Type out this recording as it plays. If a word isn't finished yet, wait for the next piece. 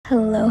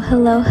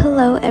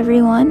Hello,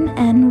 everyone,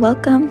 and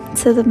welcome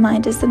to the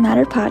Mind is the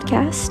Matter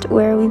podcast,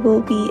 where we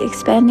will be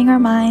expanding our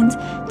minds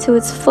to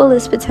its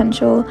fullest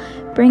potential,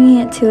 bringing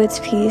it to its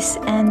peace,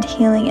 and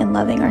healing and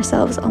loving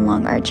ourselves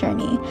along our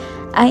journey.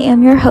 I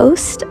am your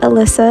host,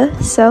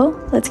 Alyssa, so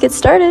let's get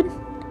started.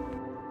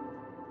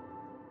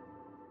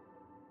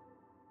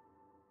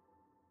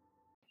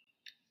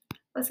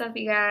 What's up,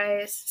 you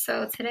guys?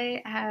 So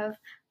today I have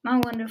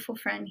my wonderful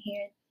friend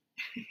here.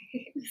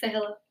 Say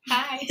hello.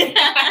 Hi.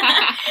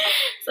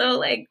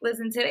 So,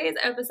 listen, today's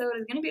episode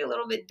is going to be a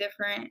little bit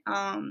different.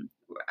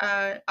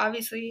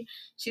 Obviously,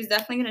 she's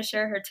definitely going to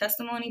share her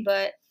testimony,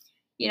 but,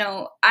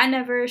 I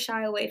never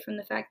shy away from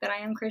the fact that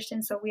I am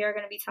Christian, so we are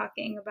going to be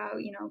talking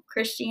about,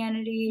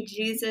 Christianity,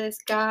 Jesus,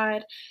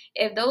 God.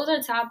 If those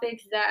are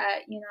topics that,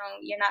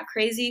 you're not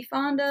crazy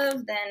fond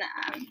of, then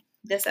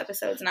this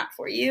episode's not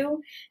for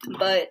you.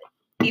 But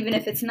even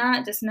if it's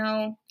not, just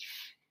know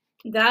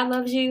God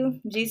loves you,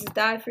 Jesus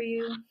died for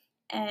you,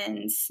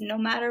 and no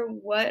matter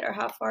what or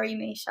how far you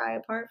may shy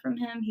apart from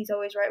him, he's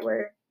always right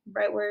where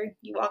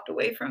you walked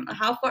away from.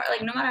 How far,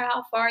 no matter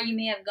how far you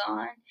may have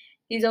gone,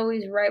 he's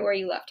always right where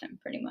you left him,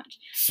 pretty much.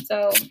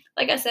 So,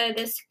 like I said,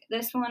 this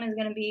one is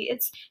gonna be,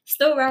 it's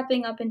still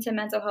wrapping up into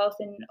mental health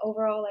and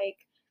overall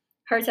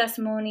her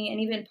testimony and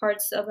even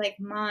parts of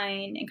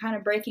mine, and kind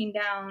of breaking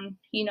down,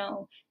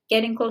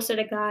 getting closer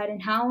to God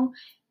and how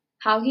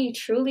he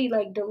truly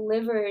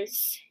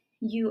delivers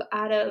you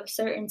out of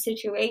certain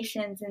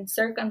situations and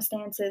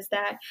circumstances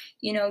that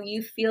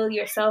you feel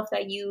yourself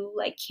that you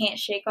can't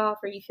shake off,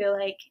 or you feel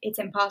like it's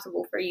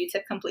impossible for you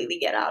to completely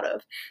get out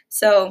of.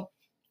 So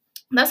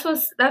that's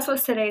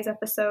what's today's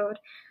episode.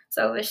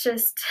 So it's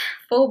just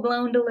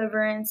full-blown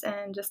deliverance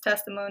and just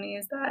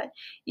testimonies that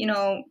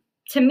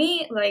to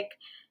me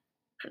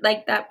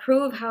that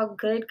prove how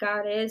good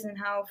God is and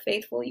how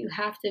faithful you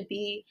have to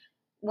be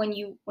when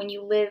you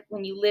live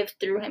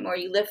through him, or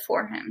you live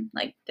for him.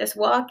 This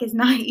walk is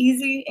not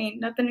easy. Ain't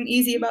nothing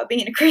easy about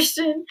being a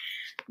Christian.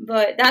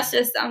 But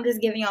I'm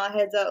just giving y'all a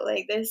heads up.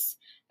 This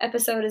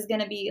episode is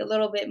gonna be a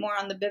little bit more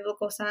on the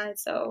biblical side.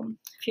 So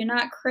if you're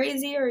not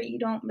crazy or you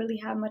don't really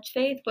have much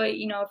faith, but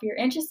if you're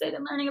interested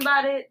in learning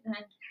about it,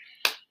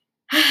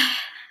 then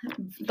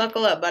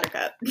buckle up,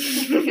 buttercup.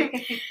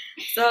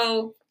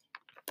 So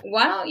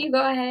why don't you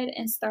go ahead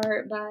and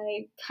start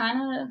by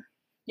kind of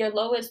your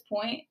lowest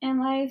point in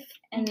life,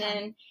 and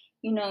then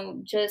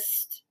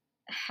just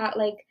how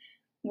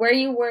where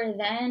you were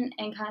then,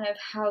 and kind of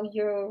how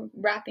you're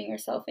wrapping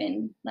yourself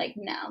in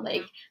now,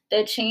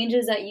 the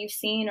changes that you've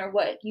seen or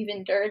what you've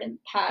endured in the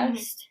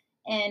past,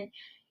 and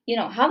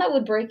how that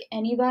would break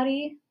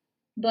anybody,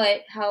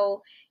 but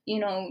how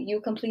you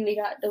completely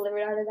got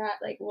delivered out of that,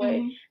 what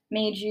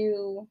made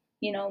you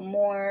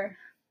more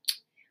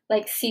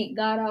seek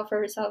God out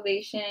for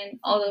salvation,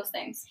 all those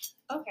things.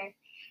 Okay.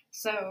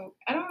 So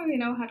I don't really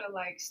know how to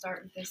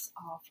start this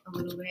off a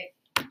little bit.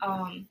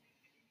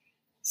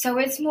 So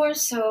it's more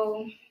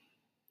so,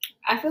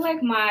 I feel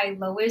like my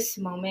lowest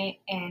moment,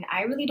 and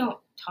I really don't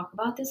talk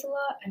about this a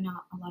lot, and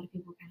not a lot of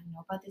people kind of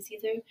know about this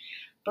either,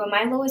 but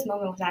my lowest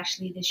moment was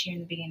actually this year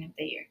in the beginning of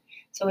the year.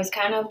 So it's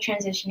kind of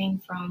transitioning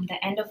from the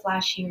end of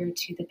last year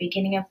to the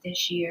beginning of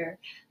this year,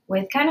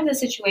 with kind of the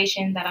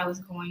situation that I was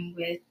going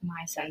with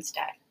my son's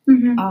dad.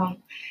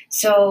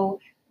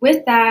 So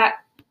with that,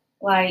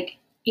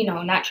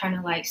 not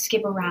trying to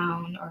skip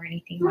around or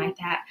anything like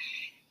that,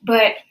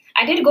 but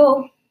I did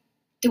go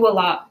through a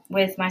lot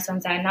with my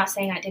son's dad. Not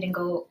saying I didn't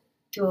go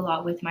through a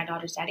lot with my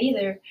daughter's dad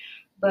either,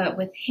 but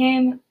with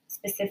him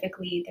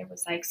specifically, there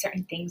was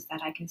certain things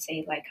that I can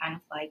say kind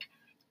of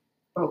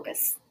broke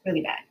us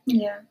really bad.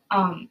 Yeah.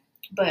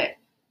 But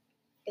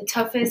the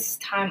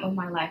toughest time of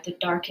my life, the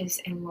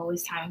darkest and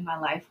lowest time of my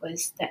life,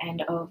 was the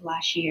end of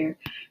last year,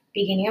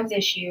 beginning of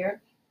this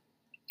year.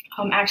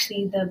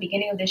 Actually, the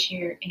beginning of this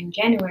year in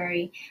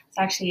January, it's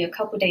actually a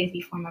couple days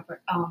before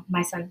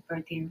my son's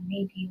birthday, or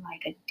maybe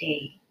a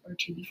day or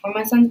two before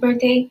my son's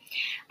birthday.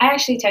 I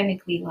actually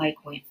technically went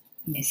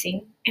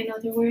missing. In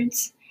other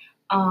words,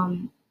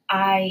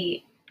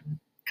 I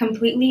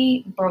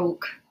completely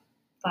broke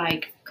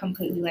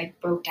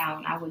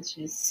down. I was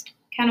just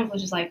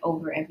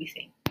over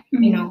everything,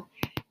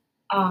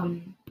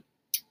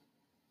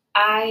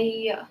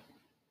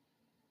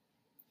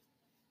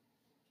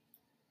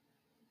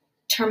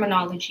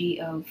 terminology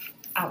of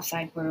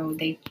outside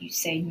world, you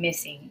say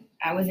missing.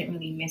 I wasn't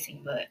really missing,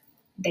 but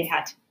they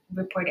had to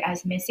report it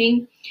as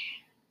missing.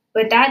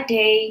 But that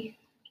day,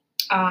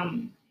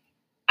 I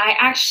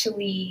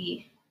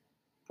actually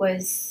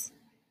was,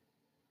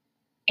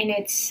 and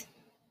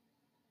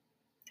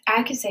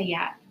I could say,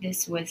 yeah,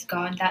 this was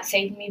God that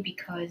saved me,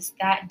 because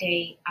that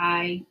day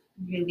I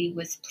really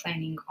was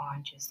planning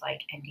on just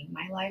ending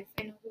my life,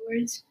 in other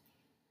words.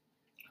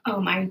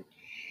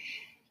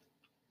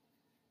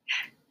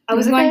 I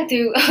was going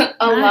through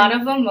a lot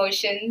of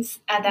emotions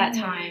at that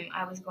time.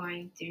 I was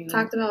going through. We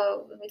talk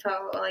about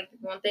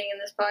one thing in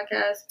this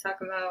podcast. We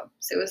talk about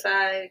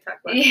suicide. We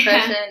talk about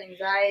depression,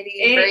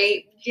 anxiety,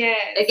 rape. Yeah.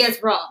 It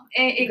gets wrong.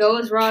 It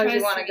goes wrong as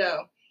you want to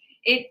go.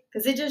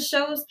 because it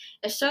shows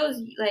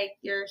like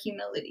your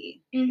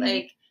humility. Mm-hmm.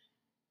 Like,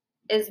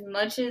 as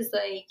much as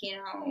like, you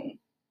know,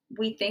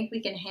 we think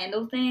we can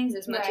handle things,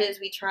 as much as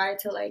we try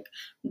to like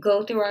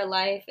go through our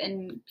life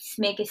and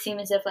make it seem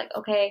as if like,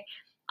 okay,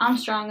 I'm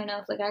strong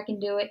enough, like I can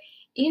do it.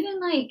 Even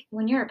like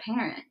when you're a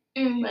parent,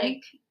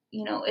 like,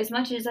 you know, as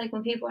much as like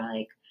when people are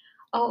like,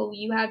 oh,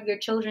 you have your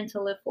children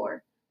to live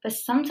for, but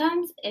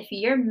sometimes if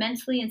you're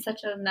mentally in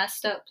such a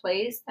messed up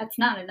place, that's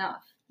not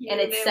enough. And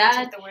it's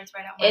sad.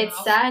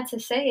 It's sad to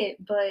say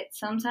it, but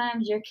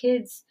sometimes your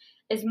kids,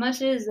 as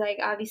much as like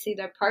obviously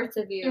they're parts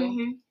of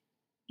you,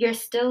 you're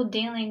still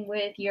dealing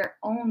with your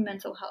own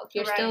mental health.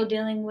 You're still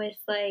dealing with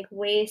like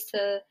ways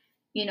to,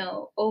 you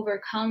know,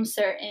 overcome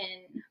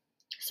certain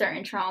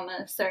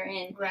traumas,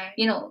 certain,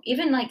 you know,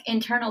 even like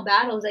internal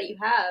battles that you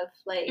have,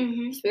 like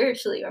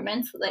spiritually or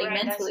mentally, like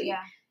mentally.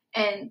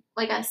 And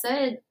like I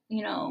said,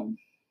 you know,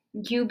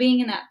 you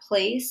being in that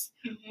place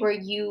where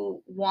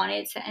you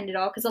wanted to end it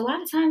all, because a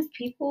lot of times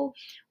people,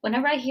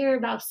 whenever I hear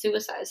about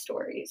suicide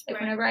stories, like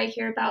whenever I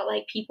hear about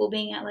like people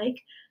being at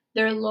like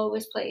their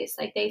lowest place,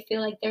 like they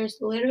feel like there's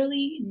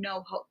literally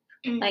no hope,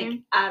 like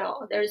at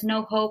all. There's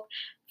no hope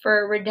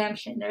for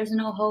redemption. There's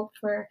no hope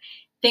for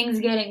things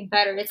getting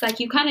better. It's like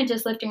you kind of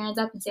just lift your hands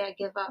up and say, I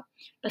give up.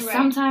 But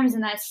sometimes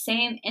in that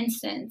same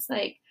instance,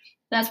 like,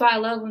 that's why I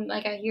love when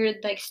like I hear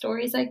like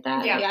stories like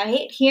that. Like, I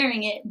hate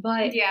hearing it,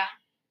 but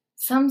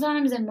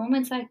sometimes in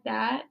moments like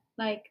that,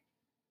 like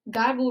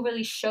God will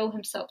really show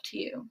himself to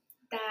you.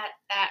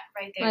 That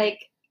right there. Like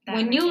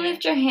when you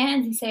lift your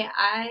hands and say,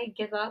 I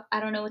give up, I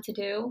don't know what to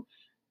do.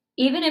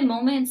 Even in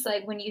moments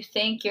like when you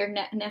think you're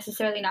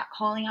necessarily not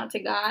calling out to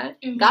God,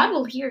 God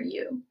will hear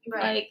you.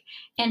 Like,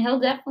 and he'll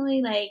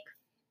definitely like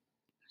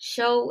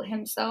show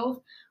himself,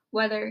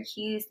 whether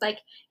he's like,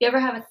 you ever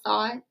have a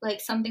thought,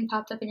 like something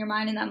popped up in your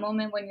mind in that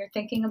moment when you're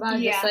thinking about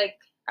it, just like,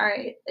 all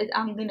right,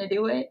 I'm gonna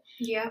do it.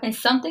 And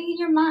something in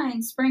your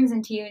mind springs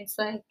into you and it's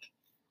like,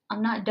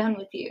 I'm not done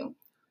with you.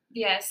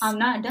 I'm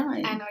not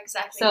done. I know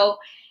exactly. So,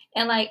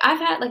 and like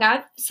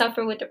I've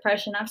suffered with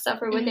depression, I've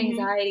suffered with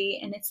anxiety,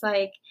 and it's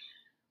like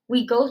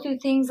we go through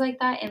things like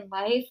that in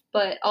life,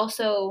 but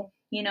also,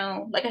 you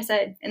know, like I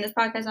said, in this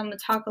podcast, I'm going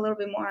to talk a little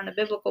bit more on the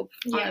biblical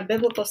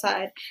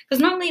side.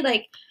 Because normally,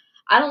 like,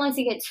 I don't like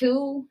to get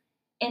too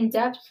in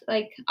depth.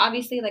 Like,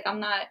 obviously, like, I'm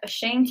not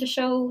ashamed to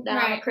show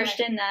that I'm a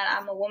Christian, that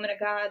I'm a woman of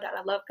God, that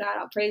I love God,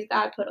 I'll praise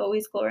God, put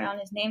always glory on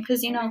his name.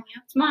 Because, you know,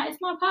 it's my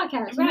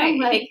podcast. You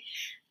know? Like,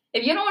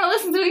 if you don't want to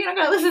listen to it, you're not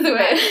going to listen to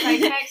it.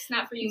 Like, text,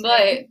 not for you.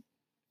 But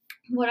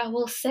what I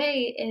will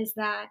say is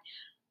that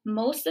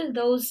most of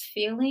those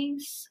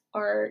feelings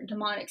are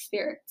demonic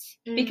spirits,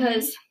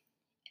 because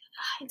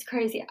it's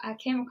crazy. I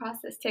came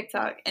across this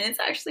TikTok and it's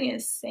actually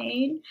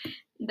insane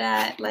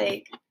that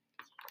like,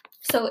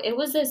 so it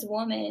was this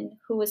woman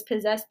who was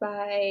possessed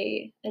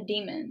by a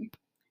demon.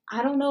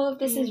 I don't know if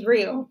this is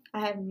real. I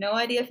have no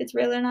idea if it's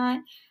real or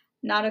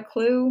not a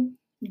clue,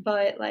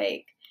 but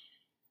like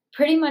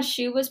pretty much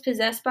she was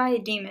possessed by a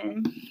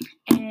demon,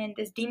 and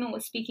this demon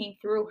was speaking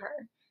through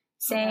her,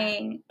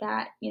 saying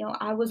that, you know,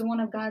 I was one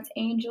of God's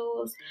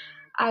angels.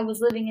 I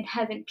was living in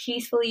heaven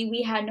peacefully.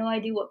 We had no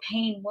idea what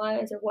pain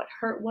was or what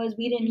hurt was.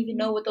 We didn't even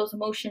know what those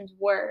emotions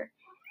were.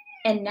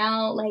 And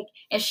now, like,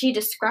 and she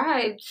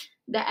described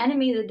the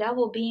enemy, the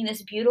devil, being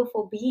this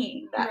beautiful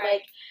being that,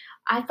 like,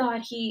 I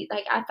thought he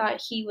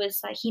was,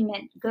 like, he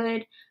meant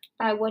good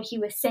by what he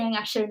was saying.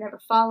 I should have never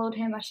followed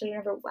him. I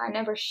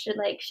never should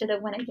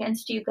have went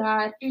against you,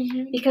 God.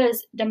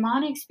 Because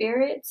demonic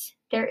spirits,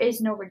 there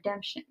is no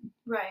redemption.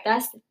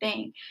 That's the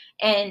thing.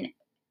 And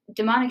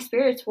demonic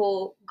spirits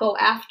will go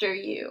after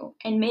you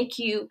and make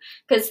you,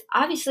 because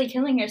obviously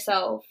killing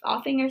yourself,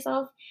 offing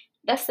yourself,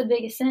 that's the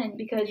biggest sin,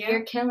 because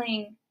you're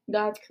killing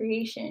God's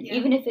creation.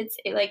 Even if it's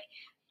like,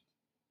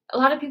 a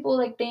lot of people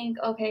like think,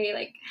 okay,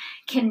 like,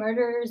 can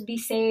murderers be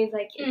saved?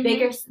 Like, the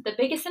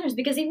biggest sinners,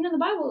 because even in the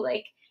Bible,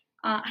 like,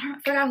 I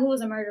forgot who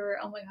was a murderer.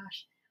 Oh my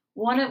gosh,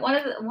 one of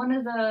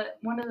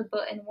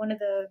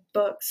the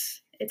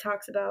books, it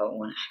talks about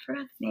one. I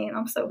forgot the name.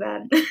 I'm so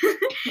bad.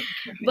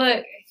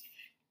 But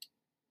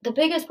the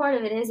biggest part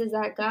of it is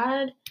that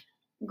God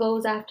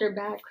goes after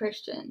bad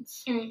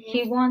Christians.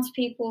 He wants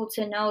people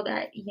to know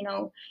that, you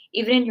know,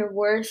 even in your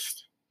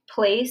worst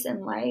place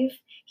in life,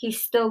 he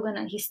still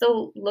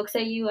looks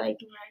at you like,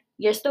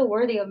 you're still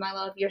worthy of my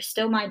love. You're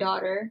still my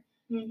daughter.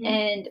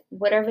 And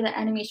whatever the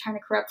enemy is trying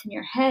to corrupt in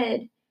your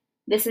head,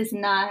 this is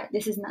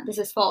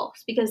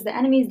false, because the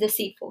enemy is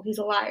deceitful. He's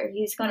a liar.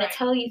 He's going to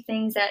tell you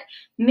things that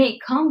may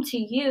come to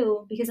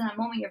you because in that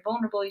moment you're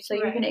vulnerable. So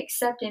you're going to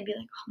accept it and be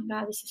like, oh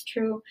my God, this is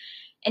true.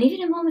 And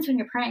even in moments when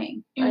you're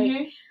praying,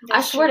 like,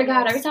 I swear to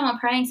God, every time I'm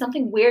praying,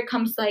 something weird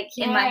comes like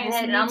in my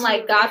head, and I'm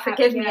like, God,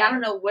 forgive me. I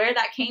don't know where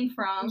that came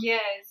from.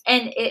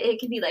 And it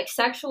could be like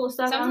sexual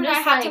stuff. Sometimes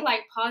I have to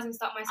like pause and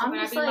stop myself,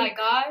 and I'd be like,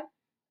 God,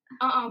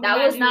 that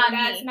was not me.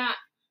 That's not.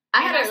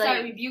 I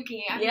start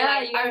rebuking it.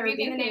 I rebuke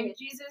in the name of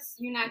Jesus.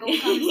 You're not gonna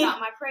come stop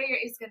my prayer.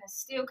 It's gonna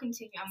still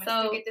continue. I'm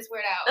gonna still get this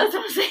word out. That's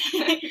what I'm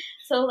saying.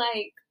 So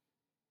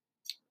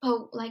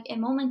like,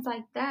 in moments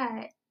like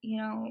that, you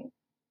know,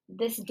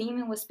 this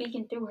demon was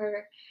speaking through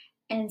her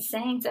and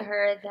saying to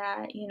her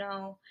that,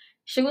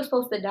 she was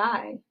supposed to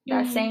die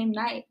that same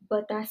night,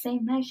 but that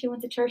same night she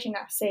went to church and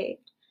got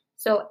saved.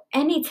 So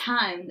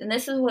anytime, and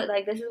this is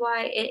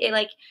why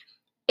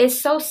it's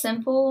so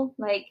simple.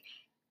 Like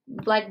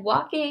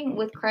walking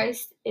with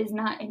Christ is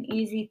not an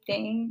easy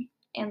thing,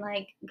 and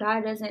like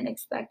God doesn't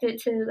expect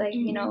it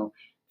to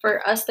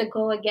for us to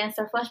go against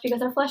our flesh,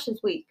 because our flesh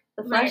is weak.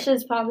 The flesh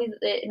is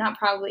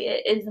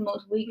it is the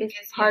most weakest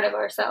part of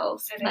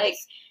ourselves.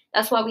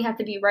 That's why we have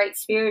to be right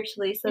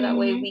spiritually, so that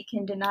way we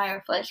can deny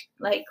our flesh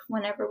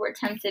whenever we're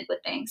tempted with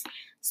things.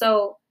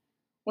 So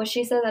when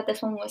she said that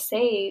this one was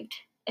saved,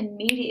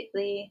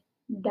 immediately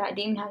that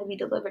demon had to be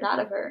delivered out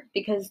of her,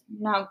 because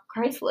now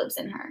Christ lives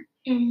in her.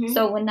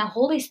 So when the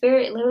Holy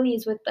Spirit literally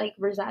is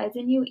resides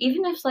in you,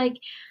 even if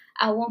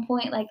at one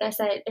point, like I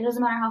said, it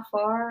doesn't matter how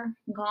far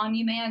gone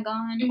you may have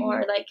gone,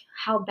 or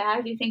how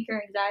bad you think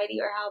your anxiety,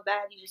 or how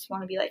bad you just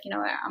want to be you know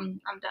what, I'm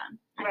done.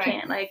 I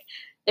can't,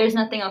 there's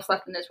nothing else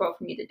left in this world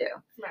for me to do.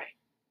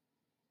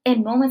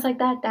 In moments like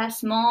that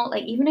small,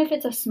 even if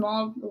it's a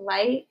small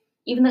light,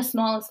 even the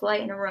smallest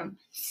light in a room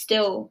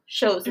still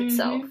shows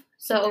itself.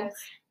 So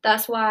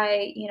that's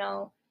why,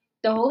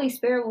 the Holy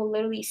Spirit will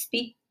literally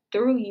speak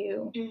through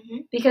you.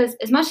 Because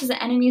as much as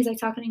the enemy is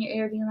talking in your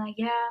ear, being like,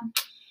 yeah,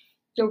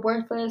 you're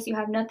worthless, you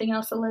have nothing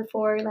else to live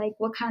for,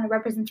 what kind of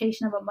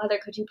representation of a mother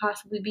could you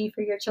possibly be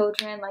for your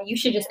children? You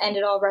should just end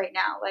it all right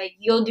now.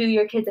 You'll do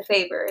your kids a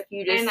favor if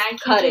you just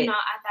cut it. Not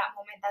at that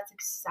moment, that's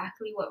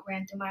exactly what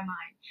ran through my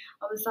mind.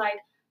 I was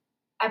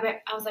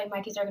like,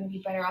 my kids are going to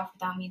be better off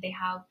without me. They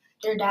have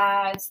their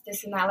dads,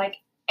 this and that.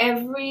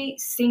 Every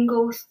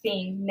single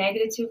thing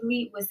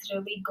negatively was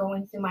literally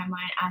going through my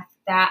mind at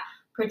that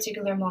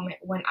particular moment,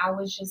 when I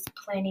was just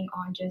planning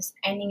on just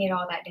ending it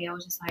all that day. I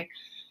was just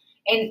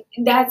and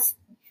that's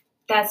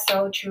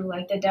so true.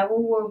 The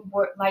devil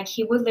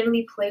he would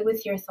literally play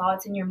with your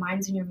thoughts and your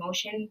minds and your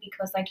emotion,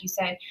 because like you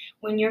said,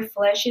 when your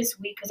flesh is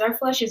weak, because our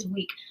flesh is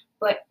weak,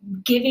 but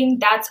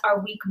that's our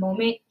weak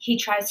moment, he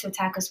tries to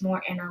attack us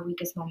more in our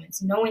weakest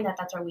moments, knowing that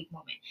that's our weak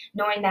moment,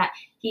 knowing that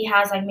he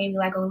has maybe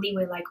a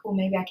leeway, oh,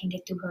 maybe I can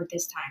get through her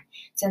this time,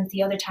 since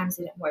the other times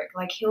didn't work.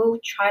 He'll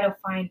try to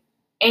find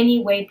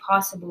any way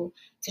possible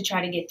to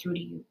try to get through to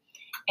you.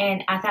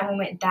 And at that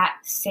moment, that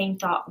same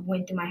thought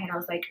went through my head. I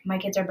was like, my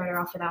kids are better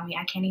off without me.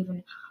 I can't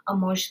even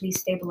emotionally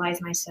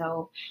stabilize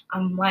myself.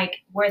 I'm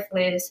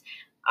worthless.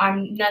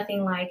 I'm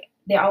nothing.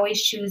 They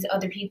always choose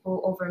other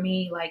people over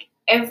me.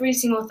 Every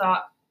single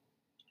thought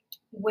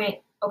went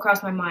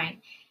across my mind.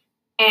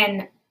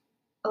 And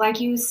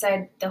like you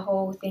said, the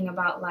whole thing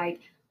about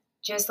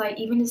just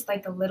even it's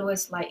the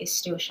littlest light, it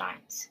still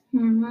shines.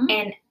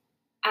 And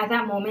at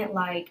that moment,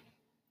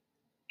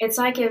 it's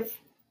if,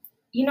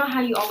 you know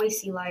how you always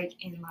see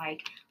in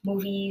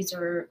movies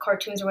or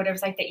cartoons or whatever,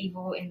 it's the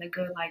evil and the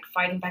good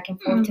fighting back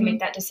and forth to make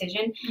that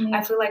decision.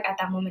 I feel at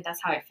that moment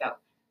that's how it felt.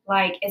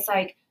 It's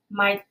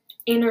my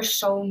inner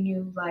soul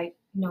knew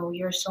no,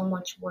 you're so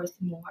much worth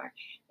more.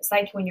 It's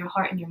when your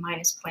heart and your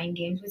mind is playing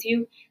games with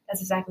you.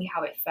 That's exactly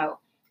how it felt.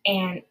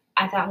 And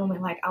at that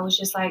moment, I was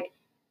just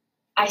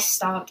I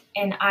stopped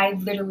and I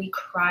literally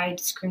cried,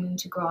 screaming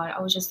to God. I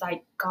was just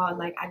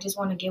God, I just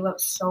want to give up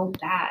so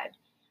bad.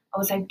 I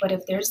was but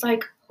if there's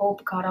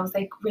hope, God, I was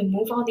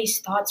remove all these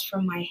thoughts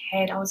from my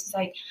head. I was just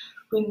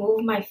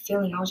remove my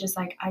feeling. I was just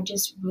I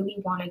just really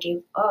want to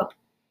give up.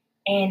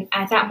 And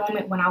at that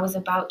moment, when I was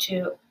about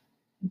to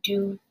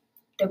do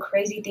the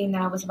crazy thing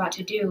that I was about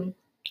to do.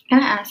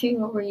 Can I ask you,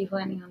 what were you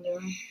planning on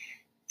doing?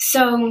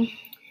 So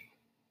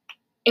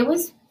it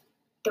was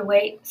the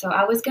way, so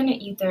I was going to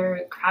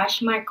either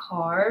crash my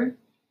car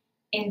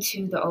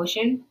into the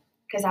ocean,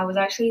 because I was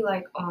actually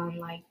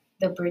on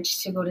the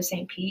bridge to go to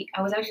St. Pete.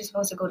 I was actually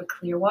supposed to go to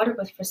Clearwater,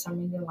 but for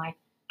some reason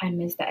I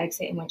missed the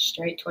exit and went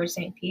straight towards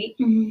St. Pete.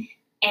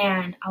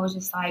 And I was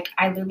just I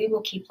literally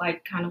will keep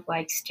kind of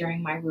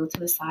steering my wheel to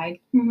the side,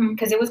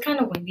 because it was kind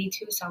of windy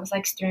too. So I was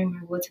steering my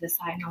wheel to the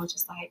side, and I was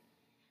just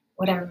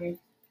whatever. If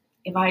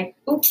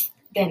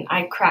then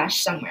I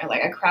crashed somewhere.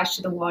 I crashed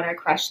to the water, I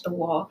crashed to the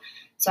wall.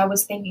 So I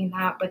was thinking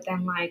that, but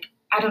then I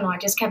don't know, I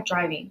just kept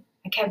driving.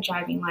 I kept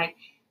driving.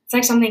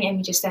 It's something in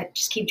me just said,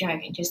 just keep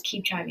driving, just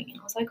keep driving. And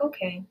I was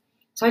okay.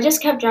 So I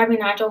just kept driving,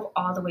 and I drove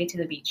all the way to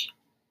the beach.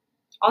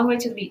 All the way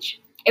to the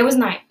beach. It was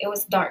night. It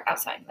was dark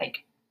outside,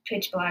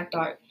 pitch black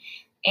dark.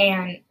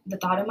 And the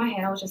thought in my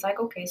head, I was just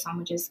okay, so I'm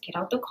going to just get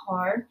out the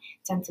car.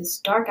 Since it's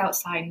dark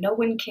outside, no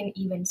one can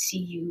even see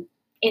you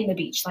in the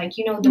beach.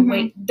 The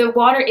way the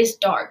water is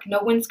dark, no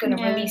one's going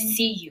to really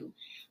see you.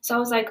 So I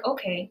was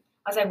okay.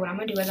 I was what I'm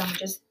going to do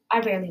is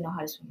I barely know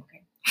how to swim,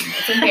 okay?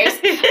 It's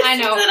embarrassing. I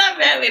know.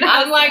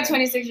 I'm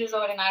 26 years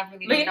old, and I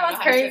really don't know what's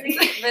crazy?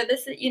 But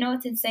this is,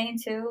 it's insane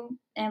too.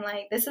 And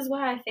this is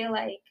why I feel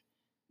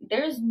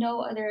there's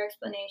no other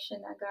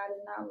explanation that God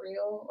is not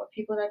real, or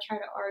people that try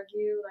to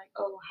argue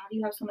oh, how do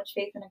you have so much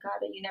faith in a God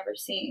that you never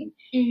seen?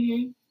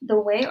 The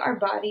way our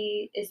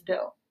body is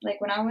built,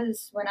 when I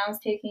was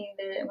taking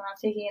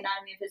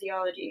anatomy and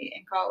physiology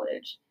in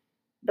college,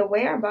 the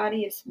way our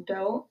body is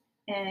built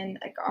and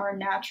our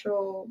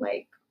natural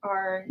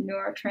our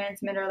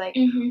neurotransmitter, like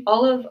Mm-hmm.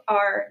 all of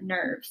our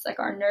nerves, like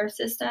our nerve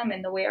system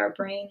and the way our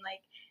brain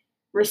like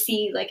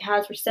receive, like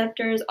has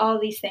receptors, all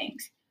these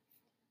things.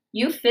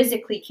 You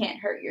physically can't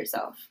hurt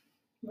yourself.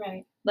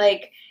 Right.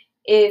 Like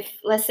if,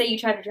 let's say you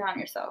try to drown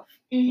yourself,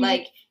 Mm-hmm.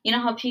 like, you know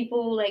how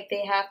people, like,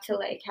 they have to,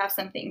 like, have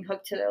something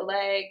hooked to their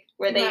leg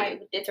where they,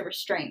 Right. it's a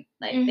restraint.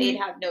 Like, Mm-hmm. they'd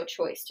have no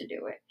choice to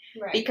do it.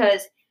 Right.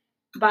 Because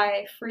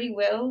by free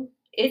will,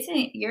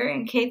 you're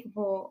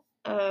incapable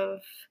of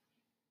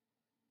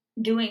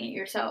doing it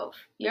yourself.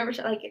 You ever,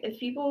 like, if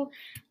people,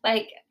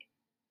 like,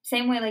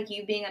 same way, like,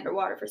 you being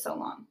underwater for so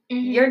long,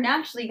 Mm-hmm. you're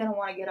naturally going to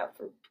want to get up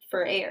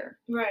for air.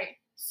 Right.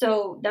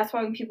 So that's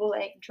why when people,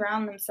 like,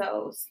 drown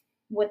themselves,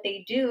 what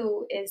they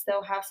do is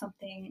they'll have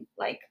something,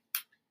 like,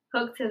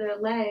 hooked to their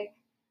leg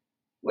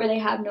where they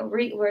have no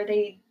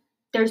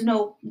there's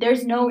no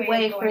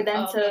way for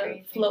them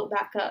to float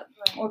back up.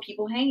 Right. Or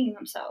people hanging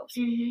themselves.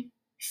 Mm-hmm.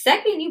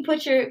 Second you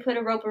put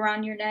a rope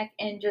around your neck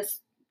and just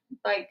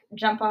like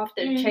jump off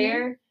the mm-hmm.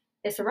 chair,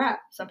 it's a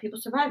wrap. Some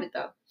people survive it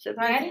though.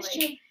 That is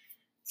true.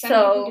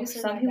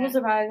 Some people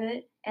survive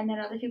it, and then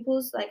other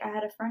people's, like, I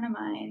had a friend of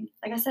mine,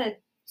 like I said,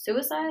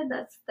 suicide,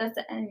 that's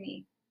the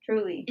enemy,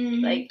 truly.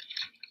 Mm-hmm. Like,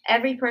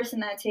 every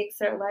person that takes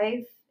their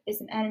life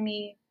is an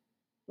enemy,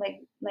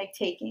 like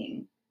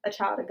taking a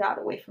child of God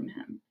away from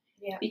him.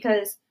 Yeah.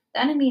 Because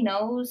the enemy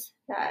knows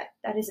that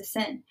is a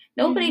sin.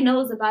 Nobody mm-hmm.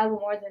 knows the Bible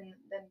more than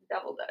the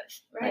devil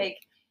does. Right. Like,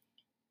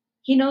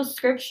 he knows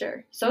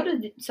scripture. So do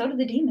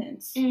the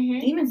demons. Mm-hmm.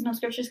 Demons know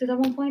scriptures because at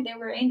one point they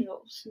were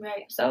angels.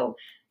 Right. So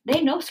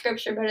they know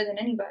scripture better than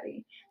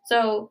anybody.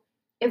 So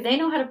if they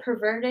know how to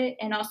pervert it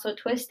and also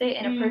twist it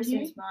in a mm-hmm.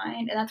 person's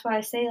mind, and that's why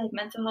I say, like,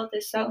 mental health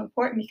is so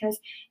important, because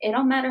it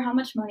don't matter how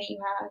much money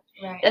you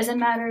have. Right. Doesn't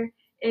matter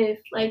if,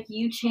 like,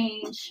 you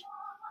change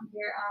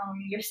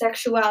your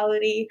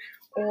sexuality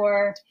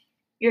or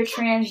you're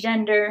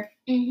transgender.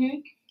 Mm-hmm.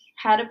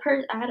 I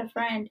had a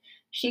friend,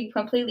 she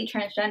completely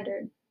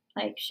transgendered.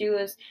 Like, she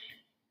was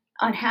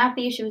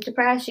unhappy, she was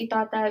depressed, she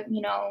thought that,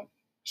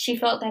 she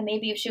felt that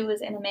maybe if she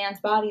was in a man's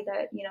body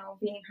that,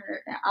 being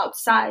her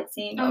outside,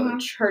 seeing uh-huh.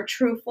 her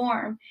true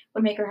form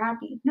would make her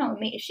happy. No,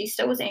 she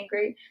still was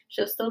angry,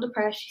 she was still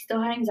depressed, she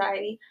still had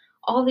anxiety,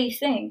 all these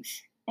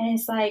things. And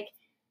it's like,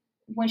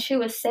 when she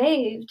was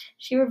saved,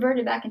 she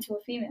reverted back into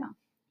a female.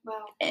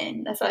 Wow.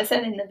 And that's why I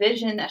said, in the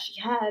vision that she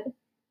had,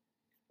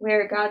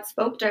 where God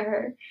spoke to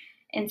her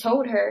and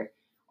told her,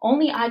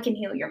 only I can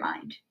heal your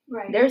mind.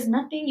 Right. There's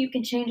nothing you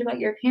can change about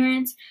your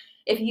appearance.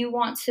 If you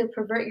want to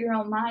pervert your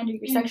own mind or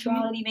your mm-hmm.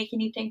 sexuality, making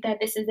you think that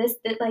this is this,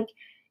 that, like,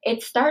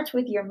 it starts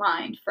with your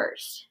mind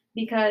first.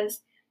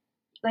 Because,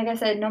 like I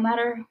said, no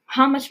matter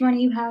how much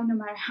money you have, no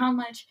matter how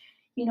much,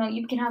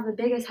 you can have the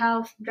biggest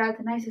house, drive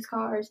the nicest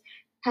cars,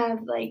 have,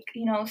 like,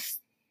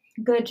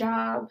 good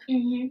job,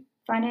 mm-hmm.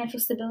 financial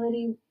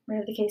stability,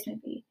 whatever the case may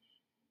be,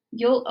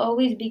 you'll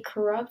always be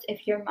corrupt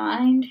if your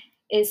mind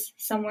is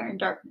somewhere in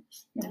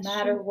darkness, no That's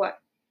matter true. What.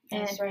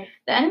 That's and right.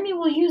 The enemy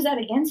will use that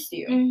against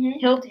you.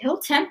 Mm-hmm.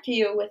 He'll tempt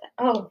you with,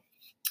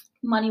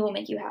 money will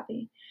make you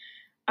happy.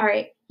 All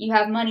right, you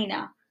have money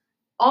now.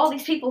 All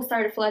these people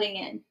started flooding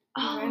in.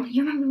 Oh, right.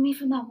 You remember me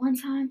from that one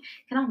time?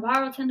 Can I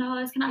borrow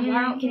 $10? Can I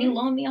borrow? Mm-hmm. Can you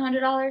loan me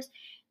 $100?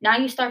 Now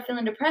you start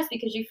feeling depressed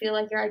because you feel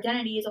like your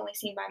identity is only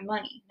seen by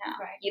money now.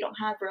 Right. You don't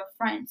have real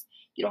friends.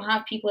 You don't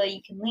have people that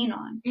you can lean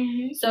on.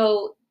 Mm-hmm.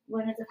 So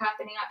what ends up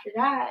happening after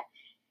that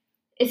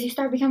is you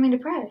start becoming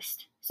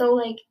depressed. So,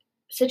 like,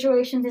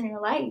 situations in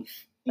your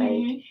life, like,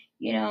 mm-hmm.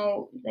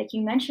 Like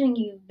you mentioning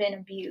you've been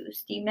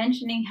abused, you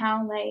mentioning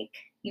how, like,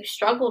 you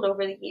struggled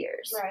over the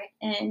years. Right.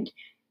 And,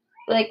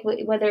 like,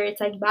 whether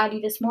it's, like,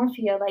 body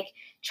dysmorphia, like,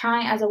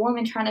 as a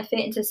woman trying to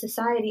fit into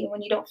society, and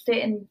when you don't fit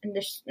in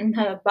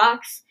the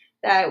box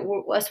that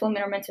us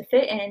women are meant to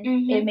fit in,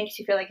 mm-hmm. it makes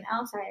you feel like an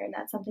outsider, and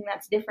that's something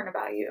that's different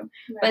about you.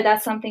 Right. But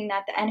that's something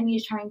that the enemy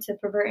is trying to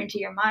pervert into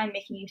your mind,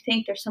 making you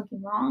think there's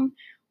something wrong,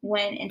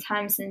 when in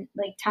times in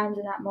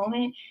that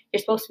moment,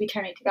 you're supposed to be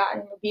turning to God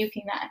and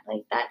rebuking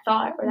that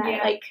thought or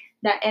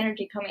that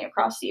energy coming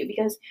across to you.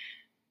 Because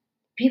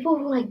people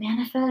who, like,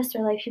 manifest,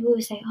 or, like, people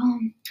who say,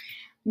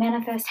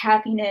 manifest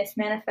happiness,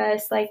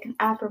 manifest, like,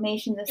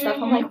 affirmations and stuff,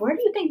 mm-hmm. I'm like, where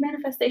do you think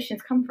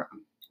manifestations come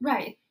from?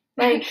 Right.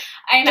 Like,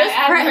 just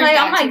pray. Like,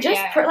 I'm like,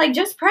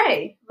 just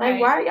pray. Right.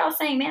 Like, why are y'all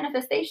saying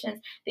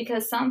manifestations?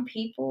 Because some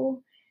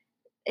people,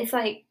 it's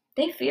like,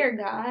 they fear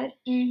God,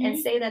 mm-hmm. and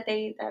say that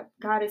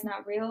God is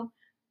not real.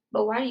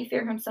 But why do you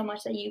fear him so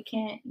much that you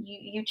can't,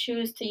 you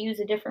choose to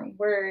use a different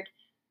word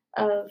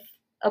of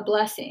a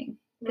blessing?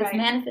 Because right.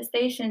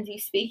 manifestations, you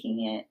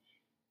speaking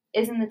it,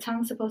 isn't the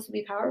tongue supposed to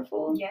be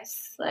powerful?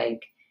 Yes.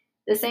 Like,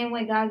 the same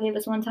way God gave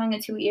us one tongue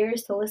and 2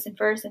 ears to listen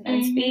first and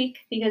then mm-hmm. speak,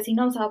 because he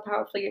knows how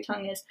powerful your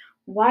tongue is.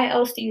 Why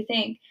else do you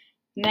think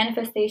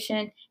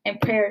manifestation and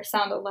prayer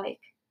sound alike?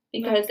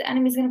 Because right. the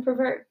enemy's going to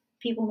pervert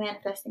people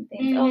manifesting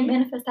things. Mm-hmm. Oh,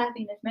 manifest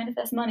happiness,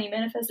 manifest money,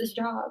 manifest this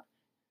job.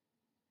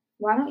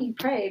 Why don't you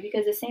pray?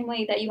 Because the same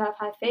way that you have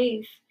high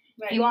faith,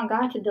 right. if you want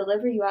God to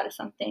deliver you out of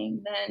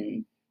something,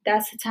 then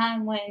that's the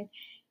time when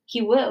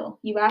He will.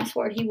 You ask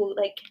for it, he will,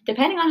 like,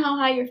 depending on how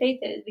high your faith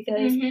is,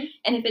 because,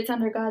 and if it's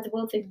under God's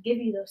will to give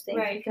you those things,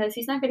 because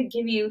he's not going to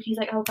give you, he's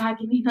like, oh, God,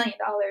 give me $1 million.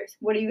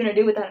 What are you going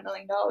to do with that $1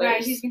 million?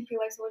 Right, he's going to be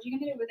like, so what are you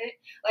going to do with it?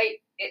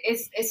 Like,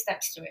 it's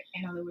steps to it,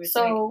 in other words,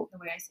 so, like, the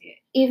way I see it.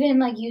 Even,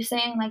 like, you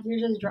saying, like,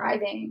 you're just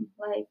driving,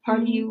 like,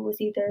 part of you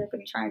was either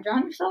going to try and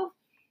drown yourself,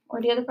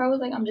 or the other part was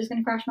like, I'm just going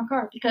to crash my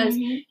car, because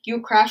you're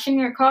crashing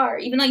your car,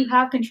 even though you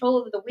have control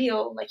over the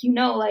wheel, like, you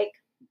know, like,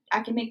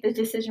 I can make this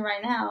decision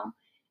right now.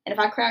 And if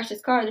I crash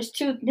this car, there's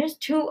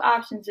two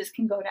options this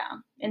can go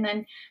down. And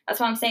then that's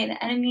why I'm saying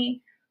the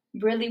enemy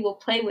really will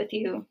play with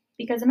you.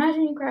 Because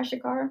imagine you crash your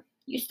car,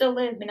 you still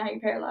live, but now you're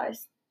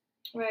paralyzed.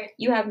 Right.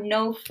 You have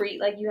no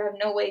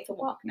way to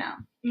walk now.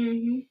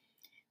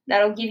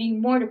 That'll give you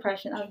more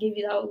depression.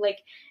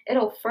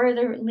 It'll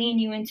further lean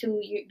you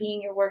into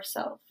being your worst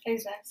self.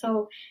 Exactly.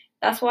 So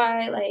that's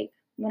why, like,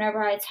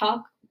 whenever I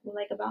talk,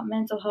 like, about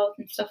mental health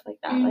and stuff like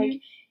that, like,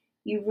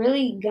 you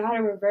really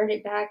gotta revert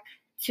it back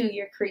to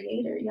your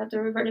creator. You have to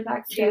revert it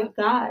back to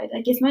God.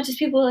 Like, as much as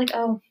people are like,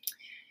 oh,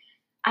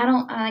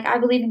 I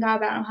believe in God,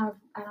 but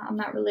I'm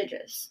not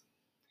religious.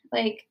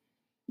 Like,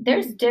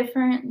 there's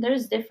different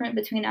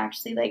between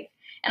actually, like,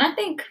 and I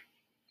think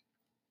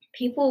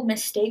people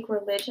mistake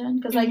religion,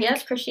 because, like,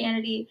 yes,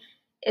 Christianity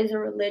is a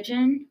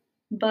religion,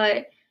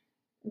 but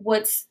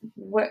what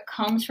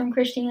comes from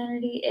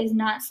Christianity is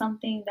not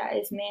something that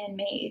is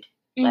man-made.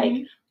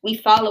 Like, we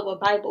follow a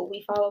Bible,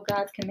 we follow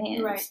God's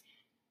commands. Right.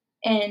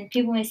 And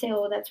people may say,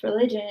 oh, that's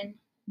religion,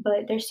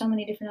 but there's so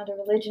many different other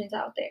religions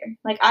out there.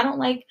 Like,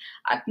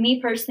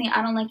 me personally,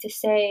 I don't like to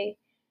say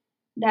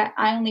that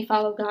I only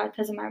follow God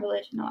because of my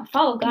religion. No, I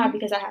follow God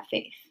because I have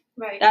faith.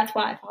 Right. That's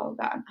why I follow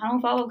God. I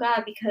don't follow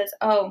God because,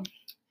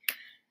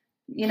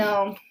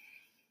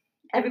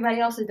 everybody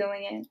else is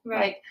doing it. Right.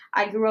 Like,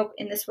 I grew up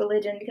in this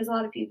religion, because a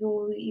lot of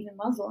people, even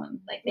Muslim,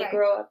 like, they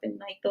grow up in,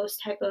 like, those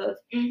type of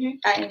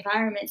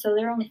environments, so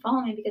they're only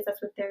following because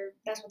that's what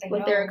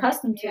they're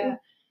accustomed to. Yeah.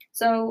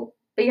 So,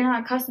 but you're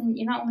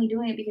not only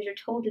doing it because you're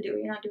told to do it,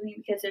 you're not doing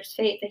it because there's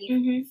faith, that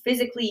you've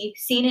physically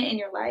seen it in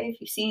your life,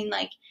 you've seen,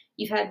 like,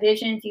 you've had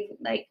visions, you've,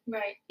 like,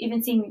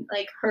 even seen,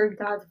 like, heard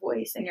God's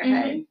voice in your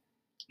head.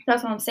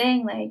 That's what I'm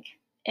saying, like,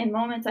 in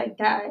moments like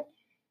that,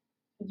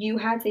 you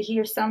had to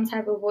hear some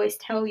type of voice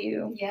tell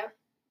you,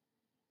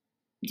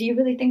 do you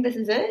really think this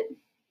is it?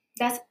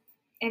 That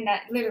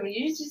literally,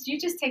 you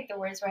just take the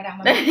words right out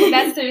of my mouth.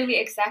 That's literally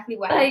exactly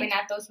what happened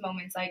at those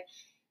moments. Like,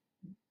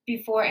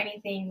 before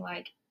anything,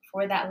 like,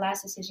 for that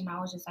last decision, I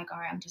was just like, all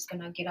right, I'm just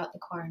gonna get out the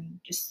car and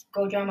just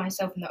go drown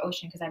myself in the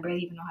ocean, because I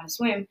barely even know how to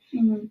swim.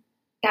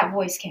 That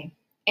voice came,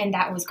 and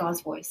that was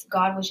God's voice.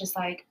 God was just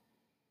like,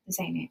 this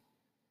ain't it.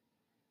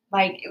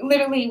 Like,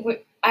 literally,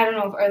 I don't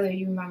know if earlier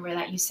you remember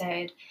that you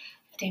said,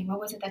 dang, what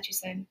was it that you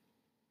said?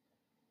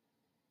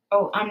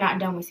 Oh, I'm not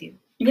done with you.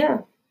 Yeah.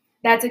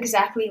 That's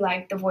exactly,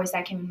 like, the voice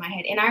that came in my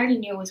head. And I already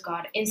knew it was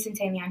God.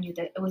 Instantaneously, I knew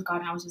that it was God.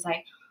 And I was just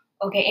like,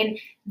 okay. And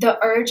the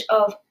urge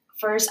of,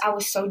 first, I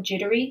was so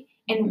jittery.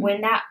 And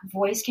when that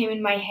voice came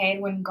in my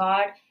head, when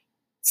God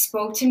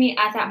spoke to me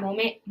at that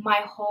moment,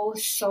 my whole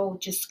soul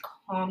just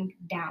calmed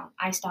down.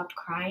 I stopped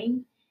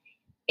crying.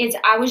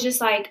 I was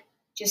just like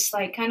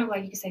kind of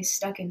like, you could say,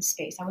 stuck in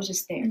space. I was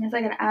just there. And it's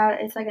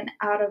like an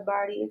out of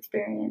body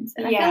experience.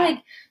 And I feel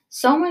like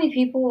so many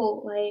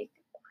people, like,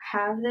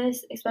 have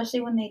this,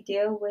 especially when they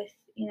deal with,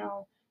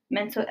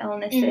 mental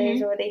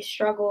illnesses, or they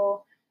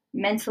struggle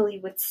mentally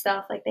with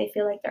stuff. Like, they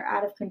feel like they're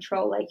out of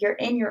control. Like, you're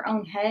in your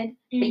own head,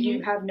 but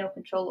you have no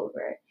control over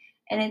it.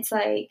 And it's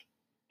like,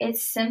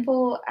 it's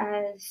simple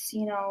as,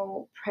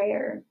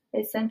 prayer.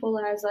 It's simple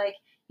as, like,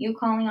 you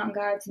calling on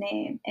God's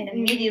name, and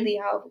immediately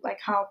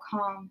how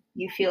calm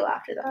you feel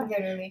after that.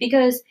 Literally.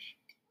 Because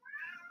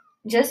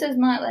just as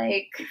much,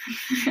 like,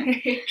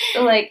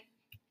 so, like,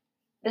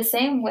 the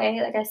same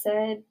way, like I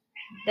said,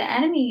 the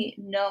enemy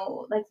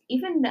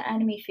even the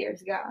enemy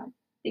fears God,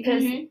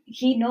 because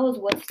he knows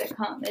what's to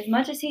come. As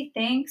much as he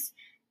thinks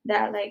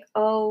that, like,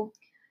 oh,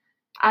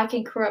 I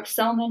can corrupt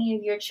so many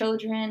of your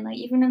children, like,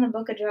 even in the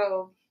book of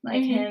Job,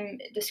 like, him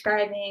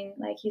describing,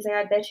 like, he's like,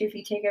 I bet you if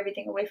you take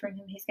everything away from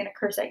him, he's going to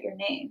curse at your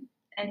name.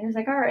 And he was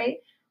like, all right,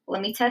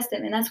 let me test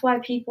him. And that's why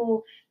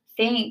people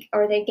think,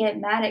 or they get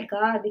mad at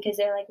God, because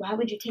they're like, why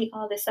would you take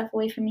all this stuff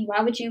away from me?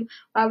 Why would you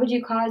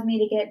cause me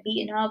to get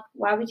beaten up?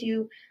 Why would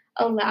you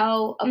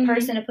allow a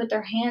person to put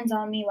their hands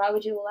on me? Why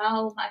would you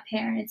allow my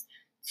parents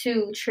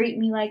to treat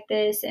me like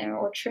this,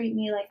 or treat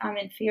me like I'm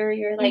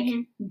inferior? Like,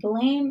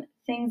 blame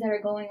things that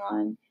are going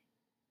on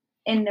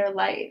in their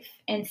life,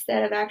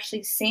 instead of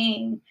actually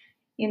seeing,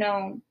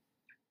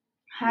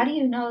 how do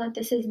you know that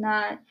this is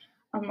not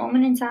a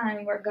moment in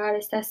time where God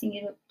is testing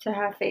you to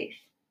have faith,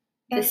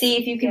 to see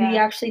if you can be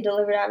actually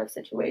delivered out of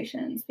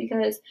situations?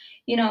 Because,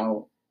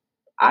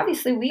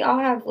 obviously we all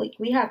have, like,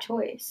 we have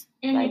choice.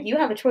 Like, you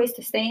have a choice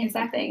to stay in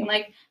something.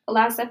 Like, the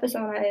last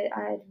episode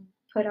I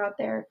put out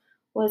there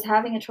was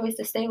having a choice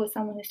to stay with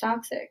someone who's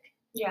toxic.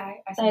 Yeah,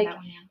 I said that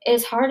one,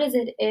 As hard as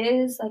it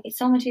is, like, it's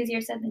so much easier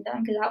said than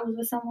done, because I was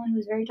with someone who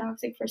was very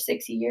toxic for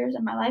 6 years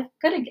in my life.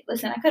 I could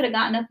have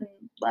gotten up and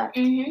left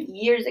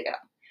years ago.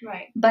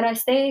 Right. But I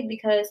stayed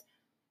because,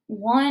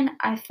 one,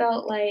 I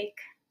felt like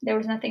there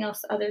was nothing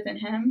else other than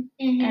him.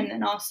 Mm-hmm. And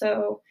then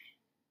also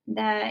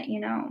that,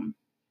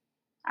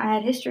 I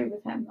had history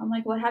with him. I'm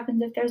like, what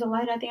happens if there's a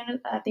light at the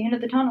end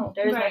of the tunnel?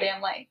 There's no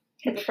damn light.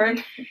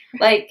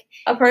 Like,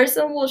 a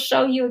person will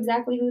show you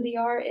exactly who they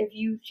are if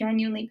you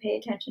genuinely pay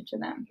attention to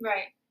them.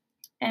 Right.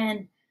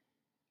 And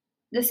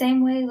the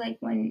same way, like,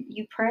 when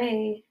you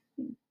pray,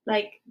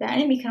 like, the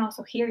enemy can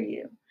also hear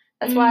you.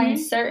 That's why in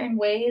certain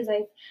ways,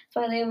 like, that's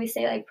why they always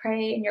say, like,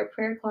 pray in your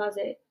prayer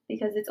closet,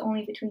 because it's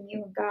only between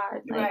you and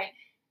God. Like, right.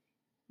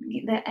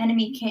 The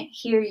enemy can't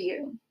hear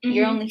you.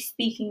 You're only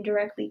speaking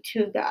directly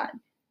to God.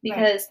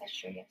 Because that's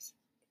true, yes.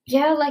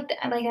 Yeah, like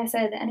I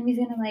said, the enemy's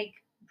gonna, like,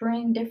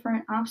 bring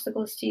different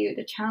obstacles to you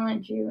to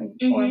challenge you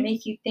and or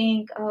make you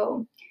think,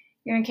 oh,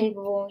 you're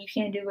incapable, you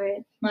can't do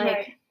it.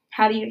 Like,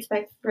 how do you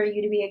expect for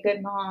you to be a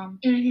good mom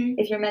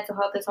if your mental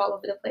health is all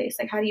over the place?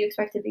 Like, how do you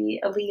expect to be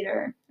a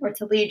leader or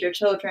to lead your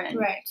children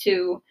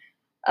to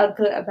a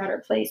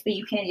better place, but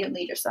you can't even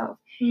lead yourself?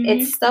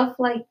 It's stuff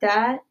like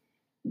that,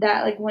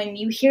 like, when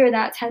you hear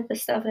that type of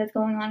stuff that's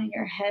going on in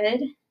your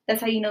head, that's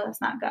how you know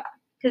that's not God.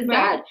 Because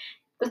God,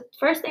 the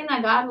first thing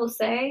that God will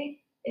say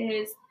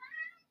is,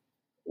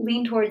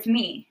 lean towards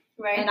me,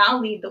 and I'll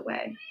lead the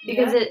way.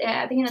 Because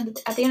at the end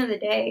of the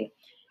day,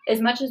 as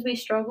much as we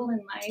struggle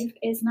in life,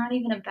 it's not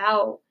even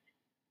about,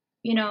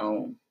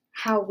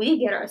 how we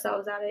get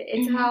ourselves out of it.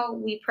 It's how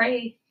we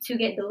pray to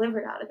get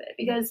delivered out of it.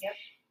 Because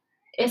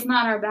it's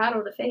not our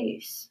battle to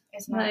face.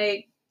 It's not.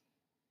 Like,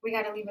 we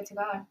got to leave it to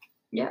God.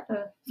 Yeah.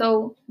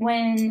 So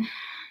when, I'm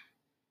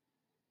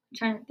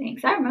trying to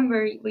think, 'cause I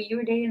remember when you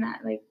were dating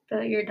that, like,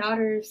 your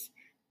daughter's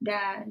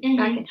dad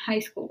back in high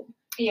school.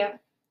 Yeah.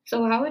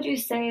 So how would you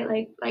say,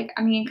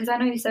 I mean, because I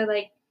know you said,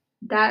 like,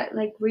 that,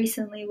 like,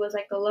 recently was,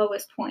 like, the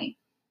lowest point.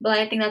 But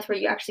I think that's where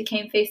you actually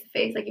came face to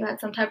face. Like, you had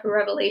some type of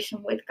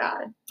revelation with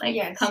God,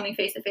 like, coming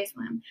face to face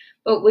with him.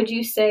 But would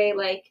you say,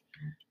 like,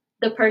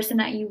 the person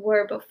that you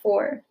were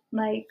before,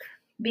 like,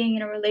 being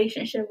in a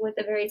relationship with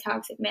a very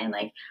toxic man,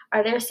 like,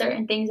 are there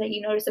certain things that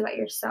you notice about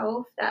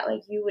yourself that,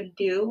 like, you would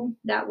do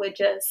that would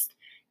just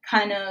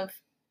kind of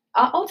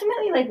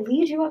ultimately, like,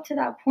 lead you up to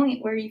that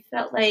point where you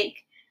felt like,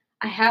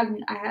 I have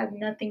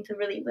nothing to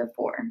really live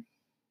for?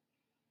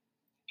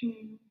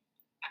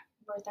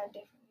 Word that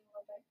differently a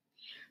little bit.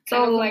 So,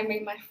 kind of, like,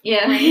 made my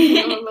brain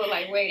go a little,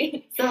 like,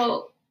 wait.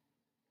 So,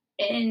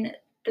 in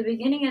the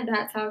beginning of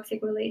that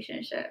toxic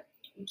relationship,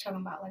 you're talking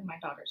about, like, my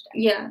daughter's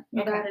dad. Yeah,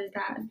 your daughter's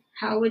dad.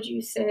 How would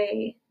you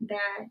say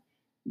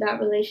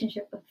that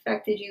relationship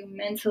affected you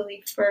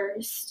mentally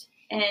first,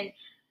 and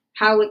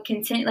how it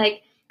continued?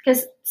 Like,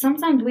 because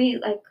sometimes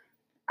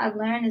I've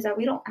learned is that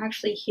we don't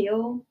actually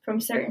heal from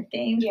certain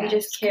things. We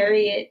just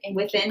carry it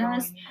within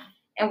us,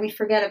 and we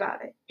forget about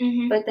it.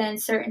 But then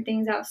certain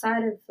things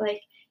outside of,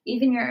 like,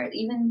 even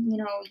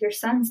your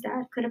son's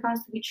dad could have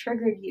possibly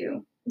triggered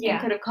you.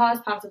 And could have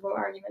caused possible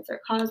arguments or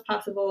caused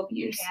possible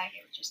abuse. Okay, I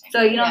get what you're saying.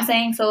 So, you know what I'm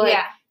saying? So, like,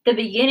 the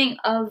beginning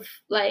of,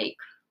 like,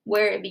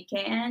 where it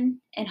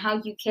began and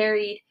how you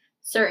carried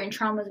certain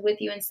traumas with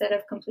you instead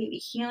of completely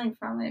healing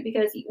from it.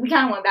 Because we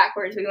kind of went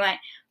backwards. We went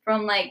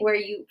from, like, where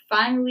you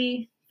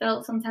finally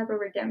felt some type of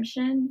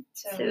redemption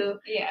to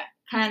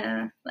kind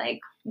of,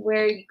 like,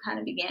 where you kind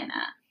of began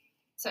at.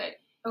 So, it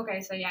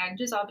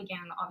just all began,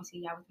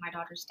 obviously, with my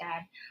daughter's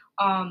dad.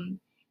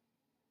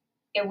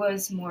 It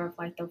was more of,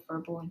 like, the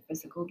verbal and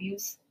physical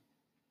abuse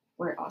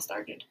where it all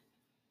started.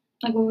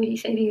 Like, what would he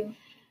say to you?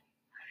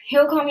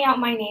 He'll call me out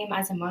my name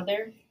as a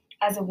mother,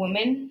 as a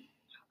woman.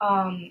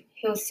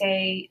 He'll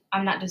say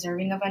I'm not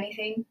deserving of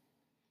anything.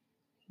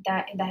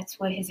 That's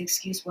what his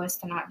excuse was,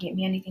 to not get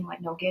me anything, like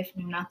no gift,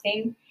 no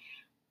nothing.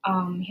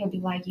 He'll be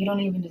like, you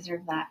don't even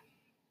deserve that.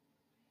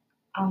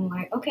 I'm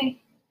like,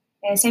 okay.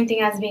 And same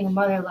thing as being a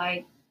mother,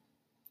 like,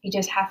 he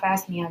just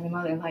half-assed me as a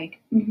mother, like,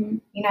 you're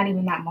not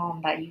even that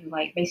mom that you,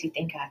 like,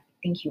 basically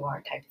think you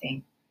are, type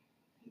thing.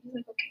 I was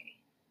like, okay.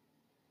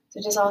 So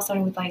just all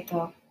started with, like,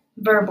 the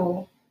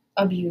verbal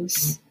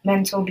abuse,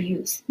 mental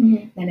abuse.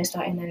 Then it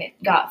started, and then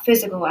it got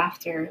physical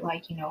after,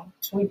 like,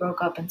 we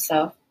broke up and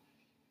stuff.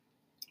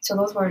 So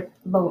those were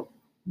low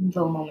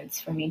moments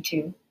for me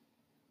too,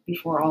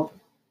 before all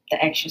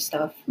the extra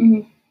stuff.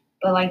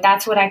 But, like,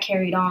 that's what I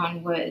carried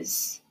on,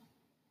 was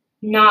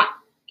not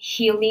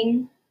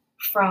healing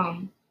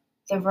from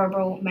the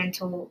verbal,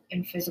 mental,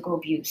 and physical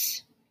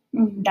abuse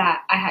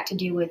that I had to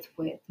deal with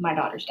my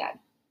daughter's dad.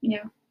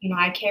 Yeah.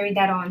 I carried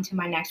that on to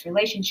my next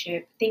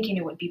relationship, thinking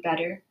it would be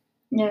better.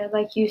 Yeah,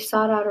 like, you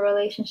sought out a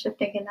relationship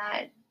thinking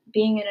that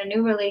being in a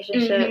new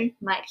relationship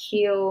might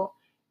heal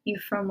you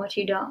from what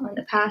you done in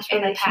the past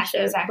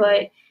relationship.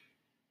 Exactly.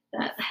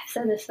 But I've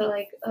said this for,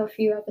 like, a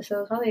few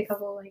episodes, probably a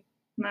couple, like,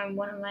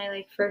 one of my,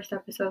 like, first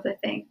episodes, I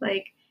think.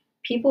 Like,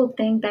 people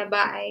think that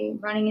by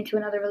running into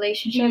another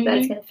relationship that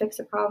it's going to fix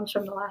the problems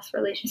from the last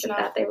relationship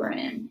that they were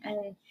in.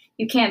 And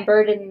you can't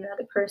burden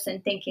another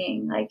person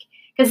thinking, like,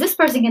 because this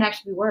person can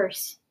actually be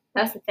worse.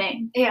 That's the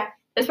thing. Yeah.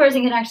 This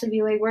person can actually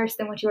be way worse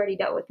than what you already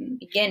dealt with in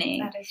the beginning.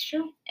 That is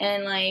true.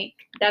 And, like,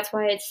 that's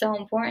why it's so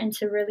important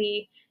to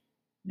really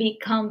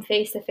become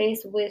face to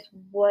face with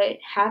what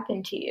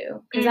happened to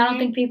you. Because I don't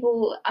think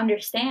people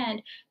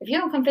understand, if you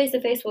don't come face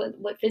to face with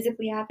what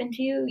physically happened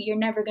to you, you're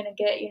never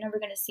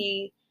gonna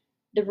see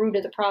the root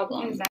of the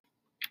problem. Exactly.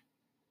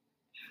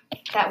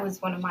 That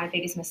was one of my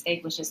biggest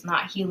mistakes, was just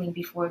not healing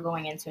before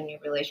going into a new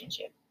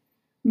relationship.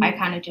 Mm-hmm. I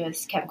kind of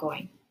just kept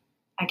going.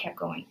 Like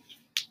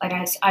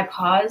I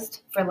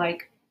paused for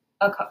like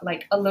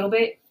a little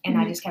bit, and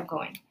I just kept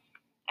going.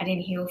 I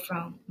didn't heal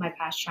from my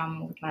past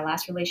trauma with my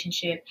last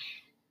relationship,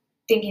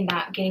 thinking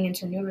that getting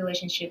into a new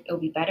relationship, it'll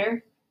be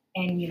better.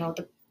 And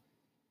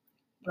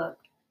look,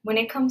 when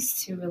it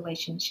comes to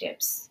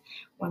relationships,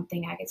 one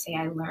thing I could say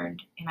I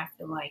learned, and I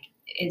feel like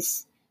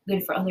is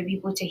good for other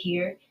people to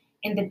hear,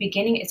 in the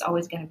beginning, it's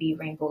always going to be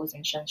rainbows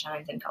and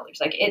sunshines and colors.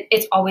 Like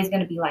it's always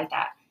going to be like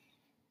that.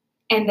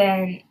 And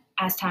then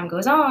as time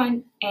goes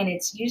on, and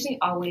it's usually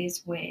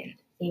always when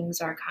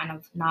things are kind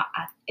of not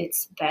at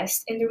its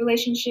best in the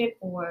relationship,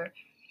 or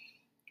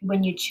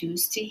when you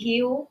choose to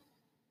heal,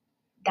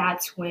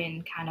 that's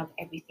when kind of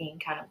everything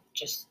kind of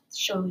just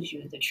shows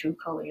you the true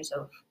colors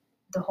of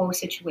the whole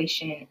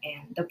situation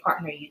and the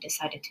partner you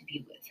decided to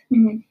be with.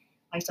 Mm-hmm.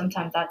 Like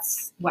sometimes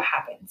that's what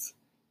happens.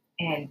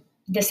 And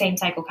the same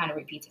cycle kind of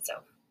repeats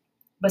itself.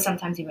 But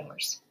sometimes even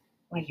worse.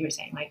 Like you were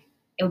saying, like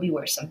it'll be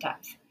worse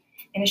sometimes.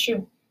 And it's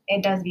true.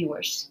 It does be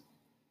worse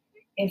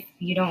if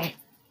you don't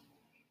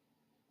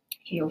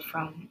heal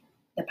from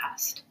the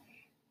past.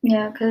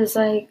 Yeah, because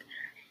like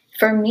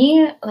for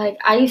me, like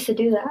I used to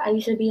do that. I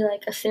used to be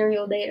like a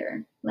serial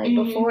dater, like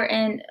before,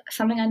 and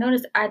something I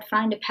noticed, I'd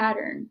find a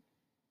pattern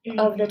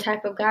of the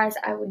type of guys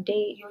I would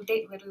date. You'll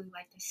date literally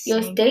like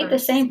the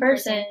same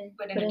person,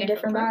 but in a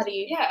different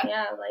body.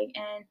 Yeah, like,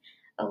 and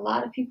a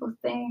lot of people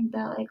think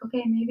that like,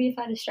 okay, maybe if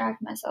I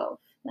distract myself,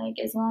 like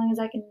as long as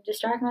I can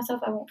distract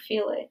myself, I won't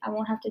feel it. I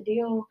won't have to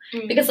deal,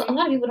 because a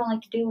lot of people don't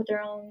like to deal with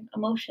their own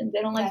emotions.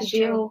 They don't like to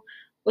deal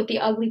with the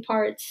ugly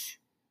parts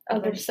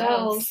of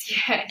themselves.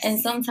 Yes. And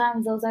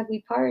sometimes those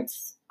ugly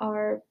parts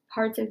are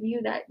parts of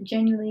you that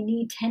genuinely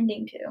need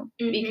tending to,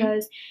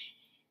 because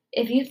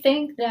if you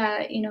think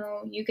that, you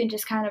know, you can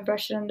just kind of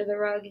brush it under the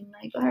rug and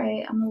like, all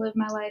right, I'm gonna live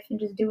my life and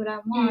just do what I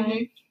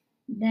want,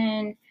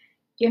 then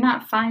you're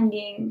not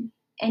finding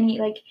any,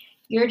 like,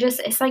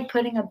 it's like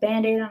putting a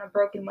Band-Aid on a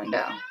broken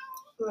window.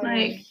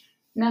 Like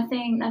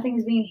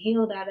nothing's being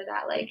healed out of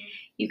that. Like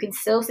you can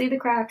still see the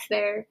cracks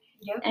there.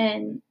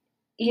 And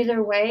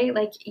either way,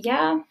 like,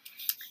 yeah,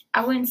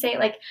 I wouldn't say,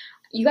 like,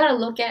 you got to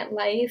look at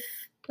life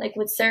like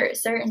with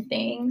certain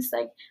things,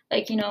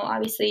 like, you know,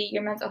 obviously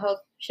your mental health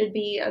should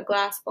be a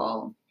glass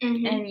ball,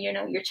 and, you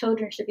know, your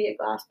children should be a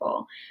glass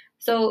ball.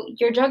 So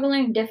you're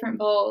juggling different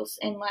balls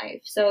in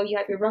life. So you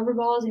have your rubber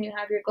balls and you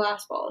have your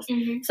glass balls.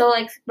 So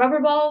like rubber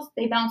balls,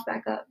 they bounce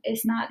back up.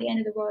 It's not the end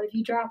of the world if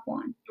you drop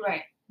one.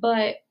 Right.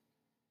 But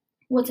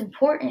what's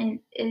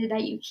important is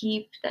that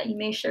you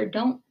make sure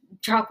don't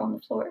drop on the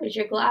floor is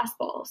your glass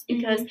balls,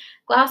 because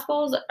glass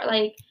balls are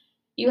like,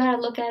 you gotta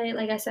look at it,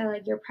 like I said,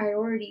 like your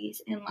priorities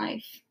in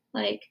life,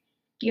 like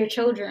your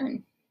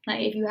children, like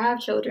if you have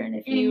children,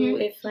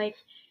 if like,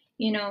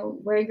 you know,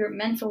 where your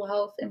mental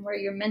health and where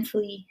you're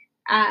mentally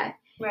at.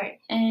 Right.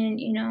 And,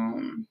 you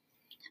know,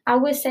 I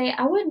would say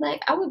I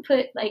would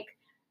put like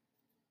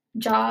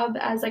job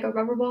as like a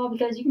rubber ball,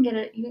 because you can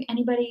get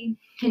anybody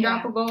can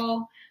drop a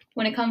ball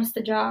when it comes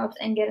to jobs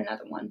and get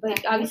another one.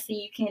 But obviously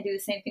you can't do the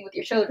same thing with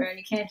your children.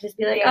 You can't just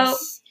be like, oh,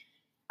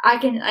 I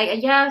can,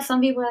 like, yeah,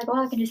 some people are like,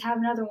 oh, I can just have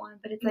another one,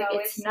 but it's like, no,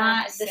 it's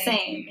not the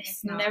same.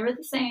 It's never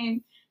the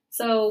same.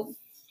 So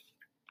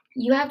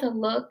you have to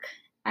look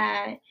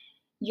at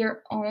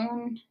your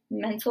own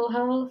mental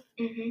health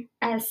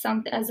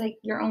as like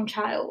your own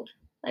child.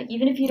 Like,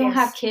 even if you don't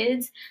have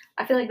kids,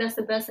 I feel like that's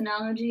the best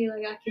analogy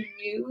like I can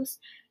use,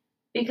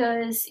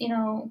 because, you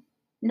know,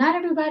 not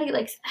everybody,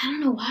 like, I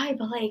don't know why,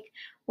 but like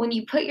when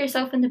you put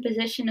yourself in the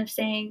position of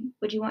saying,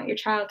 would you want your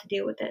child to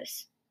deal with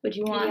this? Would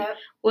you want,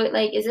 what,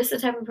 like, is this the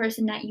type of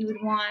person that you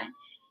would want,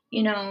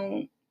 you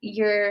know,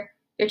 your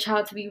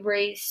child to be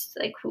raised,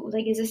 like,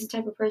 is this the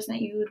type of person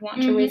that you would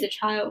want to raise a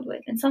child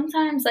with? And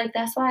sometimes, like,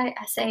 that's why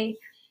I say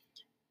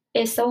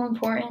it's so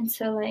important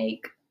to,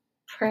 like,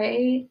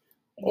 pray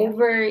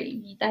over,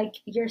 like,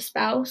 your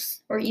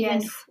spouse, or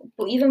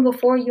even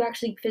before you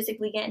actually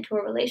physically get into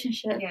a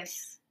relationship.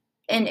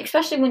 And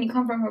especially when you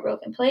come from a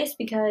broken place,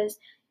 because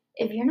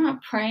if you're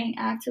not praying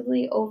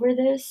actively over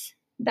this,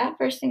 that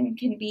person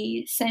can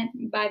be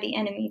sent by the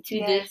enemy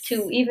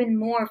to even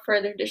more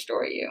further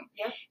destroy you.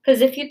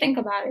 Because if you think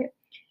about it,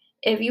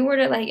 if you were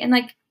to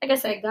like I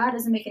said, God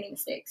doesn't make any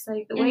mistakes.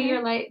 Like the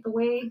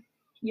way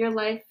your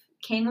life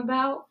came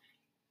about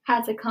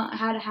had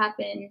to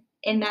happen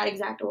in that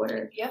exact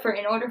order.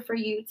 In order for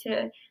you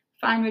to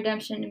find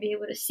redemption and be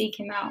able to seek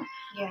Him out.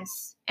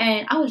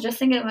 And I was just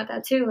thinking about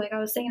that too. Like I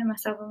was thinking to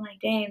myself, I'm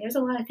like, dang, there's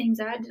a lot of things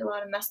I did, a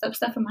lot of messed up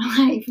stuff in my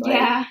life.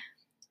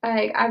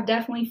 Like I've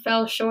definitely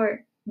fell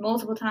short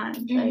multiple times.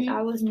 Like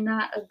I was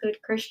not a good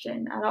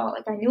Christian at all.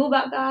 Like I knew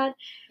about God.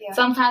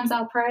 Sometimes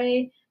I'll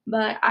pray,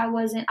 but I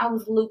was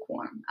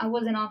lukewarm. I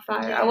wasn't on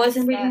fire. I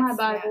wasn't reading my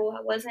Bible.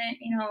 I wasn't,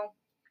 you know,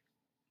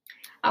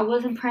 I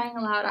wasn't praying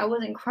aloud. I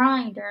wasn't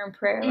crying during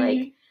prayer.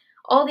 Like,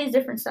 all these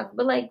different stuff.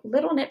 But, like,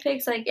 little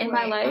nitpicks, like, in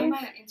my life. I'm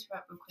going to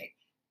interrupt real quick.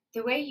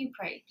 The way you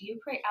pray, do you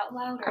pray out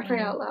loud? Or I pray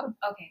out loud.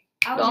 Okay.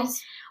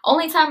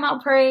 Only time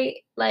I'll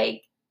pray,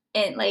 like,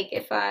 and, like,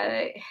 if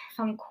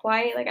I'm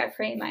quiet, like, I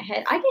pray in my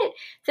head.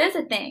 There's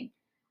a thing.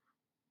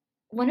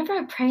 Whenever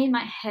I pray in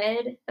my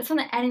head, that's when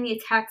the enemy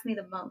attacks me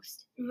the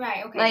most.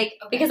 Right, okay. Like,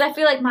 because I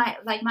feel like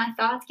my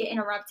thoughts get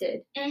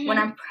interrupted when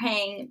I'm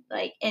praying,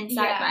 like,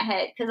 inside my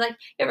head. Because, like,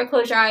 you ever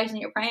close your eyes and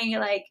you're praying,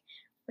 you're like,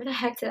 where the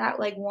heck did that,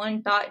 like,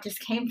 one thought just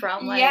came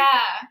from? Like,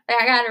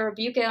 I gotta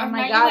rebuke it. Oh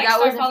my God, like, that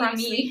wasn't from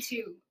me.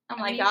 Oh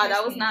my God,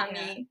 that was not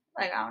me.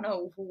 Like, I don't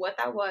know what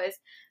that was.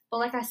 But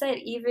like I said,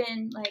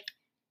 even, like,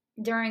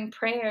 during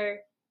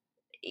prayer,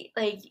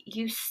 like,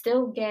 you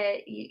still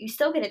get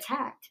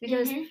attacked.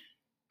 Because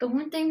the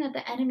one thing that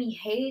the enemy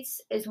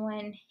hates is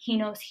when he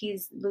knows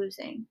he's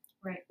losing.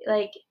 Right.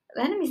 Like,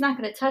 the enemy's not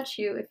going to touch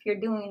you if you're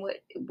doing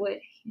what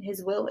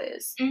his will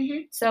is.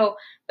 So,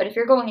 but if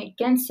you're going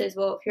against his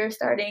will, if you're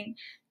starting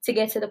to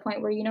get to the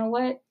point where, you know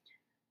what,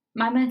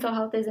 my mental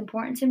health is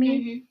important to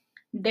me,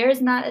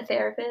 there's not a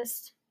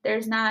therapist,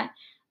 there's not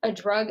a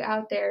drug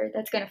out there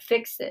that's going to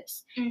fix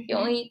this. The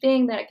only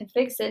thing that can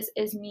fix this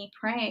is me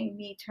praying,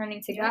 me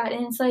turning to God.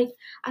 And it's like,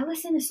 I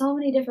listen to so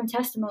many different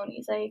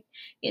testimonies, like,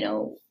 you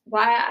know,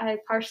 why I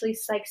partially,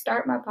 like,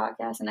 start my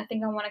podcast. And I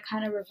think I want to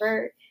kind of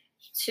revert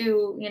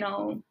to, you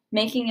know,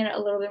 making it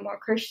a little bit more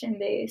Christian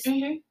based.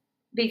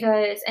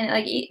 Because, and,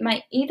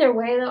 like, either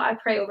way, though, I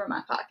pray over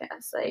my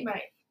podcast. Like,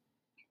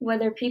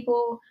 whether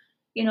people,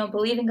 you know,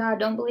 believe in God,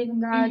 don't believe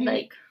in God,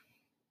 like,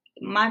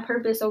 my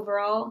purpose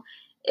overall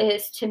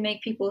is to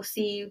make people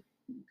see,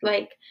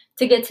 like,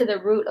 to get to the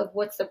root of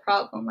what's the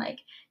problem, like,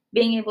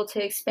 being able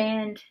to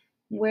expand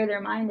where their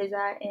mind is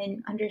at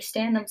and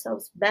understand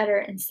themselves better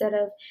instead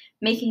of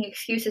making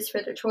excuses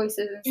for their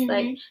choices. It's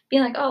like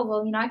being like, oh,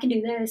 well, you know, I can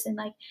do this, and,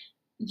 like,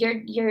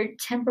 you're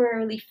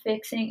temporarily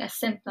fixing a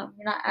symptom.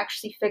 You're not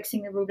actually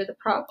fixing the root of the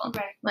problem.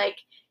 Like,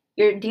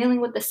 you're dealing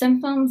with the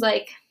symptoms.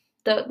 Like,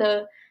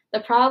 the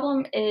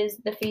problem is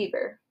the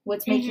fever,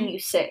 what's making you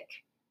sick.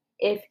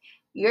 If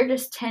you're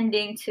just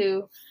tending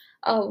to,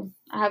 oh,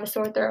 I have a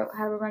sore throat, I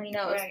have a runny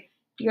nose,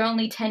 you're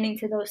only tending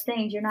to those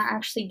things. You're not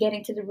actually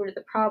getting to the root of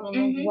the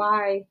problem of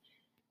why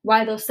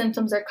those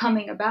symptoms are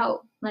coming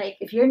about. Like,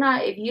 if you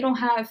don't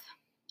have,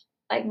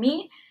 like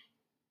me,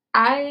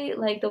 I,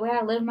 like, the way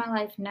I live my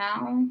life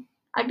now,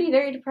 I'd be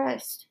very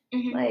depressed.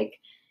 Like,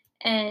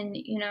 and,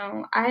 you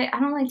know, I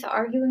don't like to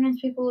argue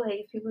against people.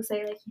 Like, if people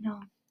say, like, you know,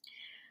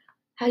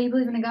 how you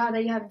believe in a God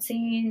that you haven't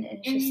seen, and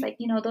it's just, like,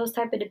 you know, those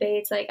type of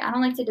debates. Like, I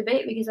don't like to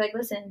debate because, like,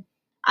 listen,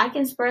 I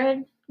can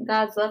spread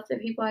God's love to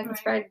people. I can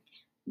spread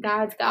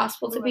God's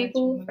gospel to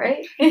people,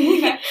 right?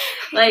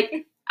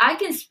 Like, I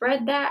can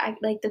spread that.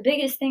 Like, the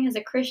biggest thing as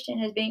a Christian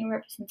is being a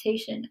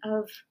representation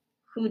of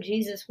who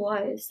Jesus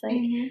was. Like,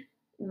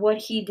 what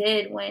he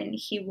did when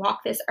he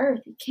walked this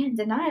earth. You can't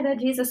deny that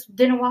Jesus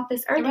didn't walk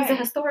this earth. He's a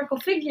historical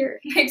figure.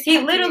 He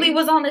literally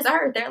was on this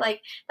earth. They're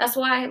like, that's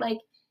why, like,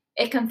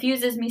 it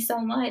confuses me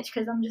so much,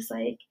 because I'm just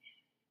like,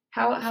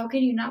 how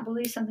can you not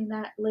believe something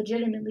that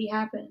legitimately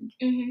happened?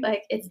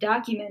 Like, it's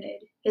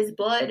documented. His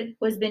blood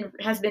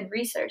has been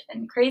researched.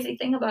 And crazy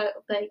thing about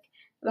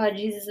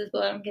Jesus'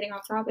 blood, I'm getting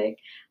off topic,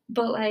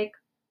 but, like,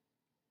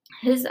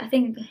 I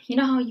think, you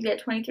know how you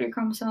get 23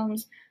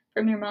 chromosomes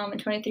from your mom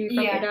and 23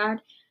 from your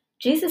dad?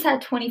 Jesus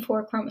had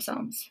 24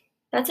 chromosomes.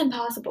 That's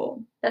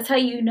impossible. That's how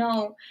you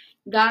know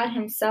God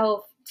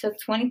himself took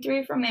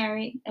 23 from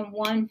Mary and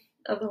one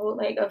of the whole,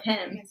 like, of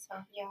him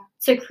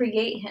to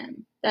create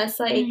him.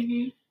 That's like,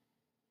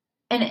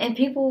 and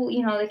people,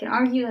 you know, they can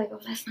argue, like, oh,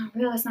 that's not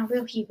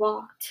real. He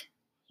walked.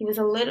 He was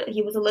a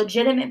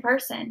legitimate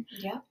person.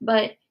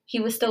 But he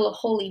was still a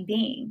holy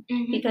being,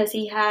 because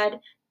he had,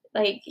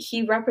 like,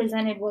 he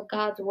represented what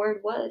God's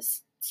word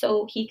was,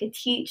 so he could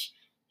teach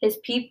his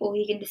people.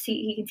 He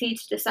can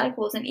teach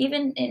disciples, and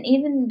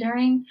even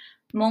during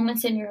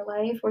moments in your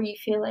life where you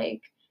feel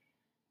like,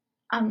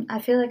 I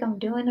feel like I'm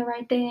doing the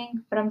right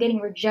thing, but I'm getting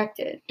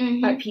rejected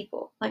by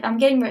people. Like,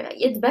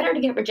 it's better to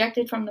get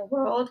rejected from the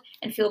world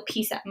and feel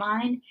peace at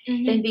mind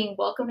than being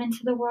welcomed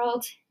into the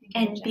world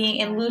and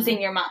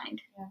losing your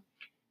mind.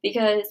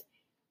 Because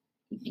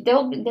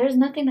there's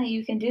nothing that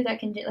you can do that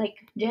can, like,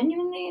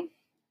 genuinely,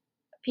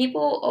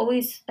 people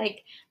always,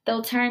 like,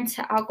 they'll turn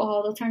to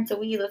alcohol, they'll turn to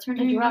weed, they'll turn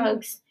to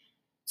drugs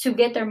to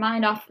get their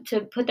mind off,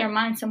 to put their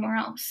mind somewhere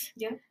else.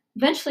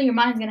 Eventually your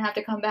mind's gonna have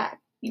to come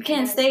back. You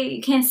can't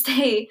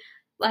stay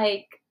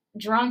like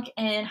drunk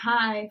and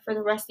high for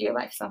the rest of your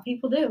life. Some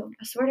people do.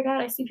 I swear to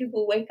God, I see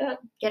people wake up,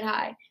 get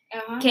high,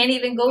 can't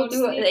even go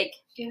through it. Like,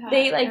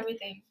 they, like,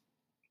 everything.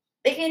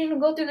 They can't even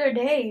go through their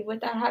day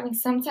without having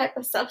some type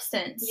of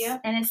substance.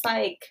 And it's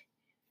like,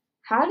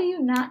 how do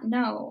you not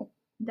know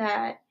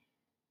that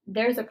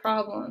there's a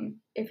problem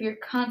if you're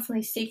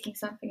constantly seeking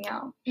something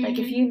out? Like,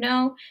 if you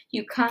know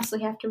you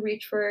constantly have to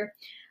reach for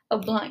a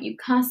blunt, you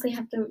constantly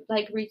have to,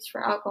 like, reach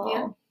for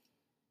alcohol,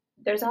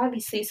 there's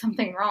obviously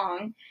something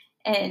wrong,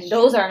 and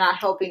those are not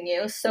helping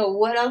you. So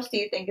what else do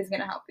you think is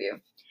going to help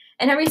you?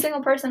 And every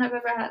single person I've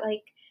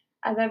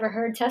ever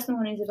heard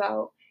testimonies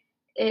about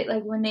it,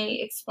 like when they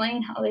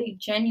explain how they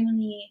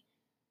genuinely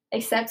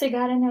accepted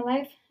God in their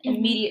life,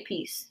 immediate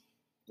peace.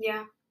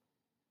 Yeah.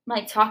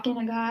 Like talking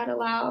to God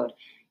aloud,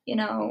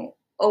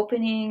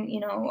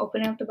 opening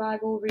up the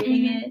Bible,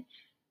 reading it,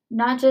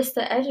 not just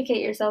to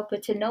educate yourself,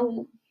 but to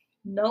know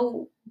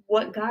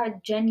what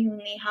God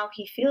genuinely, how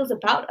he feels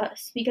about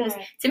us. Because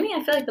to me,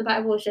 I feel like the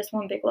Bible is just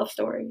one big love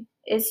story.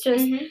 It's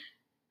just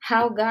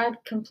how God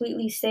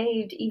completely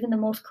saved even the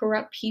most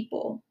corrupt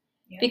people.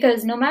 Yeah.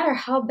 Because no matter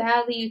how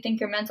badly you think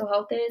your mental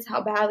health is,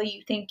 how badly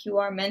you think you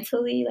are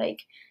mentally, like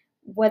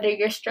whether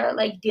you're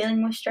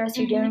dealing with stress,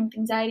 you're dealing with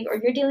anxiety, or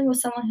you're dealing with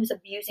someone who's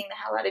abusing the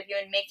hell out of you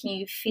and making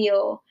you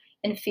feel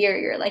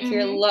inferior, like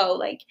you're low,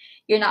 like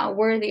you're not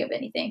worthy of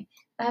anything.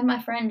 I had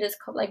my friend just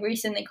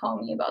recently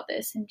called me about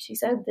this, and she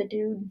said the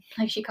dude,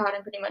 she caught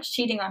him pretty much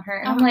cheating on her.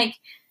 And I'm like,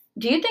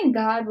 do you think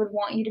God would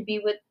want you to be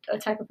with a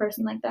type of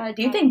person like that?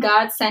 Do you think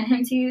God sent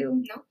him to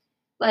you? No.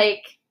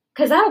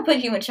 Because that'll put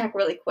you in check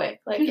really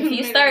quick. Like if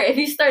you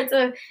start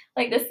to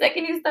the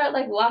second you start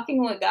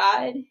walking with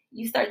God,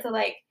 you start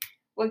to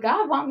would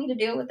God want me to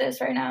deal with this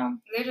right now?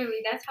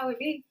 Literally, that's how it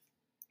be.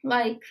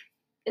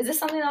 Is this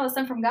something that was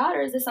sent from God,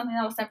 or is this something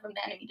that was sent from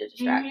the enemy to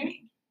distract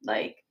me?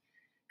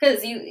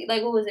 Because you,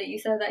 what was it? You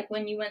said,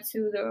 when you went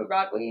to the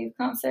Rod Wave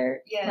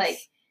concert,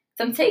 yes.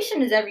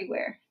 Temptation is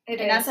everywhere. And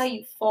that's how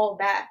you fall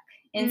back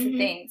into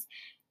things.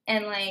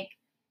 And,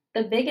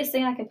 the biggest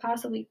thing I could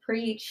possibly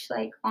preach,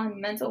 on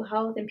mental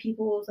health and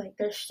people's,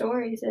 their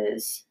stories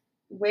is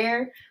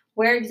where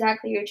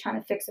exactly you're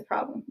trying to fix a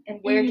problem, and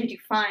where did you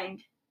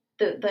find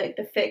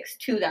the fix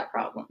to that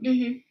problem.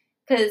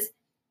 Because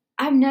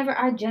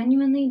I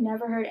genuinely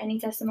never heard any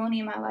testimony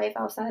in my life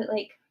outside,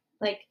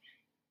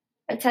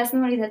 a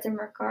testimony that's in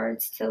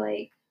regards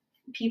to,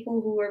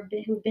 people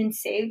who've been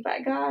saved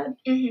by God.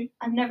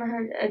 I've never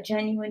heard a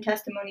genuine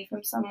testimony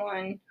from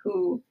someone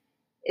who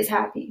is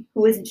happy,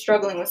 who isn't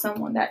struggling with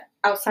someone that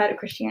outside of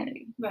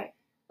Christianity.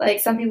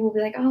 Right. Some people will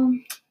be like, oh,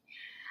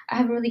 I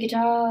have a really good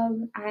job.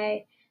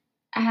 I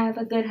have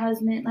a good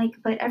husband.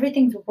 But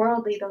everything's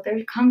worldly, though.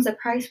 There comes a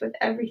price with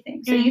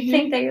everything. So you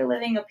think that you're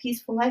living a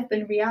peaceful life, but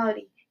in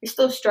reality, you're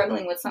still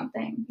struggling with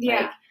something.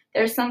 Yeah.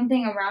 There's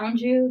something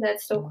around you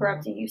that's still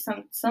corrupting you,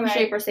 some right.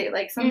 shape or shape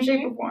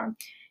or form.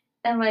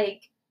 And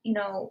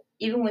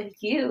even with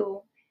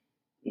you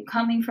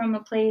coming from a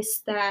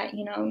place that,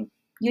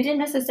 you didn't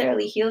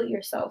necessarily heal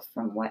yourself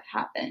from what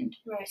happened.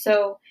 Right.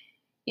 So,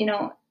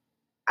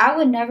 I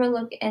would never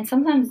look, and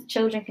sometimes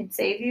children can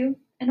save you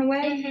in a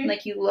way.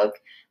 You look,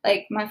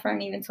 my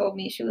friend even told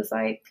me, she was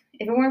like,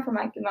 if it weren't for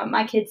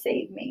my kids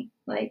saved me.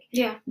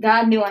 Yeah.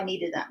 God knew I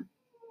needed them.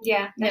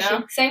 Yeah, that's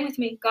true. Same with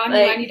me. God knew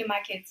I needed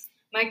my kids.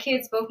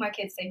 Both my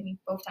kids saved me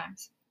both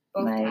times.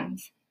 Both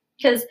times.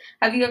 Because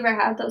have you ever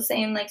had those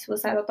same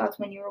suicidal thoughts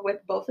when you were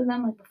with both of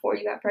them, before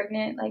you got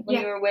pregnant, when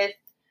you were with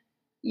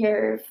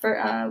your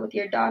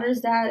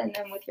daughter's dad and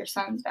then with your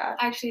son's dad?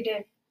 I actually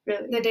did.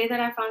 Really? The day that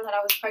I found that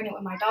I was pregnant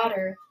with my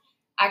daughter,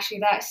 actually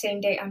that same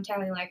day, I'm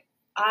telling you,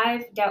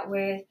 I've dealt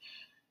with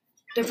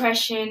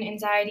depression,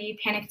 anxiety,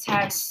 panic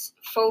attacks,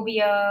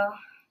 phobia,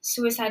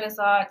 suicidal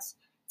thoughts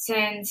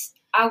since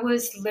I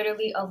was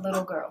literally a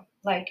little girl.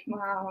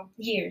 Wow.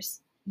 Years.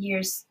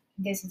 This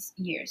is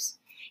years.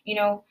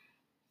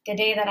 The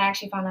day that I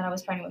actually found out I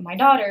was pregnant with my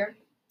daughter,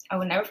 I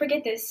will never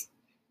forget this.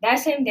 That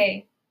same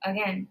day,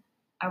 again,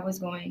 I was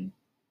going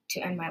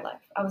to end my life.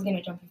 I was going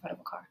to jump in front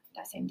of a car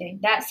that same day.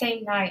 That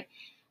same night,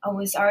 I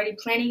was already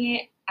planning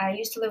it. I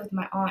used to live with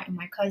my aunt and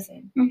my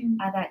cousin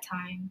at that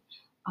time.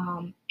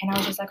 And I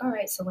was just like, all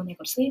right, so when they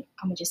go to sleep,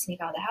 I'm going to just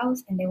sneak out of the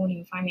house and they won't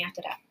even find me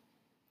after that.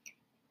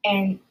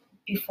 And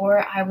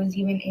before I was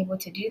even able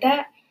to do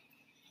that,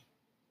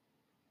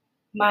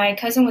 my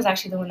cousin was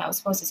actually the one that was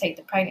supposed to take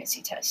the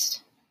pregnancy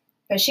test.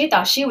 Because she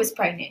thought she was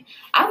pregnant.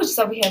 I was just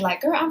over here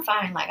girl, I'm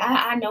fine.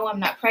 I know I'm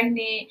not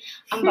pregnant.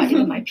 I'm about to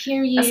get my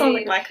period. That sounds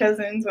like my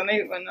cousins when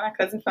my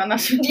cousin found out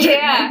she was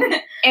pregnant. Yeah.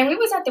 And we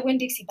was at the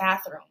Winn-Dixie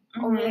bathroom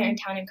over there in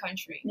Town and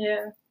Country.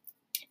 Yeah.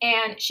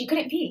 And she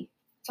couldn't pee.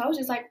 So I was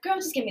just like, girl,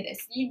 just give me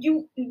this.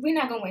 We're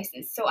not gonna waste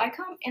this. So I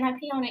come and I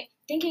pee on it,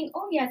 thinking,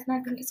 oh yeah, it's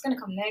gonna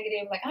come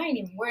negative. I ain't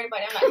even worried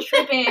about it. I'm not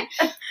tripping.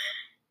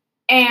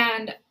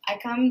 And I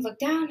come look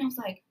down and I was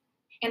like,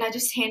 and I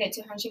just handed it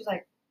to her and she was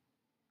like,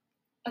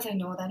 I was like,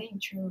 no, that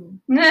ain't true.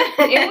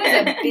 It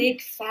was a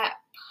big, fat,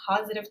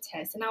 positive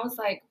test. And I was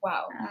like,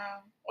 wow.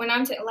 When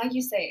like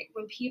you say,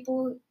 when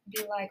people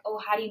be like, oh,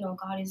 how do you know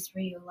God is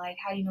real?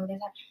 How do you know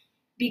this?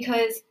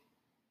 Because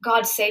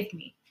God saved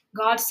me.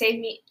 God saved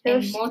me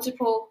in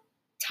multiple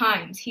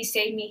times. He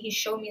saved me. He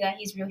showed me that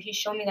he's real. He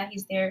showed me that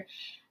he's there.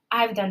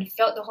 I've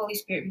felt the Holy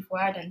Spirit before.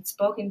 I've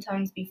spoken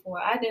tongues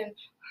before. I've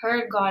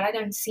heard God.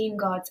 I've seen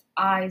God's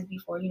eyes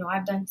before.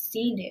 I've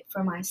seen it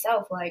for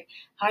myself.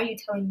 How are you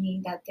telling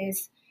me that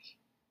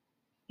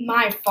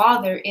my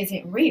father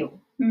isn't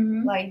real?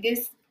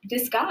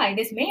 This guy,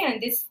 this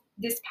man,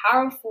 this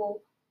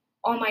powerful,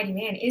 almighty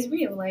man is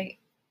real.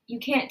 You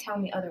can't tell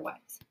me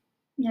otherwise.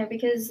 Yeah,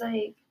 because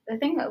the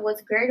thing that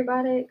what's great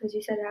about it, because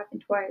you said it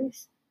happened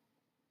twice,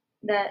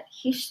 that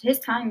his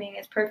timing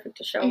is perfect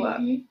to show up.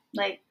 Mhm.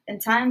 Like, in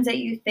times that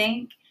you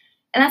think,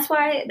 and that's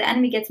why the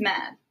enemy gets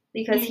mad,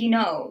 because he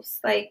knows,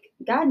 like,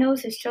 God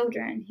knows his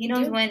children. He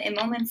knows when, in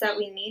moments that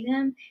we need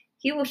him,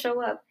 he will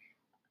show up.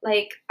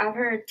 Like, I've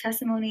heard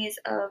testimonies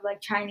of,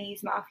 like,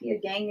 Chinese mafia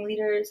gang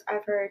leaders.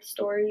 I've heard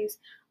stories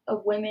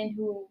of women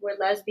who were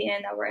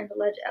lesbian that were in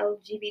the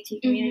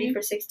LGBT community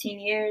for 16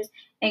 years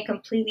and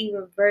completely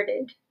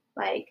reverted.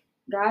 Like,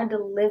 God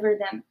delivered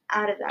them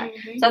out of that.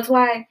 So that's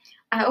why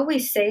I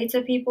always say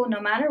to people, no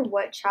matter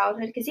what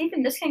childhood, because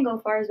even this can go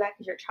far as back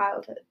as your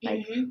childhood,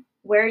 like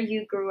where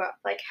you grew up,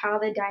 like how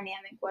the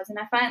dynamic was. And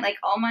I find, like,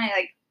 all my,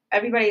 like,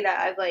 everybody that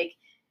I've, like,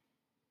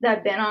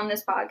 that been on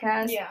this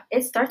podcast,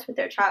 it starts with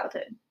their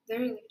childhood. It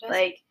really does.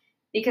 Like,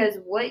 because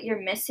what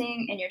you're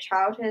missing in your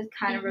childhood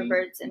kind of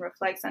reverts and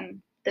reflects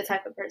on the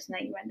type of person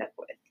that you end up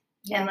with.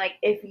 And, like,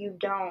 if you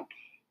don't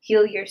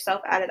heal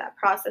yourself out of that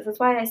process, that's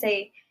why I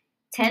say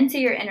tend to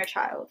your inner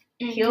child.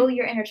 Heal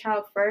your inner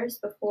child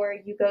first before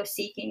you go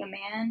seeking a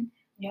man.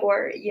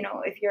 Or, you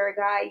know, if you're a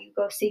guy, you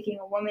go seeking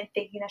a woman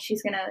thinking that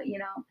she's going to, you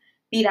know,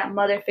 be that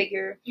mother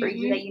figure for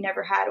you that you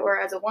never had.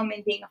 Or as a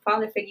woman, being a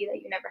father figure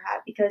that you never had.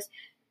 Because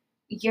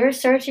you're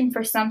searching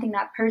for something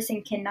that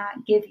person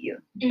cannot give you.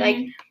 Like,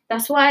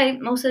 that's why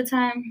most of the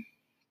time,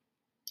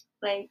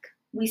 like,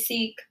 we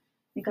seek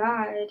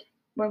God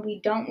when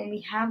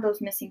we have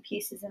those missing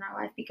pieces in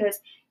our life, because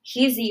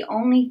he's the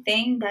only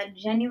thing that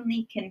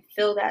genuinely can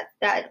fill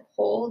that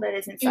hole that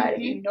is inside of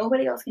you.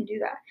 Nobody else can do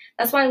that.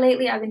 That's why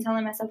lately I've been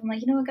telling myself, I'm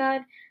like, you know what,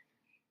 God,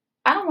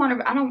 I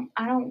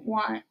don't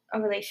want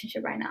a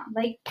relationship right now.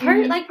 Like,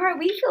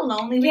 we feel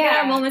lonely. We got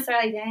our moments where,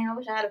 like, dang, I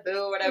wish I had a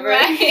boo or whatever.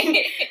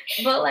 Right.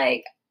 But,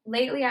 like,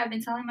 lately I've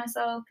been telling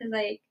myself, because,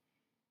 like,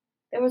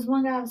 there was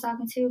one guy I was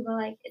talking to, but,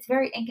 like, it's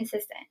very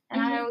inconsistent.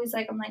 And I always,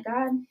 like, I'm like,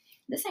 God,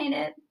 this ain't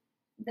it.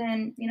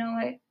 Then, you know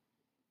what?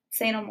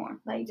 Say no more.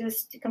 Like,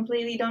 just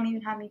completely don't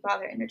even have me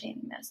bother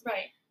entertaining this.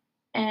 Right.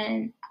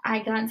 And I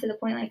got to the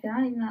point, like,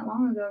 not even that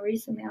long ago,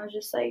 recently, I was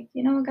just like,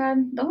 you know what, God,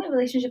 the only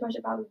relationship I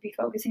should probably be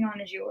focusing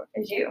on is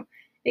you.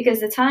 Because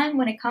the time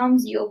when it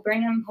comes, you'll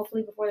bring him,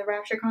 hopefully before the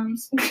rapture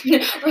comes.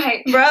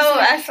 Right. Bro,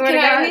 I swear to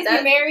God. Can I at least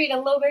be married a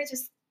little bit?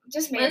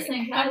 Just marry.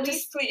 Listen, at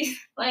least, please.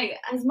 Like,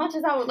 as much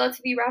as I would love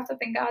to be wrapped up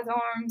in God's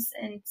arms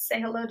and say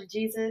hello to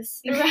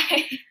Jesus.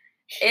 Right.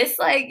 It's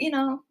like, you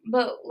know,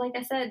 but like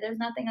I said, there's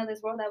nothing of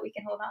this world that we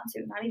can hold on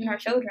to, not even our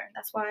children.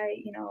 That's why,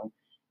 you know,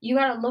 you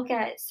got to look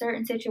at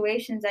certain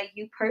situations that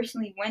you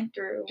personally went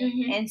through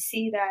and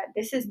see that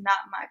this is not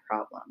my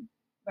problem.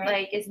 Right.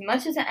 Like, as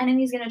much as the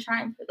enemy's going to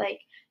try and, like,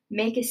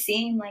 make it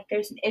seem like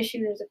there's an issue,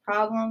 there's a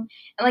problem.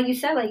 And like you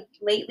said, like,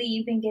 lately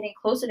you've been getting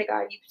closer to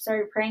God. You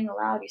started praying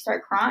aloud. You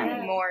start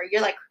crying more.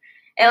 You're like,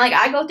 and like,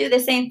 I go through the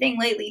same thing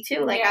lately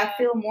too. Like, I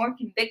feel more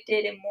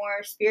convicted and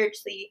more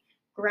spiritually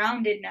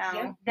grounded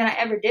now than I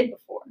ever did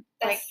before.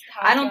 That's like,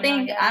 I don't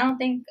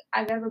think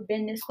I've ever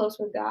been this close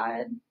with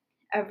God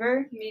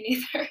ever.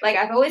 Me neither. Like,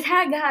 I've always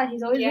had God.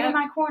 He's always been in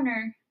my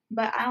corner.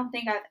 But I don't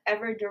think I've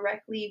ever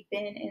directly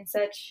been in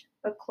such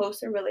a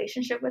closer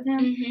relationship with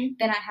him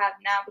than I have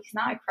now, because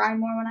now I cry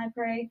more when I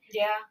pray.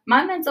 Yeah.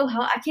 My mental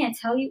health, I can't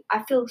tell you,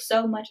 I feel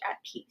so much at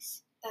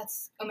peace.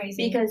 That's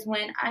amazing. Because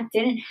when I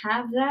didn't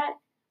have that,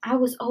 I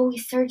was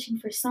always searching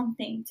for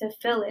something to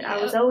fill it. Yep.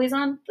 I was always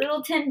on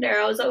little Tinder.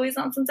 I was always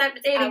on some type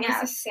of dating app.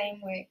 I was the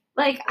same way.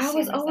 Like, I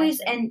was always,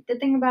 and the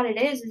thing about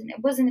it is it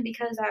wasn't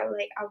because I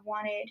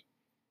wanted,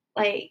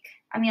 like,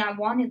 I mean, I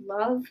wanted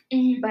love,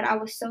 but I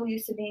was so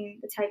used to being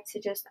the type to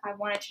just, I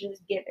wanted to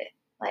just give it.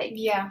 Like,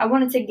 I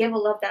wanted to give a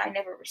love that I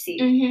never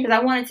received. Because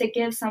I wanted to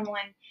give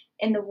someone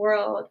in the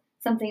world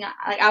something,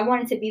 like, I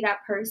wanted to be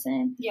that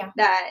person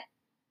that,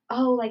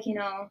 oh, like, you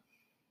know,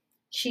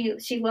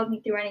 she loved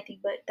me through anything,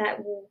 but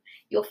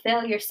you'll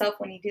fail yourself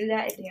when you do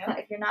that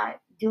if you're not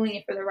doing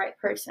it for the right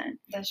person.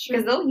 That's true.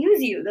 Because they'll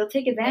use you. They'll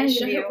take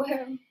advantage of you. Will.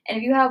 And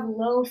if you have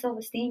low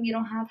self-esteem, you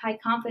don't have high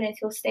confidence,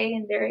 you'll stay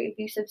in very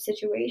abusive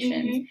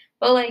situations.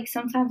 But, like,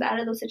 sometimes out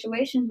of those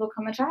situations will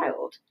come a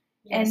child.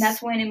 Yes. And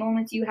that's when in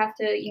moments you have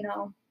to, you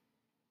know,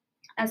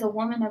 as a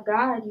woman of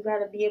God, you got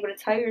to be able to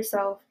tell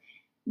yourself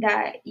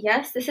that,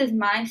 yes, this is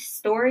my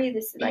story.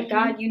 This is, like,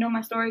 God, you know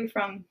my story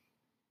from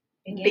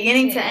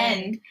beginning to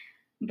end.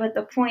 But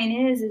the point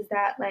is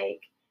that,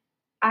 like,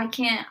 I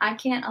can't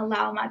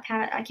allow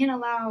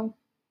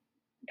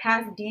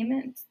past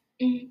demons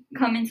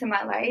come into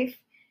my life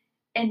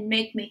and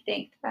make me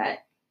think that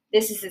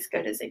this is as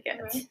good as it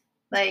gets. Right.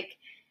 Like,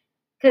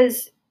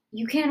 because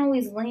you can't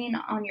always lean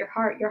on your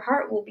heart. Your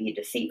heart will be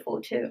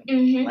deceitful too.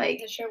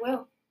 Like, it sure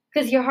will.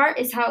 Because your heart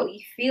is how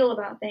you feel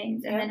about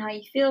things, and then how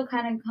you feel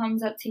kind of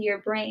comes up to your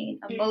brain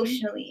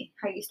emotionally,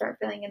 how you start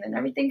feeling, and then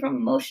everything from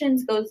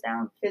emotions goes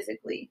down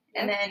physically.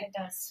 Yep, and then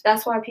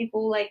that's why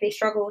people, like, they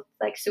struggle with,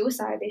 like,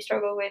 suicide. They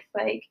struggle with,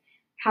 like,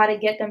 how to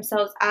get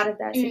themselves out of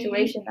that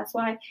situation. That's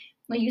why,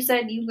 like you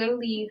said, you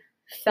literally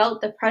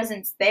felt the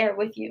presence there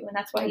with you, and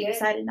that's why you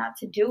decided not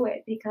to do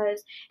it.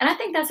 Because, and I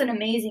think that's an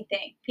amazing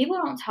thing. People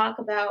don't talk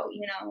about,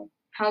 you know,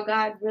 how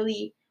God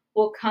really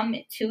will come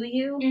to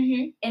you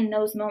in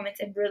those moments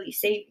and really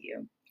save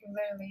you.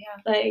 Literally,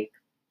 yeah. Like,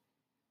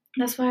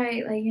 that's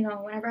why, like, you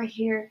know, whenever I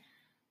hear,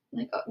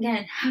 like,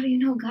 again, how do you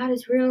know God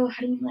is real?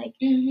 How do you, like,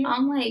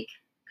 I'm like,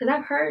 because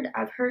I've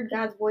heard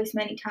God's voice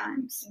many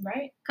times.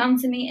 Right. Come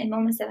to me in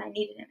moments that I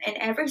needed him. And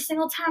every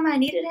single time I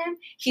needed him,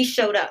 he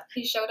showed up.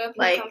 He showed up,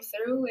 like, he come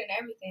through and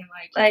everything.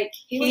 Like,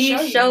 he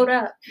showed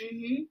up.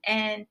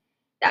 And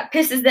that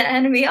pisses the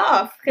enemy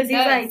off. Because he's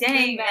like,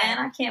 dang, man,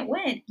 I can't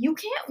win. You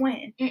can't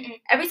win.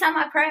 Every time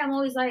I pray, I'm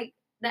always like,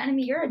 the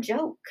enemy, you're a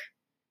joke.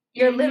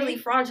 You're literally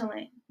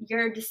fraudulent.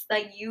 You're just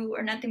like, you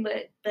are nothing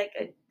but like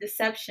a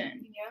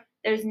deception. Yeah.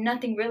 There's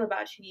nothing real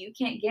about you. You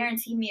can't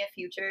guarantee me a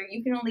future.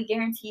 You can only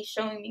guarantee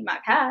showing me my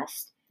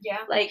past. Yeah.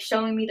 Like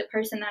showing me the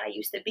person that I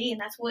used to be.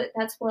 And that's what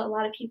a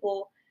lot of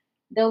people,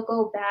 they'll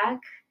go back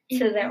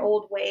to their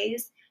old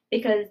ways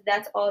because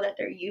that's all that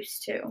they're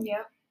used to.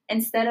 Yeah.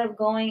 Instead of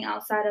going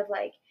outside of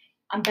like,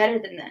 I'm better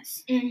than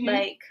this.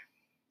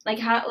 Like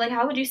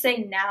how would you say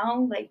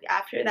now, like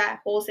after that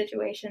whole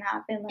situation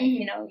happened, like,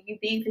 you know, you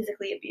being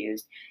physically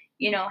abused,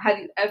 you know, have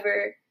you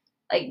ever,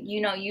 like,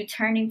 you know, you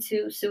turning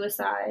to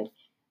suicide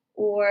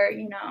or,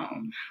 you know,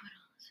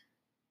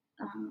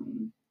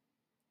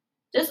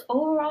 just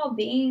overall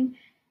being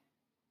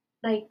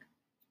like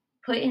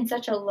put in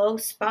such a low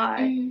spot,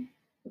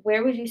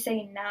 where would you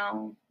say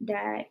now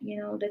that,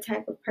 you know, the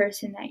type of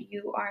person that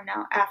you are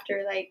now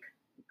after like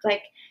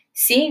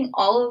seeing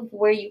all of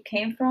where you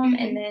came from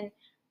and then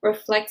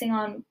reflecting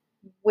on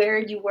where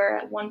you were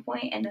at one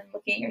point and then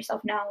looking at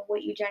yourself now and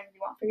what you genuinely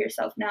want for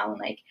yourself now and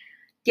like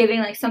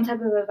giving like some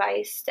type of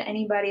advice to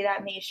anybody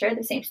that may share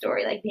the same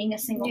story, like being a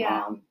single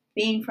mom,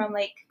 being from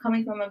like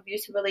coming from an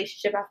abusive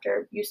relationship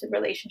after abusive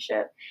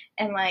relationship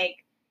and like,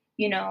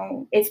 you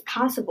know, it's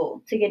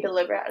possible to get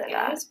delivered out of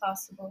that. It's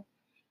possible.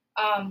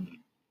 The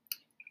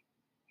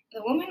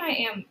woman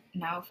I am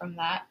now from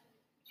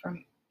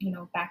you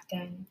know, back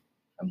then,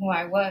 from who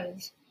I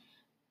was,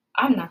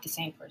 I'm not the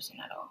same person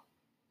at all.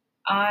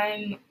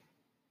 I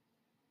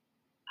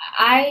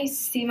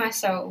see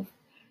myself,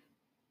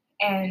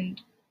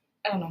 and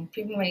I don't know,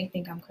 people may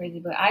think I'm crazy,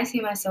 but I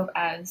see myself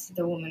as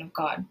the woman of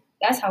God.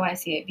 That's how I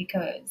see it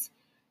because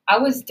I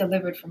was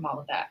delivered from all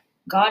of that.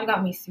 God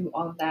got me through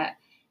all of that.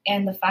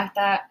 And the fact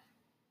that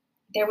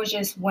there was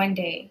just one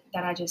day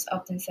that I just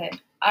upped and said,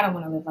 I don't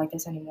want to live like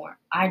this anymore.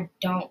 I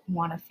don't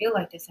want to feel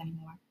like this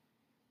anymore.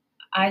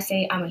 I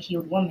say I'm a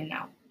healed woman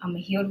now. I'm a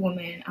healed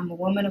woman. I'm a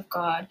woman of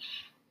God.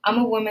 I'm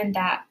a woman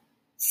that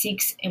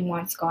seeks and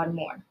wants God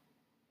more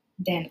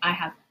than I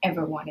have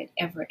ever wanted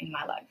ever in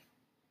my life.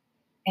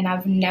 And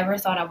I've never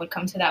thought I would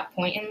come to that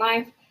point in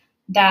life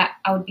that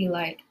I would be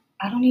like,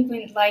 I don't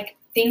even like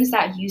things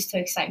that used to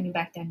excite me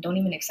back then don't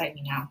even excite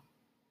me now.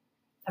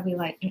 I'd be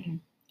like, I'd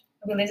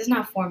be like, this is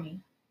not for me.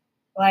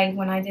 Like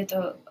when I did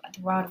the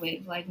rod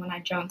wave, like when I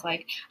drunk,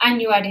 like I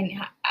knew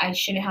I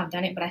shouldn't have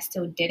done it, but I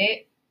still did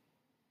it.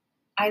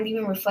 I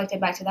even reflected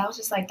back to that. I was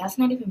just like, that's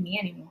not even me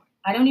anymore.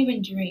 I don't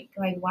even drink.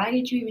 Like, why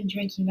did you even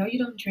drink? You know you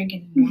don't drink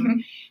anymore.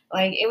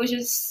 Like it was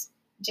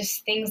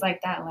just things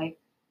like that. Like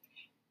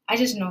I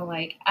just know,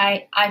 like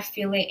I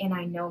feel it and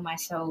I know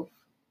myself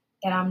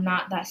that I'm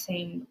not that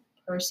same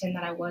person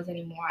that I was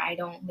anymore. I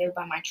don't live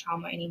by my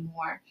trauma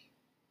anymore.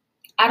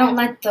 I don't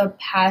let the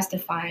past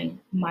define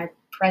my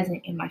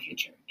present and my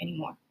future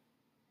anymore.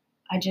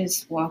 I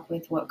just walk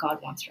with what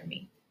God wants for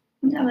me.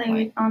 Yeah,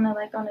 like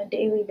on a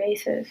daily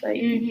basis. Like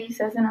he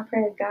says in our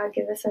prayer, God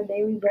give us our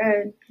daily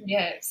bread.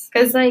 Yes.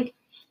 Because like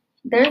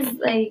there's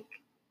like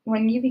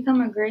when you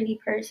become a greedy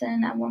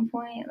person at one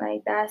point,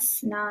 like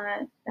that's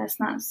not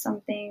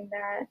something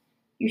that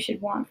you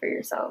should want for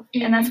yourself.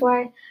 And that's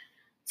why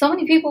so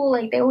many people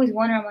like they always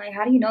wonder, I'm like,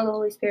 how do you know the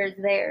Holy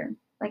Spirit's there?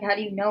 Like how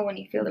do you know when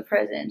you feel the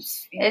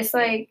presence? It's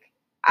like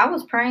I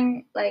was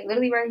praying like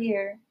literally right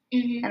here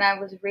and I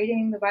was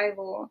reading the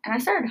Bible and I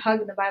started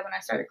hugging the Bible and I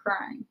started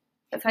crying.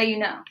 That's how you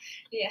know.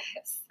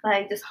 Yes.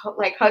 Like just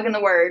like hugging the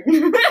word.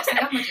 It's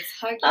like, I'm gonna just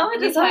hug you. I'm gonna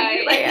just hug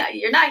you. Like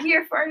you're not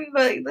here for me,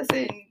 but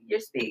listen,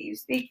 you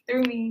speak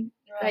through me.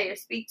 Right. Like you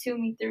speak to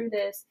me through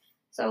this.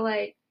 So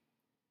like,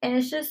 and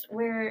it's just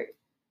where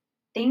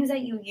things that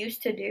you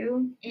used to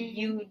do,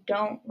 you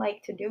don't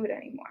like to do it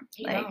anymore.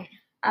 Like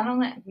I don't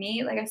like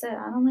me. Like I said,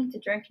 I don't like to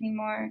drink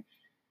anymore.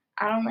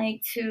 I don't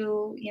like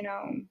to, you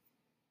know,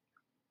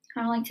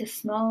 I don't like to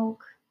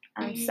smoke.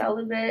 I'm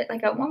celibate.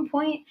 Like at one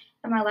point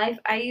in my life,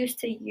 I used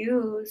to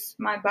use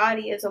my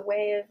body as a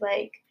way of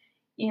like,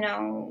 you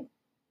know,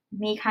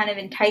 me kind of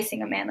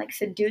enticing a man, like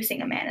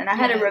seducing a man. And I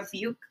had to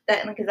rebuke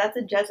that because that's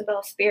a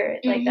Jezebel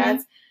spirit. Like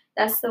that's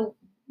the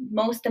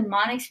most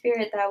demonic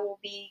spirit that will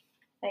be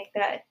like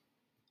that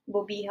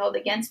will be held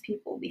against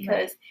people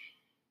because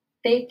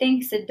they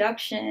think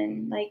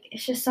seduction, like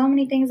it's just so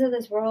many things of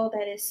this world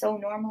that is so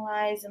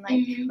normalized and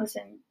like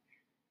listen,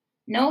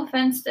 no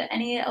offense to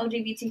any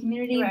LGBT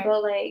community,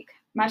 but like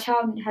my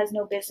child has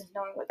no business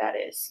knowing what that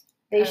is.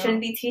 They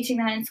shouldn't be teaching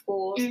that in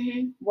schools.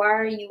 Why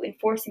are you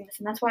enforcing this?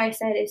 And that's why I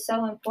said it's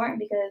so important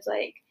because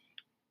like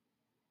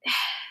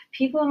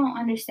people don't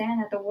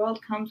understand that the world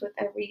comes with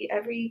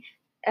every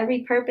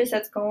every purpose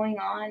that's going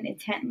on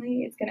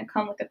intently is going to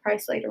come with a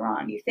price later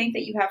on. You think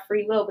that you have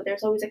free will, but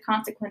there's always a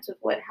consequence with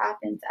what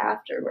happens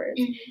afterwards.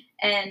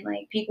 And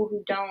like people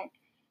who don't,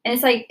 and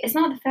it's like, it's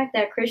not the fact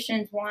that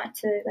Christians want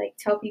to like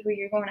tell people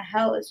you're going to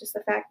hell. It's just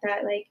the fact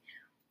that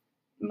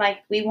like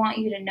we want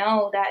you to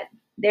know that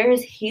there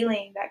is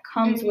healing that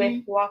comes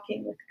with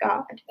walking with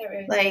God.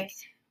 There is. Like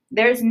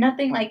there's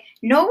nothing, like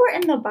nowhere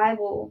in the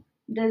Bible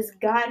does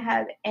God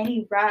have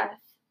any wrath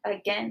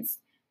against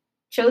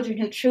children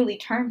who truly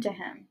turn to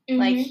him.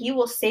 Like he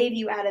will save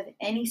you out of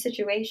any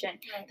situation.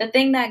 Right. The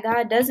thing that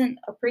God doesn't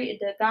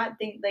appreciate,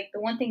 the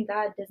one thing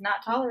God does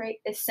not tolerate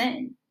is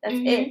sin. That's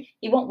it.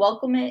 He won't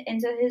welcome it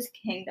into his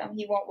kingdom.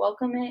 He won't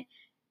welcome it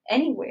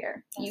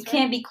anywhere. That's you right.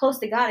 can't be close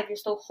to God if you're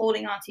still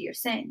holding on to your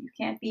sin.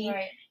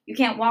 You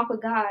can't walk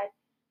with God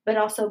but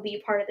also be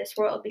a part of this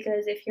world,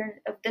 because if you're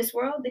of this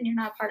world, then you're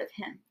not part of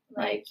him.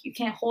 Right. Like you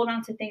can't hold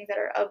on to things that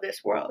are of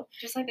this world.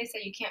 Just like they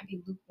say, you can't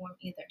be lukewarm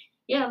either.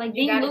 Yeah, like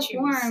being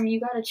lukewarm, you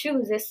gotta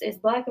choose. It's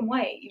black and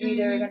white. You're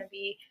either gonna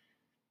be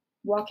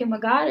walking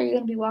with God or you're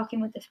gonna be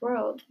walking with this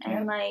world.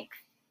 And like,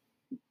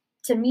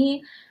 to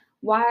me,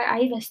 why I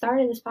even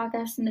started this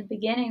podcast in the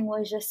beginning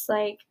was just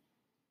like,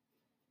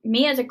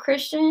 me as a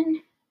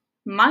Christian,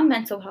 my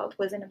mental health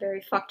was in a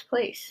very fucked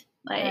place.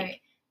 Like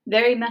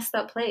very messed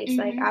up place.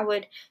 Like I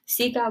would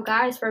seek out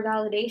guys for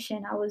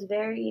validation. I was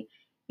very,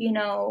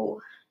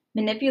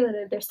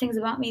 manipulative. There's things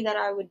about me that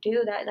I would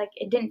do that like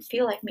it didn't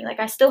feel like me. Like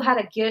I still had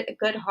a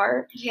good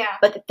heart. Yeah.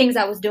 But the things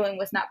I was doing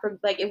was not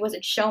like it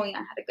wasn't showing I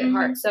had a good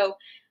heart. So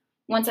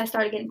once I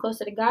started getting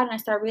closer to God and I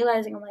started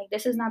realizing, I'm like,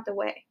 this is not the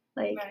way.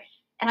 Like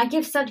and I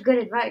give such good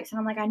advice and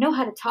I'm like, I know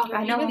how to talk.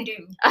 I know you really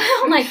do.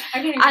 I'm like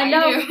I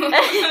know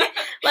do.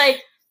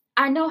 like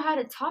I know how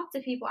to talk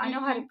to people. I know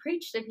how to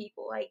preach to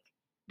people. Like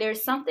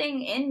there's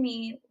something in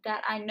me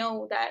that I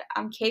know that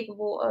I'm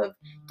capable of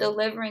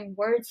delivering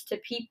words to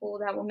people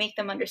that will make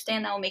them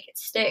understand, that will make it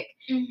stick.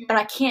 But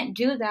I can't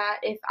do that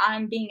if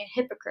I'm being a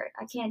hypocrite.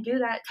 I can't do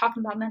that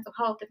talking about mental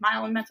health if my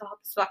own mental health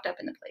is fucked up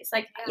in the place.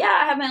 Like,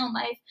 I have my own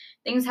life.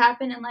 Things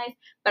happen in life.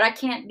 But I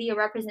can't be a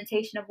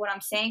representation of what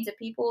I'm saying to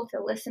people,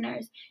 to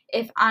listeners,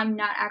 if I'm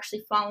not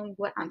actually following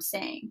what I'm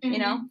saying, you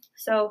know?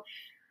 So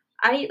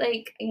I,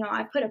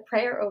 I put a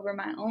prayer over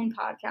my own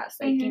podcast,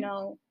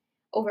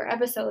 over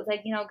episodes,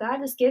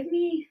 God,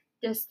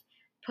 just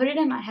put it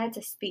in my head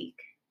to speak,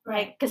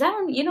 like, because I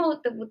don't,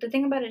 the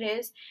thing about it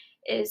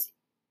is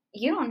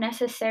you don't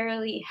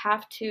necessarily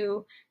have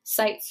to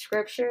cite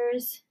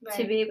scriptures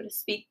to be able to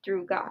speak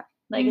through God.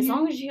 Like as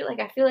long as you,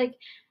 I feel like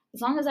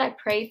as long as I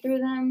pray through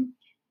them,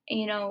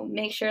 and,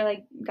 make sure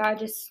God,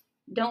 just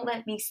don't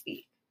let me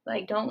speak,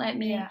 don't let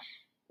me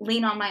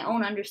lean on my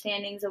own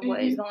understandings of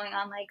what is going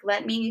on.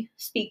 Let me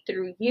speak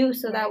through you,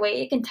 so that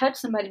way it can touch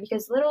somebody,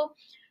 because little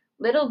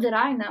did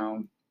I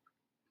know,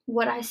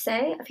 what I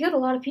say, I've healed a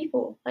lot of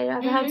people.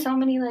 I've had so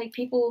many,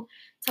 people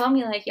tell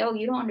me, yo,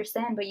 you don't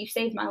understand, but you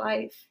saved my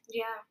life.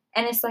 Yeah.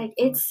 And it's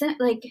it's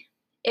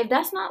if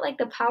that's not,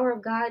 the power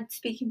of God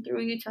speaking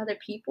through you to other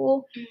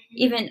people,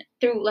 even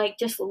through,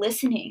 just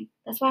listening.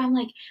 That's why I'm,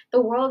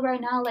 the world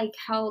right now,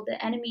 how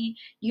the enemy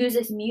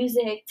uses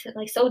music to,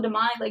 so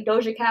demonic,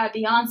 Doja Cat,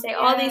 Beyonce,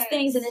 all these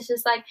things. And it's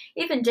just,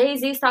 even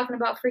Jay-Z's talking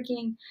about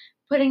freaking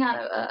putting out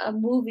a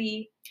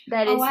movie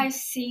that is I've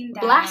seen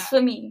that.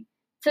 Blasphemy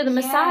to the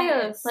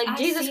Messiah,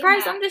 Jesus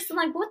Christ. That. I'm just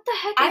what the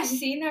heck? I've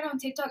seen that on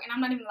TikTok, and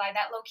I'm not even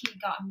that low key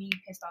got me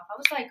pissed off. I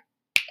was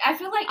I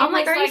feel like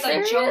it was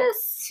a joke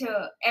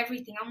to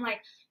everything. I'm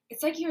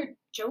it's you're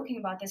joking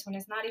about this when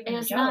it's not even a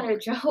joke. It's not a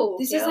joke.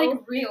 This is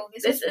real.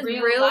 This is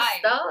real life.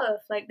 Stuff.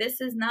 This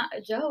is not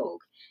a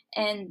joke.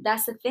 And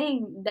that's the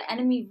thing. The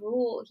enemy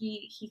rule,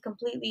 he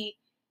completely,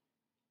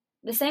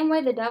 the same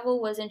way the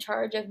devil was in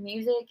charge of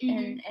music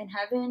in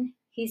heaven,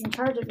 he's in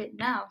charge of it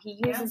now. He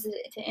uses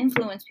it to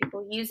influence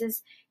people. He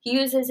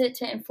uses it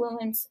to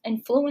influence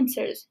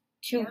influencers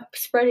to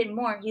spread it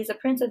more. He's a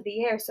prince of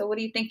the air. So what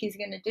do you think he's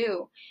going to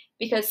do?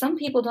 Because some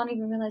people don't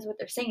even realize what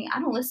they're singing. I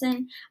don't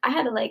listen. I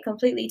had to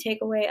completely take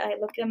away. I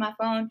looked at my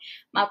phone,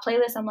 my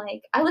playlist. I'm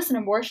I listen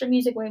to worship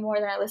music way more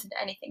than I listen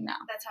to anything now.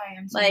 That's how I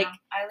am. Now.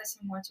 I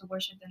listen more to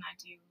worship than I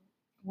do.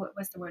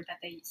 What's the word that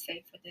they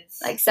say for this?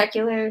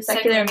 Secular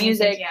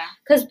music. Yeah.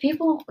 Because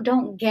people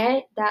don't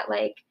get that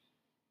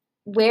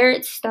where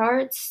it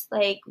starts,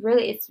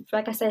 really, it's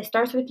like I said, it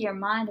starts with your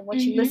mind and what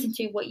you listen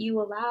to, what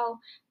you allow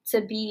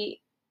to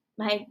be,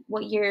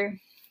 what you're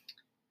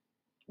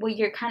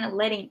kind of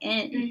letting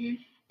in.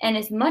 And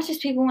as much as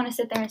people want to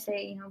sit there and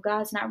say,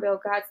 God's not real,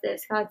 God's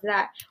this, God's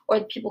that,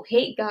 or people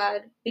hate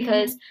God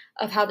because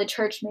of how the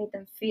church made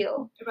them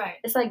feel. Right.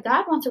 It's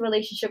God wants a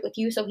relationship with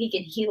you so he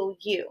can heal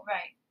you.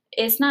 Right.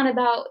 It's not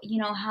about,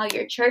 how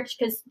your church,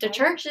 because the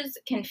churches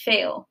can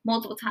fail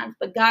multiple times,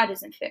 but God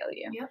doesn't fail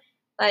you. Yep.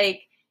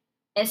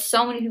 And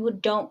so many people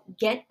don't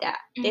get that.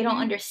 They don't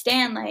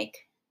understand,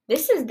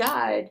 this is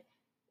God.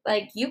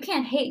 You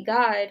can't hate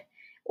God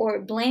or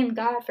blame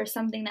God for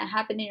something that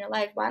happened in your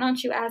life. Why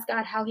don't you ask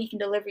God how he can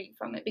deliver you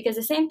from it? Because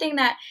the same thing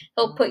that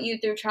he'll put you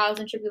through trials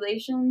and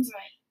tribulations,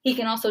 he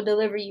can also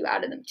deliver you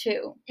out of them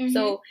too.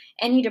 So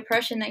any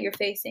depression that you're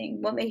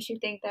facing, what makes you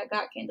think that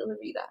God can't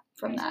deliver you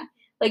from that?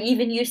 Like,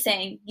 even you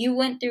saying you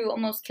went through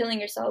almost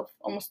killing yourself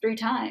almost 3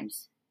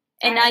 times,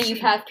 and now you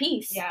have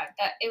peace. Yeah,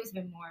 that it was a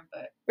bit more,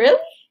 but really,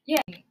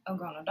 yeah, a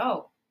grown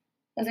adult.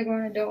 As a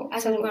grown adult.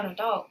 As a grown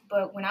adult,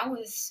 but when I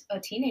was a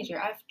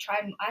teenager,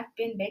 I've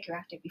been Baker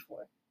active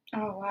before.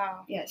 Oh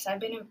wow. Yes,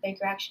 I've been in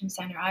Baker Action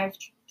Center. I've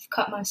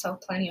cut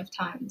myself plenty of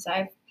times.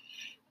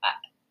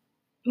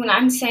 When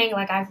I'm saying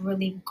like I've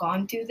really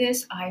gone through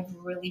this, I've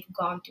really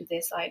gone through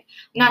this. Like,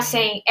 I'm not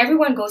saying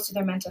everyone goes through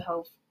their mental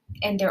health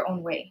in their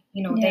own way.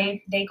 You know,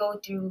 they go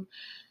through,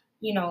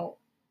 you know,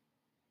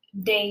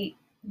 they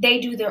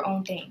do their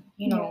own thing.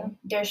 You know,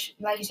 there's,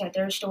 like you said,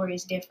 their story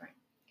is different.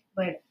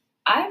 But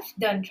I've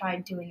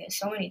tried doing this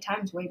so many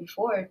times way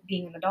before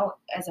being an adult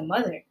as a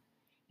mother.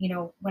 You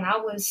know, when I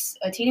was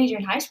a teenager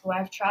in high school,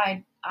 I've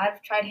tried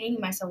hanging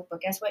myself, but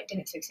guess what? It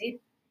didn't succeed.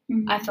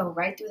 I fell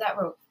right through that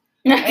rope.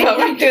 I fell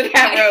right through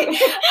that rope.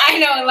 I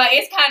know, like,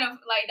 it's kind of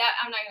like that.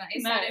 I'm not gonna.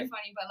 It sounded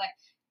funny, but like,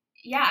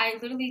 yeah,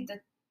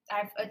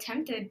 I've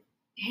attempted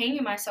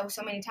hanging myself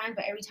so many times,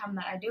 but every time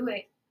that I do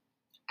it,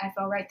 I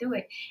fell right through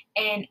it.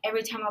 And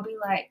every time I'll be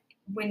like,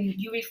 when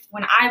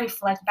I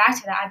reflect back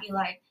to that, I'd be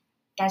like,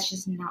 that's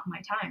just not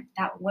my time.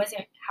 That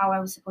wasn't how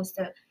I was supposed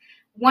to.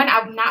 One,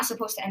 I'm not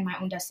supposed to end my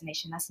own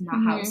destination. That's not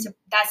how.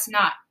 That's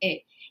not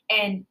it.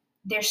 And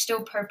there's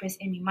still purpose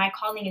in me. My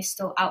calling is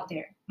still out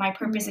there. My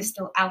purpose is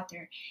still out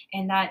there,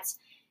 and that's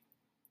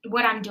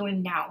what I'm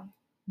doing now.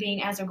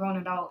 Being as a grown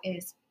adult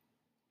is,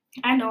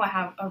 I know I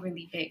have a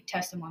really big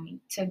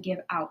testimony to give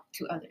out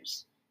to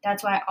others.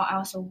 That's why I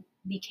also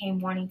became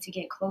wanting to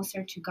get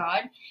closer to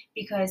God,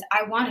 because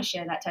I want to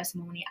share that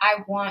testimony.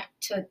 I want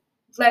to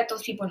let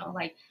those people know,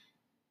 like,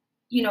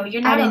 you know,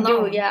 you're not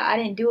alone. I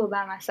didn't do it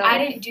by myself. I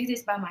didn't do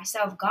this by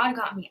myself. God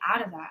got me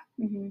out of that.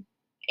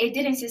 It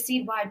didn't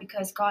succeed. Why?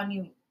 Because God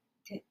knew.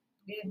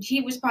 He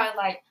was probably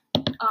like,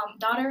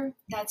 daughter,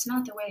 that's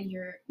not the way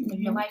your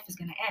life is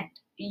going to end.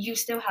 You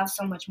still have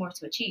so much more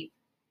to achieve.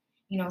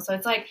 You know, so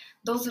it's like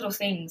those little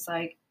things.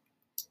 Like,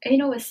 you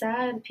know what's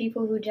sad?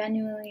 People who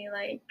genuinely,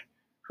 like,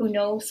 who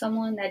know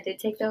someone that did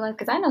take their life.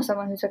 Because I know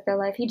someone who took their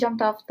life. He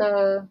jumped off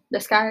the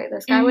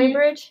Skyway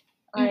Bridge.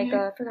 Like,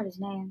 I forgot his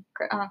name.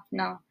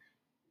 No.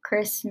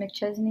 Chris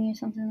McChesney or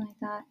something like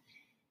that.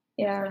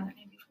 Yeah.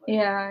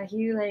 Yeah,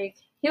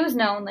 he was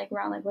known, like,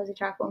 around, like, Wesley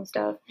Chapel and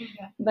stuff.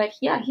 But,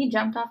 yeah, he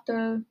jumped off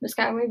the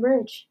Skyway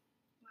Bridge.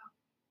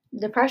 Wow.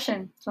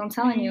 Depression. So I'm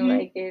telling you,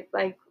 like,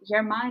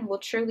 your mind will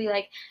truly,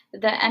 like,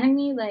 the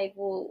enemy, like,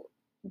 will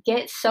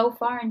get so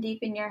far and deep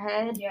in your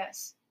head.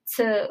 Yes.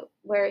 To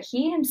where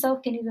he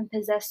himself can even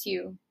possess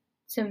you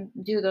to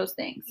do those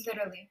things.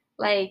 Literally.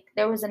 Like,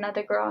 there was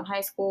another girl in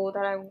high school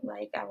that I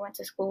went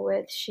to school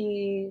with.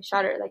 She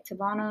shot her, like,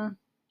 Tavana.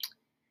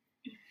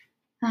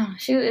 Oh,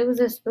 it was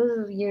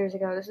years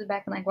ago. This was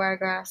back in, like,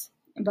 Wiregrass.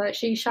 But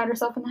she shot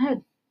herself in the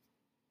head.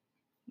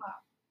 Wow.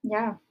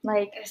 Yeah,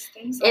 like,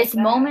 it's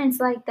moments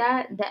like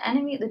that.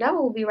 The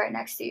devil will be right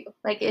next to you.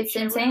 Like, it's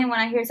insane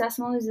when I hear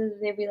testimonies.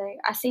 They'll be like,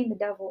 I seen the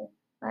devil.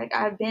 Like,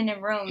 I've been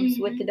in rooms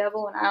with the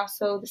devil, and I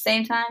also, at the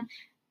same time,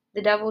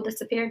 the devil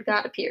disappeared,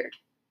 God appeared.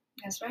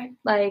 That's right.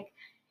 Like,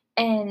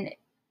 and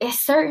it's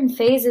certain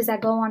phases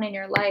that go on in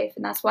your life,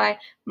 and that's why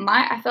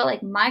I felt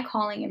like my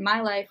calling in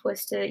my life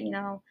was to, you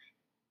know,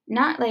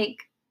 not, like,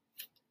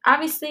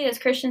 obviously as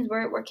Christians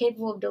we're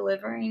capable of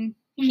delivering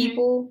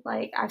people.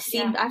 Like, I've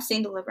seen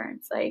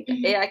deliverance. Like,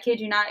 I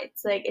kid you not,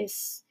 it's like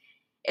it's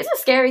a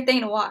scary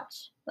thing to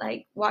watch.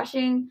 Like,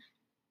 watching,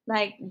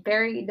 like,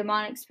 very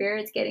demonic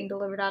spirits getting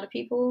delivered out of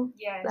people.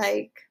 Yes.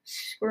 Like,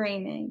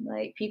 screaming,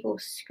 like, people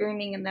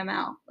screaming them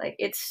out. Like,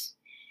 it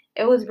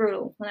was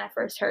brutal when I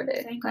first heard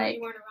it. Thank God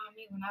you weren't around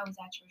me when I was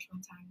at church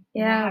one time.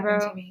 Yeah,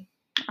 bro. To me.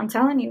 I'm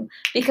telling you,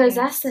 because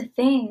that's the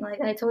thing.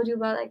 Like, I told you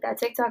about, like, that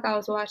TikTok I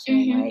was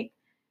watching. Like,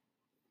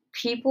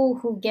 people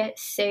who get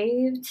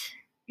saved,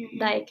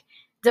 like,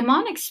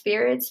 demonic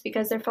spirits,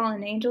 because they're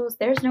fallen angels,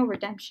 there's no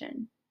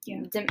redemption.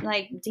 Yeah.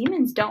 Like,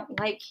 demons don't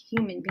like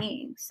human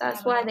beings.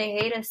 That's why they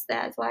hate us.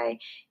 That's why,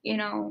 you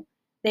know,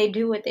 they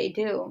do what they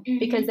do,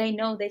 because they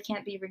know they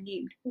can't be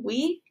redeemed.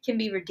 We can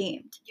be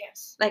redeemed.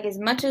 Yes. Like, as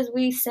much as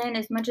we sin,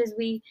 as much as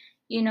we,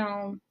 you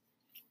know,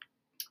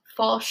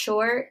 fall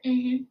short,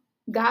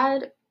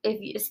 God,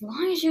 as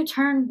long as you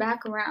turn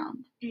back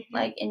around,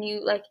 like, and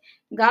you, like,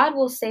 God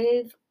will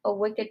save a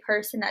wicked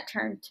person that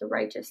turned to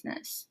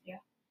righteousness. Yeah.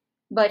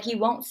 But he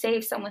won't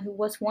save someone who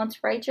was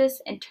once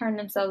righteous and turned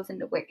themselves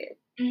into wicked.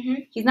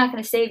 He's not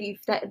going to save you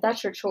if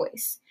that's your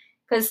choice.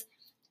 Because,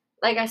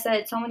 like I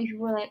said, so many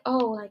people are like,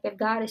 oh, like, if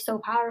God is so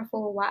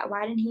powerful,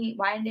 why didn't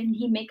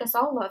he make us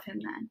all love him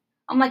then?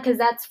 I'm like, because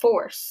that's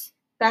force.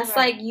 That's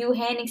like you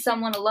handing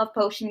someone a love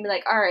potion and be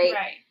like, all right.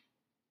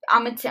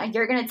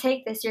 You're gonna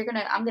take this.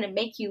 I'm gonna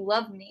make you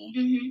love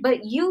me.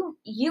 But you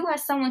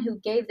as someone who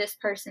gave this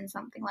person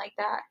something like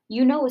that,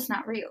 you know it's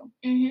not real.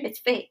 It's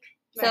fake.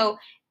 Right. So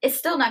it's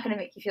still not gonna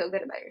make you feel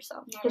good about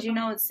yourself, because you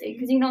know it's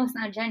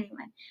not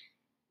genuine.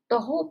 The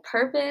whole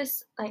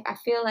purpose, like, I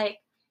feel like,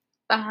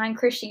 behind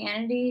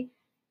Christianity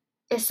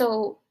is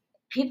so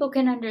people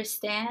can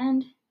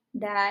understand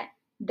that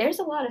there's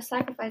a lot of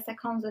sacrifice that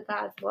comes with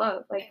God's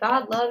love. Like,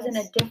 God loves in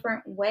a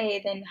different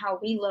way than how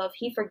we love.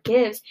 He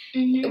forgives.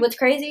 What's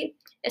crazy,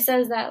 it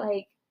says that,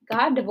 like,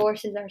 God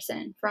divorces our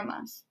sin from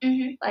us.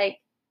 Like,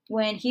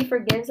 when he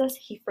forgives us,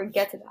 he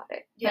forgets about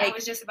it. Yeah, like, I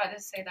was just about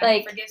to say that.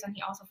 Like, he forgives and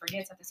he also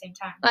forgets at the same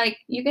time. Like,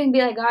 you can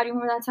be like, God, you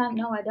remember that time?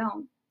 No, I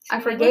don't. I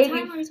forgave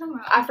you.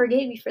 I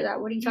forgave you for that.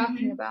 What are you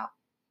talking about?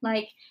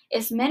 Like,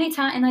 it's many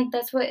times, and, like,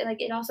 that's what,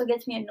 like, it also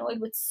gets me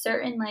annoyed with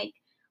certain, like,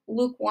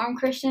 lukewarm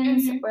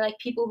Christians, or, like,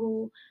 people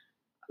who,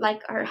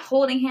 like, are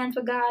holding hands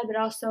with God, but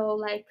also,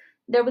 like,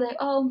 they'll be like,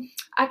 oh,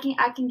 I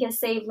can get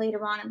saved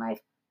later on in life.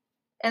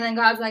 And then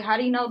God's like, how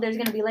do you know there's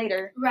going to be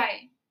later?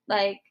 Right.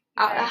 Like,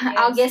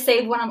 I'll get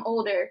saved when I'm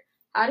older.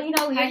 How do you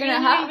know you're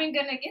even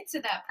gonna get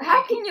to that point?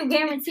 How can you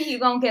guarantee you're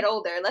gonna get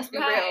older? Let's be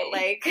real.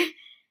 Like,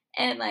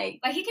 and like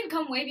he can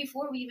come way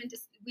before we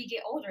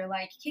get older.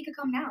 Like, he could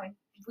come now and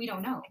we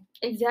don't know.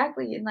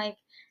 Exactly. And, like,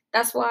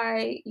 that's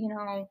why, you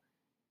know,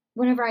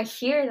 whenever I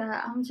hear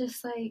that, I'm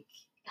just like,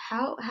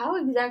 how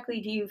exactly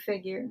do you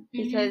figure?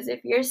 Because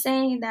if you're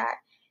saying that,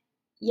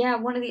 yeah,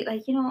 one of the,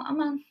 like, you know, I'm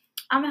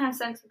gonna have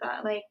sex with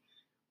that, like,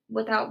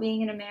 without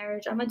being in a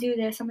marriage, I'm gonna do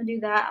this, I'm gonna do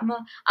that,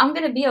 I'm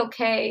gonna be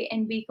okay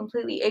and be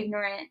completely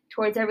ignorant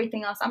towards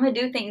everything else. I'm gonna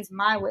do things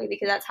my way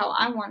because that's how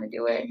I want to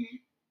do it.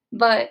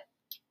 But,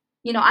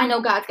 you know, I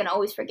know God's gonna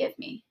always forgive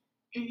me.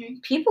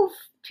 People,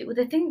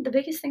 the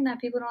biggest thing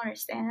that people don't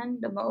understand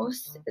the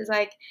most is,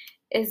 like,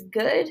 as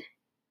good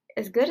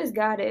as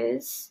God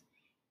is,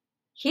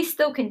 he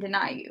still can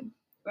deny you.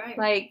 Right.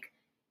 Like,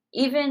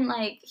 even,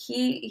 like,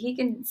 he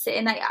can say,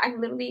 and I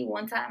literally,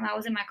 one time I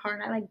was in my car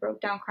and I, like,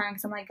 broke down crying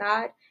because I'm like,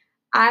 God,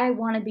 I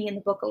want to be in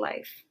the book of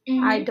life.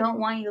 I don't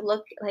want you to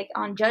look, like,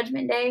 on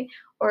Judgment Day,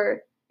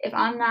 or if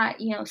I'm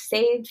not, you know,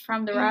 saved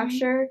from the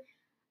rapture,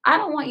 I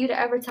don't want you to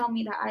ever tell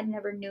me that I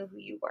never knew who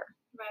you were.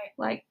 Right.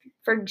 Like,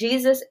 for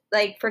Jesus,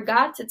 like, for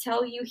God to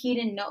tell you he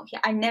didn't know,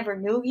 I never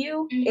knew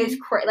you, is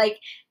like,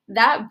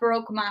 that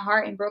broke my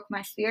heart and broke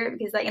my spirit,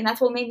 because, like, and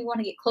that's what made me want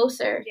to get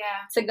closer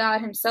to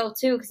God himself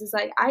too, because it's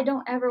like, I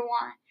don't ever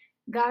want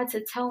God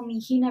to tell me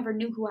he never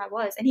knew who I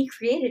was, and he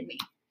created me.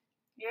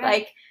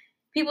 Like,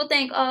 people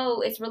think, oh,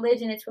 it's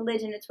religion.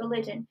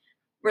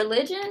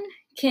 Religion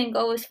can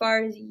go as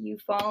far as you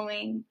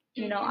following,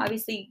 you know,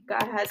 obviously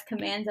God has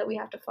commands that we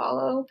have to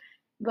follow,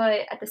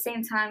 but at the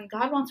same time,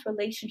 God wants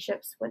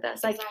relationships with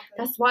us. Like,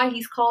 that's why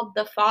he's called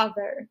the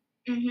Father.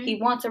 He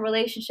wants a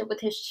relationship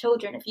with his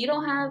children. If you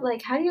don't have,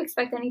 like, how do you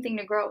expect anything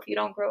to grow if you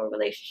don't grow a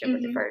relationship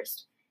with it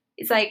first?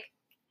 It's like,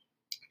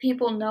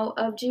 people know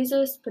of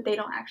Jesus, but they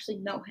don't actually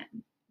know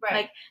him.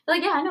 Right.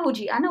 Like, yeah, I know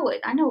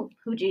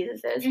who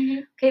Jesus is.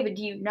 Okay, but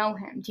do you know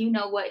him? Do you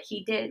know what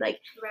he did? Like,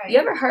 you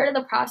ever heard of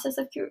the process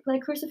of,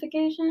 like,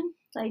 crucifixion?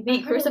 Like,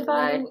 being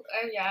crucified?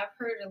 Yeah, I've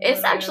heard of it.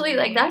 It's actually,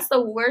 like, that's the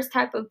worst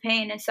type of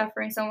pain and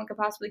suffering someone could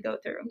possibly go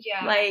through.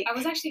 Yeah. Like, I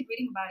was actually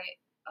reading about it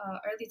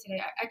earlier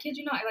today. I kid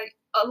you not. Like,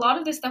 a lot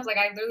of this stuff, like,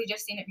 I literally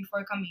just seen it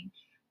before coming.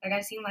 Like, I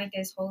seen, like,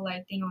 this whole,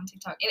 like, thing on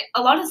TikTok. And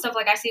a lot of stuff,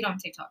 like, I see it on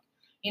TikTok.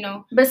 You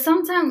know, but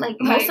sometimes, like,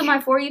 most of my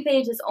For You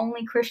page is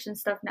only Christian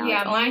stuff now.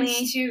 Yeah, it's mine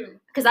only, too.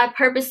 Because I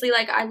purposely,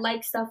 like, I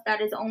like stuff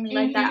that is only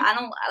like that. I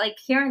don't, like,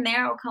 here and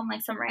there will come,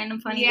 like, some random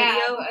funny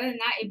video,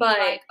 but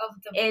like,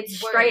 it's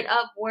straight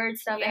up word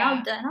stuff.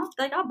 Yeah.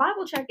 And I'll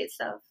Bible check it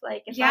stuff.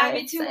 Like,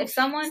 me too. If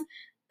someone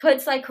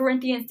puts, like,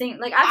 Corinthians thing,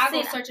 like, I've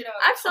seen search it up.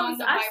 I've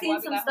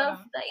seen some stuff,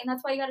 and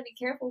that's why you got to be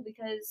careful,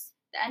 because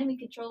the enemy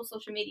controls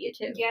social media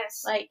too.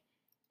 Yes. Like,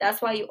 that's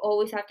why you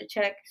always have to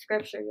check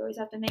scripture. You always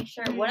have to make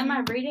sure, what am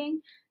I reading?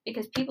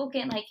 Because people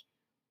can, like,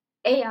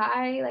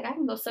 AI, like, I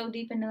can go so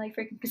deep into, like,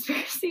 freaking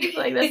conspiracies.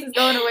 Like, this is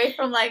going away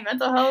from, like,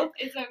 mental health.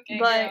 It's okay,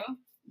 but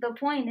the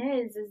point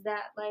is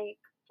that, like,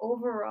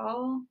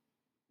 overall,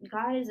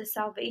 God is a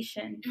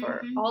salvation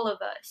for all of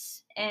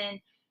us.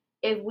 And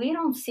if we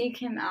don't seek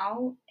him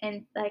out,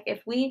 and, like,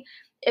 if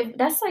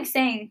that's like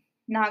saying,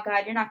 nah,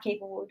 God, you're not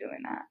capable of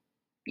doing that.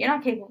 You're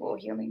not capable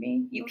of healing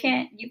me. You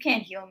can't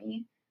heal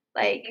me.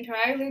 Like,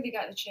 I really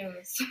got the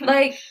chills.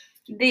 Like,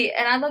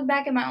 and I look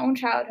back at my own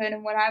childhood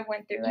and what I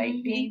went through,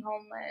 like, being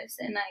homeless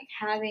and, like,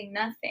 having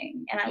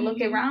nothing. And I look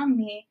around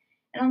me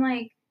and I'm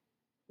like,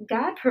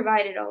 God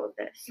provided all of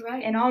this.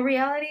 Right. In all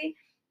reality,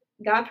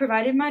 God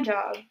provided my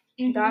job.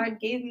 God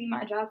gave me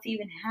my job to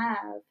even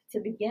have to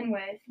begin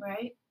with.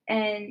 Right.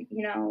 And,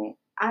 you know,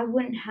 I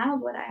wouldn't have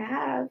what I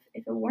have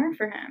if it weren't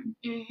for him.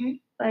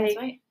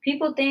 Like,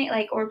 people think,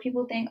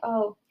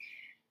 oh,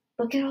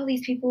 look at all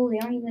these people, they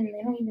don't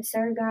even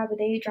serve God, but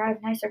they drive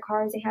nicer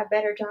cars, they have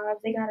better jobs,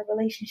 they got a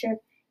relationship.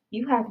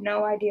 You have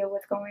no idea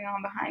what's going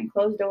on behind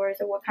closed doors,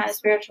 or what kind of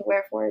spiritual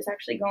warfare is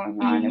actually going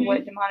on, and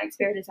what demonic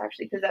spirit is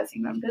actually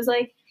possessing them. Because,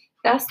 like,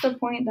 that's the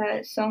point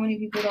that so many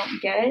people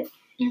don't get,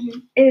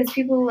 is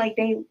people, like,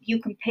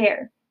 you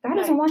compare. God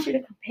doesn't want you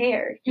to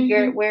compare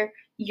where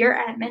you're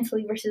at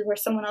mentally versus where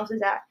someone else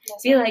is at.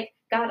 Be like,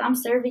 God, I'm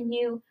serving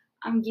you,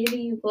 I'm giving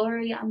you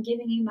glory, I'm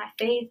giving you my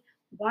faith.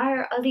 Why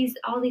are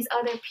all these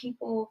other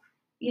people,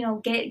 you know,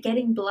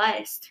 getting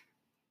blessed?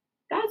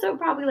 God's so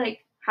probably like,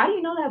 how do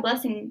you know that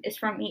blessing is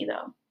from me,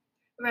 though?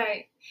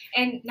 Right.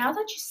 And now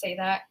that you say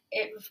that,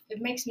 it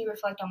makes me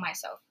reflect on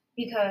myself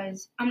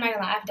because I'm not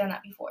gonna lie, I've done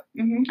that before.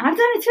 I've done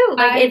it too.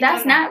 Like I've if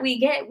that's done not, that. we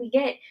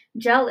get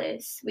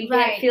jealous. We get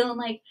Right. feeling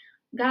like,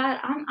 God,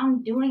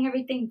 I'm doing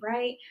everything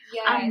right.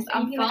 Yes.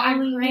 I'm And you're like, I'm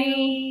following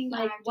praying. you.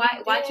 Like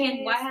I'm why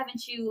doing this.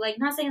 haven't you, like,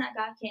 not saying that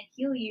God can't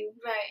heal you,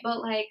 Right.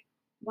 but like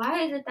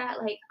why is it that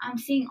like I'm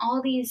seeing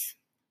all these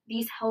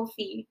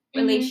healthy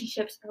Mhm.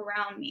 relationships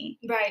around me,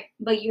 Right.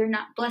 but you're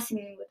not blessing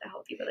me with a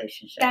healthy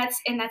relationship?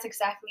 That's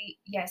exactly,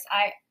 yes.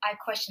 I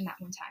questioned that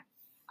one time.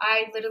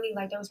 I literally,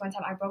 like, there was one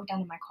time I broke down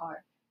in my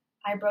car.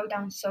 I broke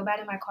down so bad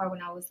in my car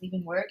when I was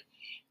leaving work,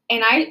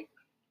 and I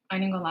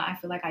ain't gonna lie, I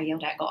feel like I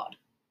yelled at God.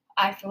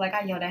 I feel like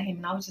I yelled at him,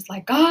 and I was just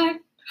like, God,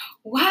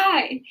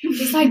 why?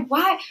 Just like,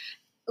 why?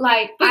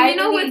 Like, But I you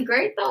know really, what's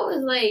great though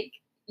is like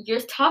you're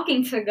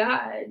talking to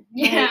God.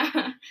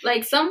 yeah.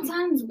 Like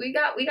sometimes we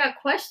got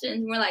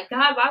questions. We're like,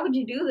 God, why would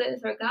you do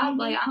this? Or God,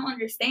 like, Mhm. I don't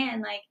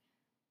understand. Like,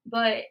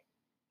 but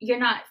you're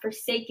not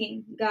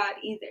forsaking God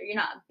either. You're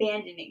not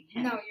abandoning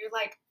Him. No, you're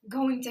like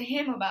going to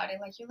Him about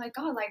it. Like, you're like,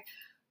 God,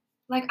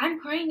 like I'm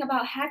praying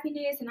about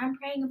happiness, and I'm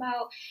praying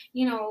about,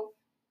 you know,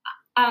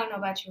 I don't know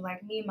about you,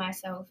 like me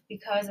myself,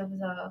 because of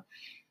the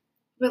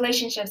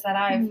relationships that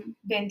I've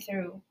been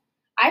through.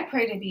 I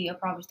pray to be a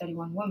Proverbs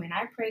 31 woman.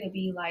 I pray to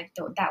be like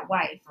that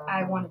wife.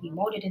 I want to be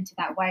molded into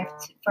that wife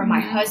for my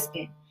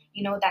husband,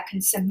 you know, that can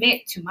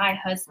submit to my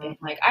husband.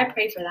 Like, I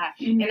pray for that.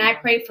 And I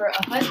pray for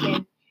a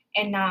husband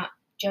and not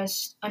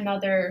just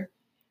another,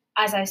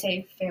 as I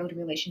say, failed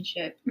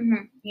relationship,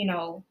 you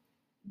know,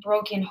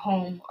 broken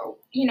home, or,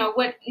 you know,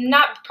 what,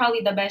 not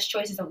probably the best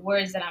choices of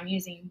words that I'm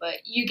using, but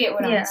you get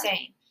what I'm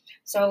saying.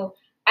 So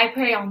I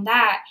pray on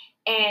that.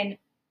 And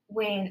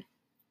when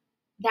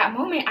that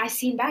moment, I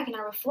seen back and I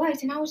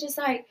reflect, and I was just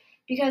like,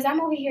 because I'm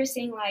over here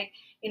seeing, like,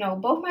 you know,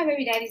 both my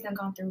baby daddies done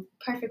gone through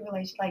perfect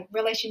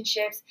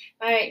relationships.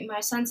 My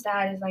son's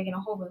dad is like in a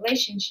whole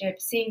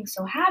relationship, seeing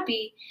so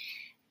happy,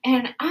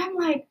 and I'm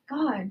like,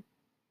 God,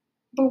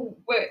 but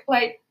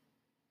like,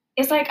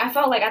 it's like I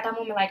felt like at that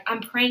moment, like,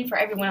 I'm praying for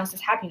everyone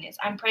else's happiness.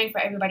 I'm praying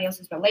for everybody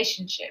else's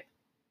relationship.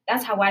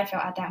 That's how I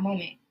felt at that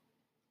moment.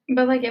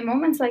 But like in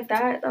moments like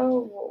that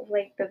though,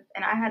 like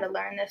and I had to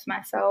learn this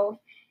myself,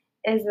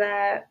 is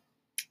that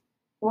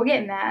we'll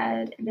get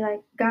mad and be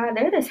like, God,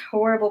 they're this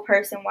horrible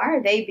person. Why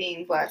are they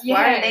being blessed? Yes.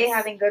 Why are they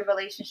having good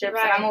relationships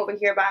and I'm over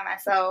here by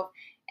myself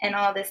and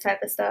all this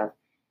type of stuff?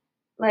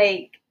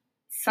 Like,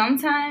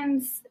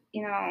 sometimes,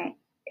 you know,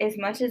 as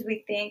much as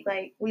we think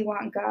like we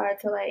want God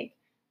to like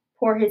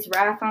pour His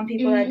wrath on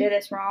people that did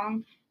us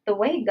wrong, the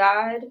way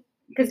God,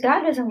 because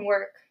God doesn't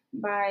work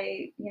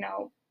by, you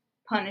know,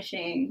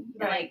 punishing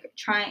and like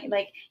trying,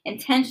 like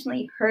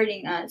intentionally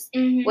hurting us.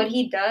 What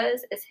He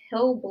does is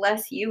He'll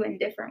bless you in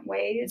different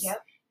ways.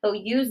 Yep. He'll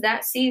use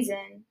that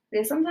season,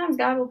 because sometimes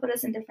God will put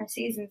us in different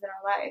seasons in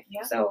our life.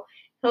 Yep. So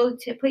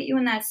He'll put you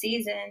in that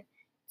season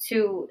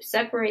to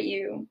separate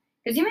you,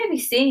 because you may be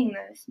seeing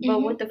this,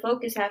 but what the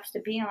focus has to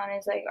be on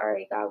is like, all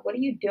right, God, what are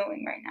you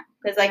doing right now?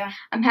 Because like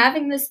I'm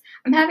having this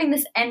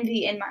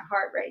envy in my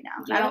heart right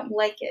now. Yeah. I don't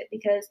like it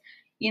because,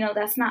 you know,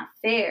 that's not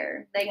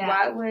fair. Like,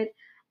 why would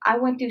I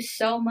went through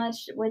so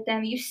much with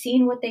them? You've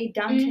seen what they've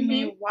done to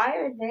me. Why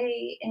are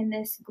they in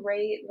this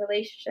great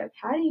relationship?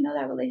 How do you know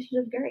that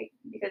relationship's great?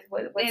 Because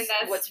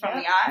what's from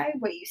the eye,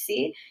 what you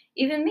see.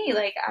 Even me,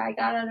 like, I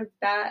got out of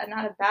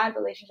not a bad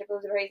relationship. It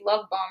was a very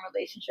love bomb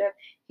relationship.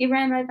 He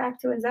ran right back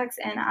to his ex,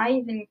 and I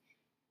even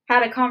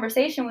had a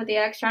conversation with the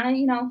ex, trying to,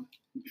 you know,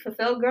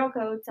 fulfill girl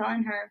code,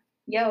 telling her,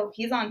 yo,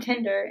 he's on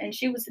Tinder, and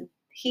she was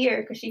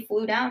here because she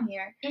flew down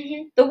here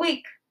the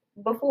week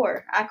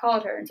before. I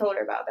called her and told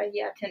her about that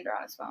he had Tinder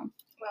on his phone.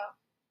 Wow.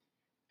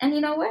 And you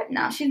know what?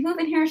 Now she's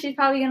moving here. She's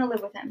probably going to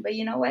live with him. But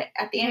you know what?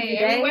 At the end of the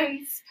day,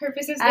 everyone's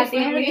purpose is at the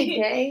end of the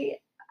day,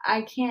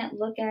 I can't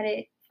look at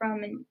it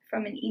from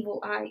an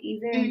evil eye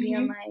either, and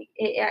being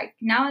like,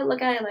 now I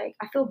look at it like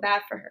I feel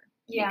bad for her.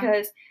 Yeah.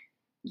 Because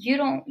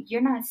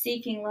you're not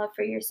seeking love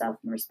for yourself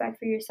and respect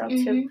for yourself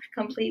to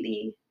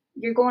completely,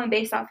 you're going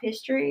based off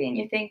history, and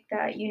you think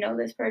that you know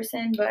this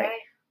person, but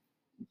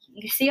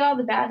you see all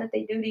the bad that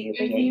they do to you,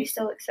 but yet you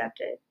still accept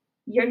it.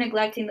 You're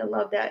neglecting the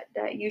love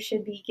that you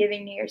should be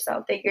giving to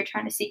yourself, that you're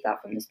trying to seek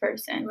out from this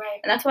person. Right.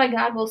 And that's why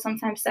God will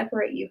sometimes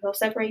separate you. He'll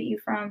separate you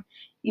from,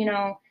 you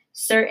know,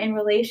 certain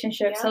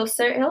relationships.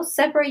 Yep. He'll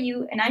separate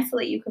you and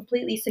isolate you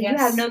completely, so you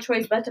have no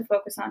choice but to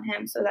focus on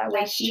Him, so that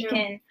way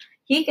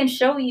He can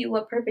show you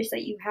what purpose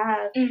that you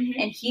have,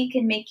 and He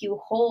can make you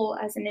whole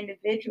as an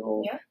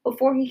individual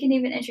before He can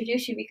even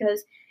introduce you.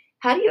 Because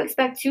how do you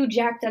expect two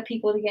jacked up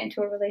people to get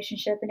into a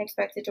relationship and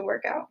expect it to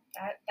work out?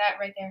 That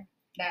right there.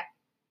 That.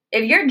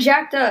 If you're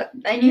jacked up,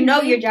 and you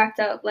know you're jacked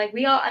up, like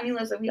we all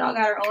got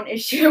our own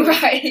issues.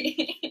 Right.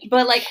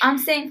 But like, I'm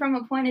saying from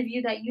a point of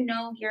view that, you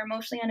know, you're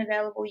emotionally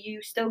unavailable,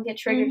 you still get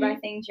triggered by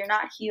things, you're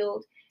not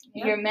healed,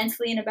 you're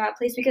mentally in a bad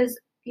place, because,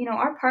 you know,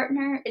 our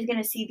partner is going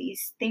to see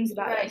these things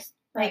about us.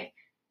 Like,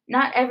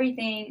 not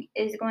everything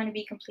is going to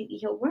be completely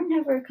healed. We're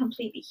never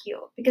completely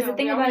healed. Because the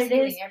thing about it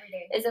is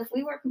if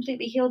we were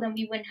completely healed, then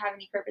we wouldn't have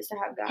any purpose to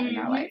have God in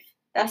our life.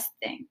 That's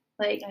the thing.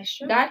 Like,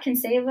 God can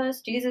save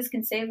us. Jesus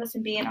can save us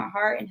and be in our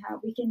heart, and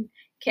how we can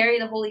carry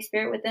the Holy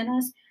Spirit within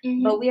us.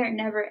 But we are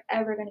never,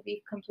 ever going to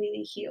be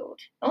completely healed.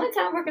 The only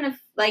time we're going to,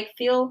 like,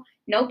 feel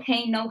no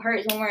pain, no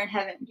hurt is when we're in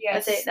heaven.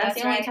 Yes, that's it.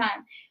 That's the only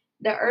time.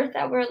 The earth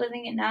that we're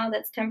living in now,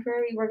 that's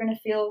temporary, we're going to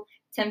feel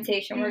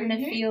temptation. We're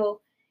going to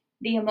feel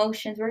the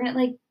emotions. We're going to,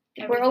 like,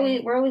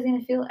 everything. We're always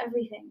going to feel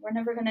everything. We're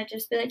never going to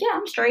just be like, yeah,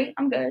 I'm straight.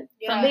 I'm good.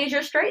 Yeah. Some days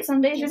you're straight.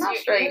 Some days you're not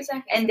straight.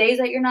 Exactly. And days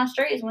that you're not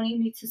straight is when you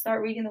need to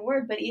start reading the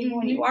word. But even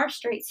when you are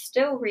straight,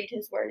 still read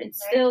his word and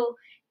still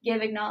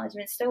give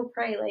acknowledgement, still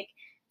pray, like,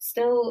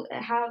 still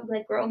have,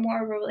 like, grow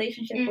more of a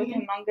relationship with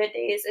him on good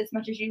days as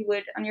much as you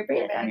would on your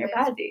bad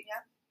days.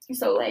 Yeah.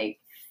 So, like,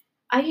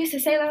 I used to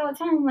say that all the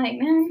time, like,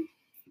 man.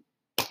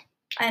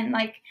 And,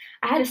 like,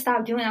 I had to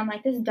stop doing it. I'm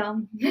like, this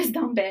dumb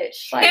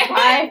bitch. Like,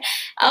 why?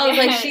 I was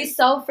like, she's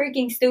so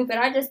freaking stupid.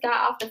 I just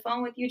got off the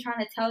phone with you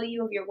trying to tell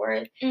you of your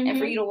worth. And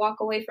for you to walk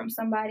away from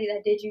somebody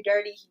that did you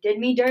dirty. He did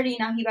me dirty.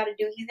 Now he's going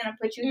to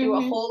put you through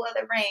a whole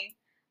other ring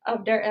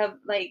of dirt,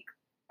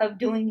 of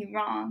doing you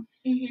wrong.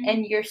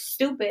 And you're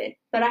stupid.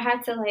 But I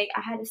had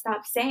to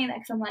stop saying that,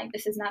 because I'm like,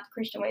 this is not the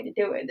Christian way to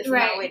do it. This is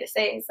not a way to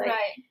say it. It's like,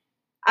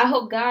 I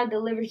hope God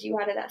delivers you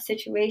out of that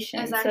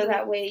situation, so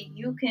that way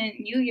you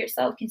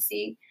yourself can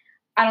see,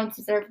 I don't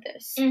deserve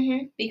this.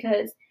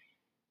 Because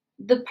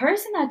the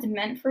person that's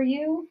meant for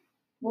you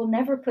will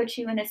never put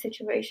you in a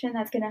situation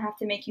that's going to have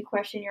to make you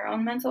question your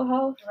own mental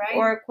health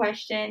or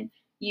question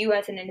you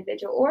as an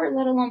individual, or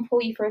let alone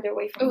pull you further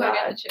away from God.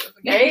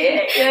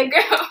 Right?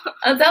 Girl.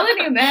 I'm telling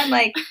you, man,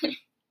 like,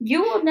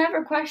 you will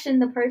never question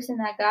the person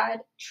that God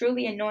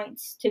truly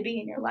anoints to be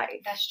in your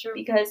life. That's true.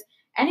 Because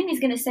enemy's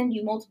going to send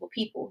you multiple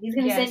people. He's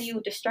going to send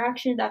you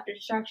distractions after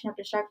distraction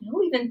after distraction.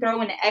 He'll even throw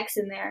an X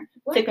in there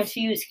to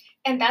confuse.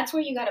 And that's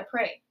where you got to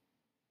pray.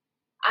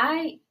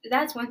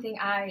 That's one thing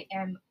I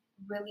am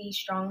really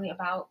strongly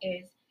about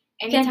is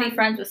anytime. You can't be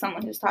friends with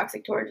someone who's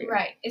toxic towards you.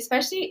 Right.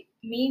 Especially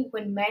me,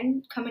 when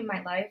men come in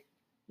my life,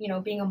 you know,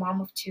 being a mom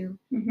of two,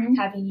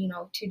 having, you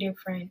know, 2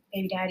 different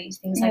baby daddies,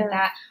 things like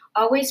that.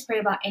 I always pray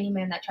about any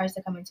man that tries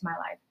to come into my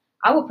life.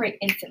 I will pray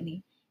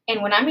instantly.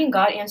 And when I mean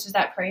God answers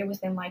that prayer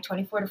within like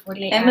 24 to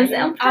 48 hours.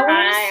 Amazon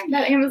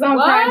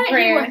Prime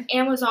prayer. He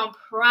will Amazon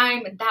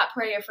Prime that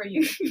prayer for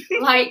you.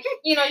 Like,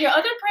 you know, your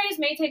other prayers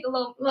may take a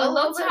little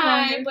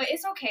time, but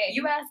it's okay.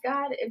 You ask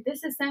God, if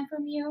this is sent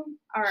from you,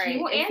 all right.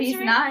 If he's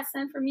not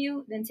sent from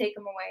you, then take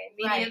him away.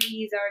 Immediately,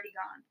 he's already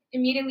gone.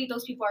 Immediately,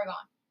 those people are gone.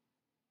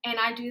 And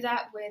I do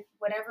that with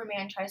whatever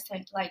man tries to,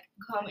 like,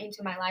 come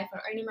into my life,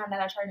 or any man that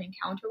I try to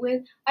encounter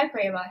with. I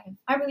pray about him.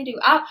 I really do.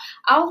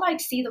 I'll like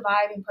see the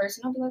vibe in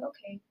person. I'll be like,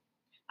 okay,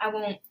 I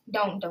won't,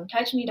 don't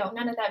touch me, don't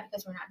none of that,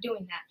 because we're not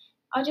doing that.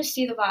 I'll just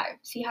see the vibe,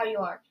 see how you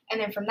are.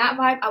 And then from that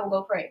vibe, I will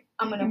go pray.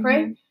 I'm going to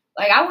pray.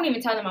 Like, I won't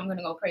even tell them I'm going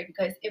to go pray,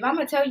 because if I'm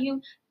going to tell you,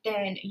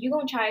 then you're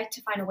going to try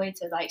to find a way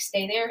to, like,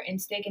 stay there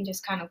and stick and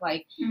just kind of,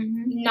 like,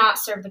 not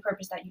serve the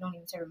purpose that you don't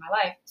even serve in my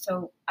life.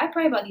 So I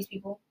pray about these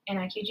people, and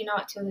I kid you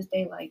not, till this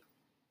day, like,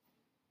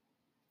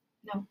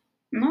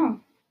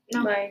 no.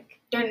 Like,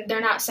 they're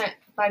not sent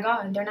by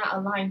God. They're not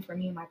aligned for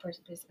me and my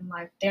purpose in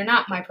life. They're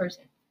not my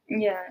person.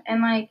 Yeah,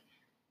 and, like,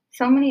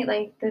 so many,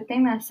 like, the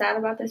thing that's sad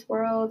about this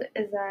world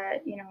is that,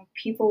 you know,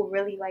 people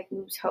really, like,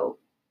 lose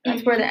hope.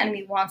 That's where the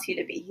enemy wants you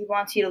to be. He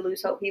wants you to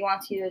lose hope. He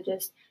wants you to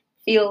just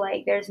feel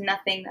like there's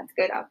nothing that's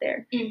good out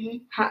there.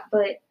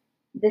 But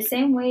the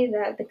same way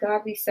that the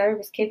God we serve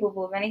is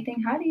capable of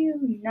anything, how do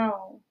you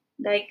know?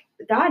 Like,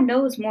 God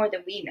knows more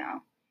than we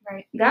know.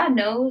 Right. God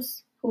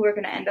knows who we're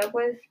going to end up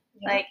with.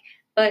 Yeah. Like,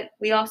 but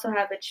we also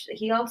have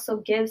he also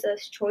gives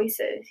us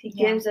choices. He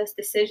gives us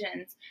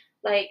decisions.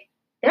 Like,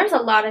 there's a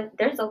lot of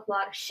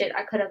shit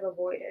I could have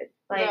avoided.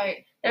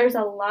 Like, there's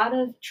a lot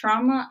of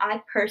trauma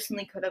I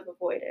personally could have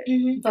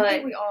avoided. But I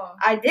think we all.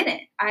 I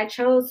didn't. I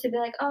chose to be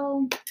like,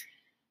 oh,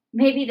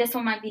 maybe this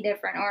one might be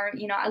different. Or,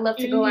 you know, I love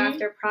to go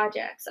after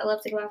projects. I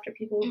love to go after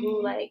people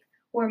who, like,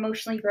 were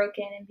emotionally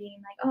broken and being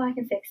like, oh, I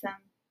can fix them.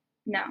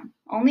 No.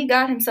 Only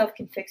God himself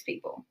can fix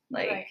people.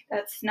 Like,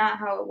 that's not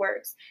how it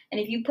works. And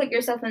if you put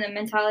yourself in the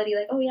mentality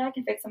like, oh, yeah, I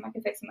can fix them,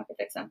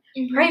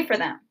 pray for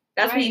them.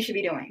 That's what you should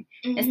be doing.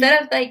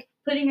 Instead of, like,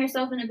 putting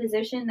yourself in a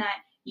position that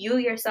you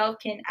yourself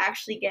can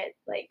actually get,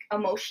 like,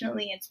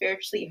 emotionally and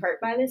spiritually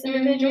hurt by this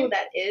individual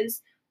that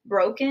is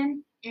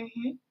broken,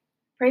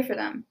 pray for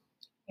them.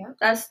 Yeah.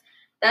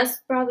 That's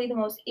probably the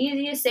most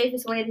easiest,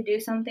 safest way to do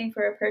something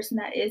for a person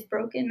that is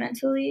broken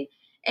mentally,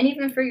 and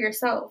even for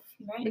yourself.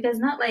 Because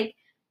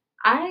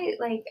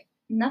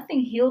nothing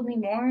healed me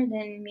more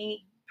than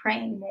me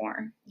praying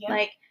more.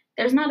 Like,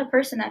 there's not a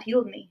person that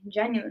healed me,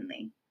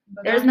 genuinely.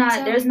 But there's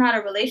not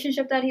a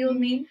relationship that healed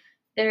me.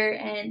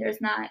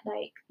 There's not,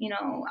 like, you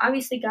know,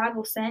 obviously God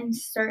will send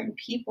certain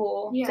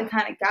people to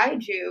kind of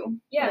guide you,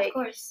 like, of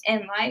course,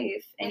 in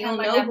life, and you'll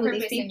know who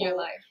these people.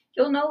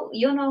 You'll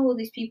know who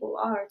these people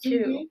are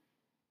too.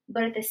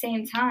 But at the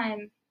same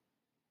time,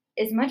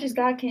 as much as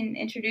God can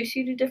introduce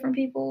you to different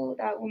people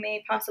that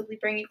may possibly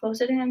bring you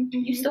closer to Him,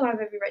 you still have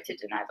every right to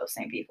deny those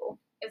same people.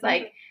 It's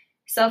like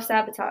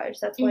self-sabotage.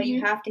 That's why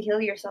you have to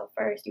heal yourself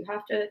first. You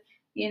have to,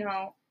 you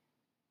know,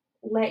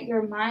 let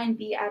your mind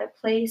be at a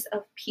place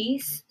of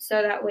peace,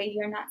 so that way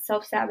you're not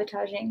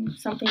self-sabotaging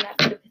something that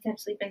could have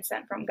potentially been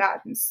sent from God.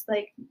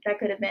 Like, that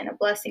could have been a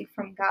blessing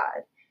from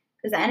God.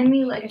 Because the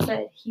enemy, like I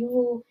said, he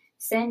will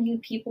send you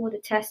people to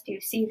test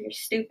you, see if you're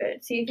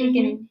stupid, see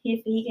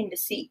if he can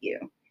deceive you.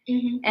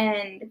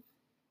 And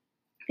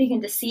if he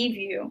can deceive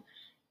you,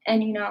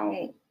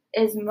 and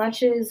as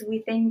much as we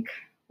think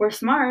we're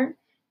smart,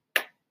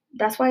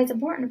 that's why it's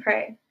important to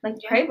pray. Like,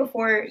 pray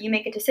before you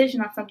make a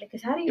decision on something.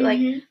 Because how do you, like,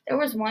 there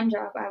was one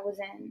job I was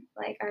in.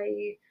 Like,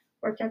 I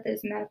worked at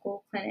this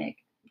medical clinic.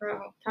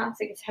 Bro,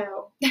 toxic as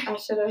hell. I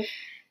should have.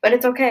 But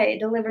it's okay. It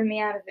delivered me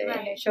out of it. Right.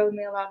 And it showed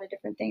me a lot of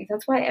different things.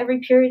 That's why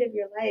every period of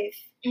your life,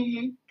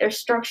 there's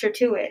structure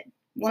to it.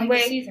 One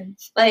way,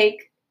 seasons.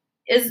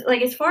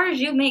 As far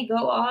as you may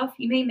go off,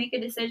 you may make a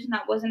decision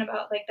that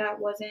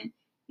wasn't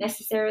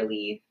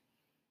necessarily,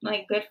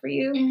 like, good for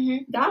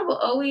you. God will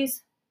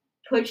always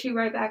put you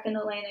right back in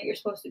the lane that you're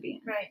supposed to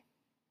be in. Right.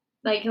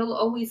 Like, he'll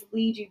always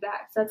lead you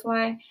back. So that's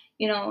why,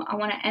 I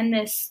want to end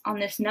this on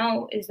this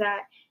note, is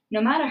that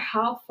no matter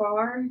how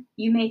far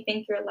you may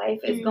think your life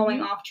is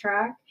going off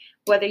track,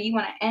 whether you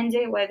want to end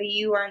it, whether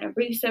you are in an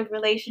abusive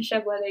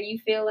relationship, whether you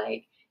feel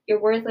like you're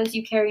worthless,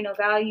 you carry no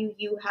value,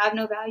 you have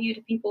no value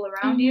to people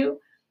around you,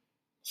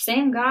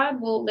 same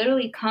God will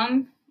literally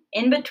come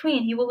in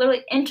between. He will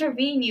literally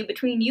intervene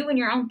between you and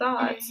your own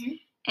thoughts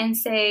and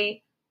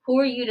say, who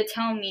are you to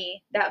tell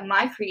me that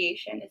my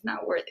creation is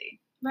not worthy?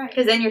 Right.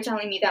 Because then you're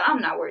telling me that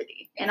I'm not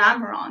worthy and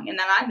I'm wrong and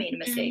that I made a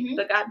mistake.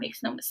 But God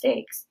makes no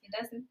mistakes. He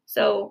doesn't.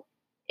 So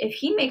if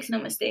he makes no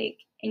mistake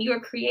and you are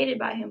created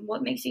by him,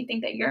 what makes you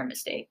think that you're a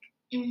mistake?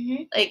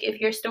 Like, if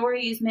your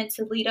story is meant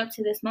to lead up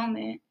to this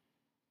moment,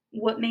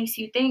 what makes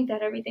you think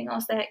that everything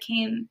else that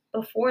came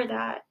before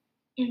that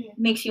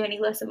makes you any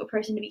less of a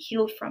person to be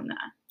healed from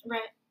that?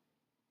 Right.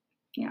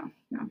 No.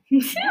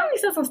 We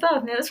said some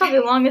stuff, man. That's probably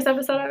the longest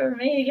episode I've ever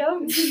made, yo.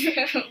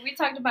 We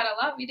talked about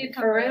a lot. We did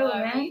cover a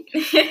lot, man.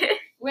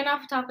 Went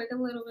off topic a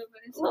little bit,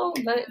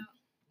 but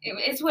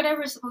it's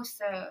whatever it's supposed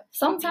to.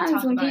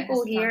 Sometimes when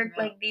people hear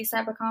like these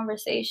type of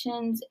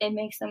conversations, it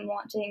makes them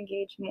want to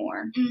engage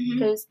more,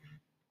 because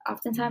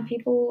oftentimes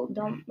people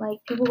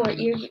who are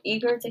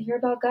eager to hear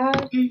about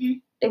God,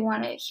 they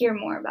want to hear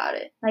more about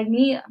it. Like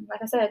me,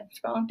 like I said,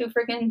 scrolling through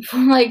freaking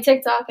like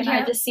TikTok, and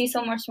I just see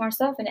so much more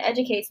stuff, and it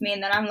educates me,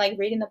 and then I'm like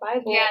reading the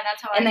Bible,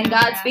 that's how and then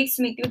God speaks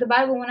to me through the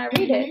Bible when I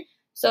read it.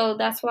 So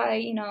that's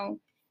why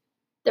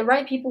the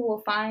right people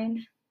will find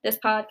this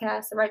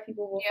podcast, the right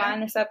people will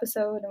find this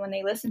episode, and when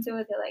they listen to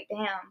it, they're like,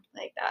 damn,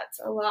 like, that's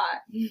a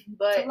lot,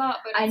 but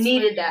I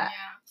needed that.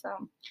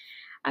 So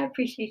I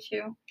appreciate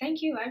you.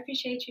 Thank you. I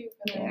appreciate you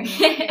for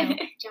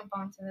jump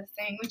onto this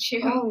thing with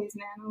you. Always,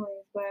 man, always.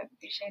 But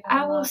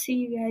I will see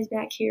you guys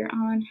back here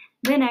on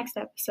the next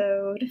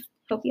episode.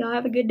 Hope y'all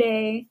have a good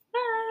day.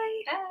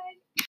 Bye.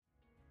 Bye.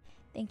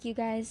 Thank you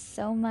guys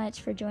so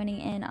much for joining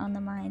in on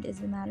the Mind is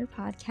the Matter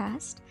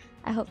podcast.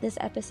 I hope this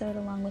episode,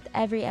 along with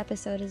every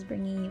episode, is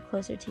bringing you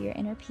closer to your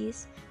inner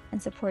peace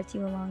and supports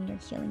you along your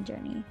healing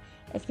journey.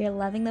 If you're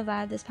loving the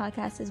vibe this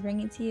podcast is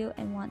bringing to you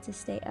and want to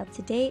stay up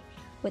to date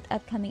with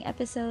upcoming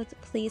episodes,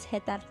 please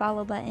hit that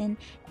follow button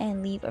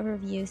and leave a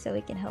review so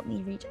it can help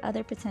me reach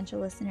other potential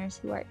listeners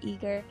who are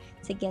eager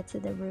to get to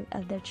the root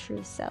of their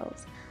true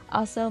selves.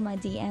 Also, my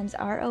DMs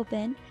are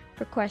open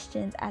for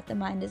questions at the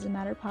Mind is a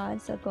Matter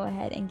pod, so go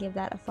ahead and give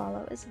that a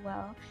follow as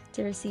well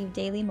to receive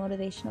daily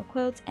motivational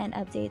quotes and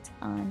updates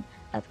on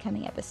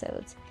upcoming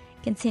episodes.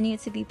 Continue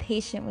to be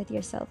patient with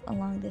yourself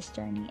along this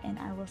journey, and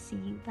I will see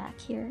you back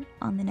here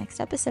on the next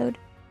episode.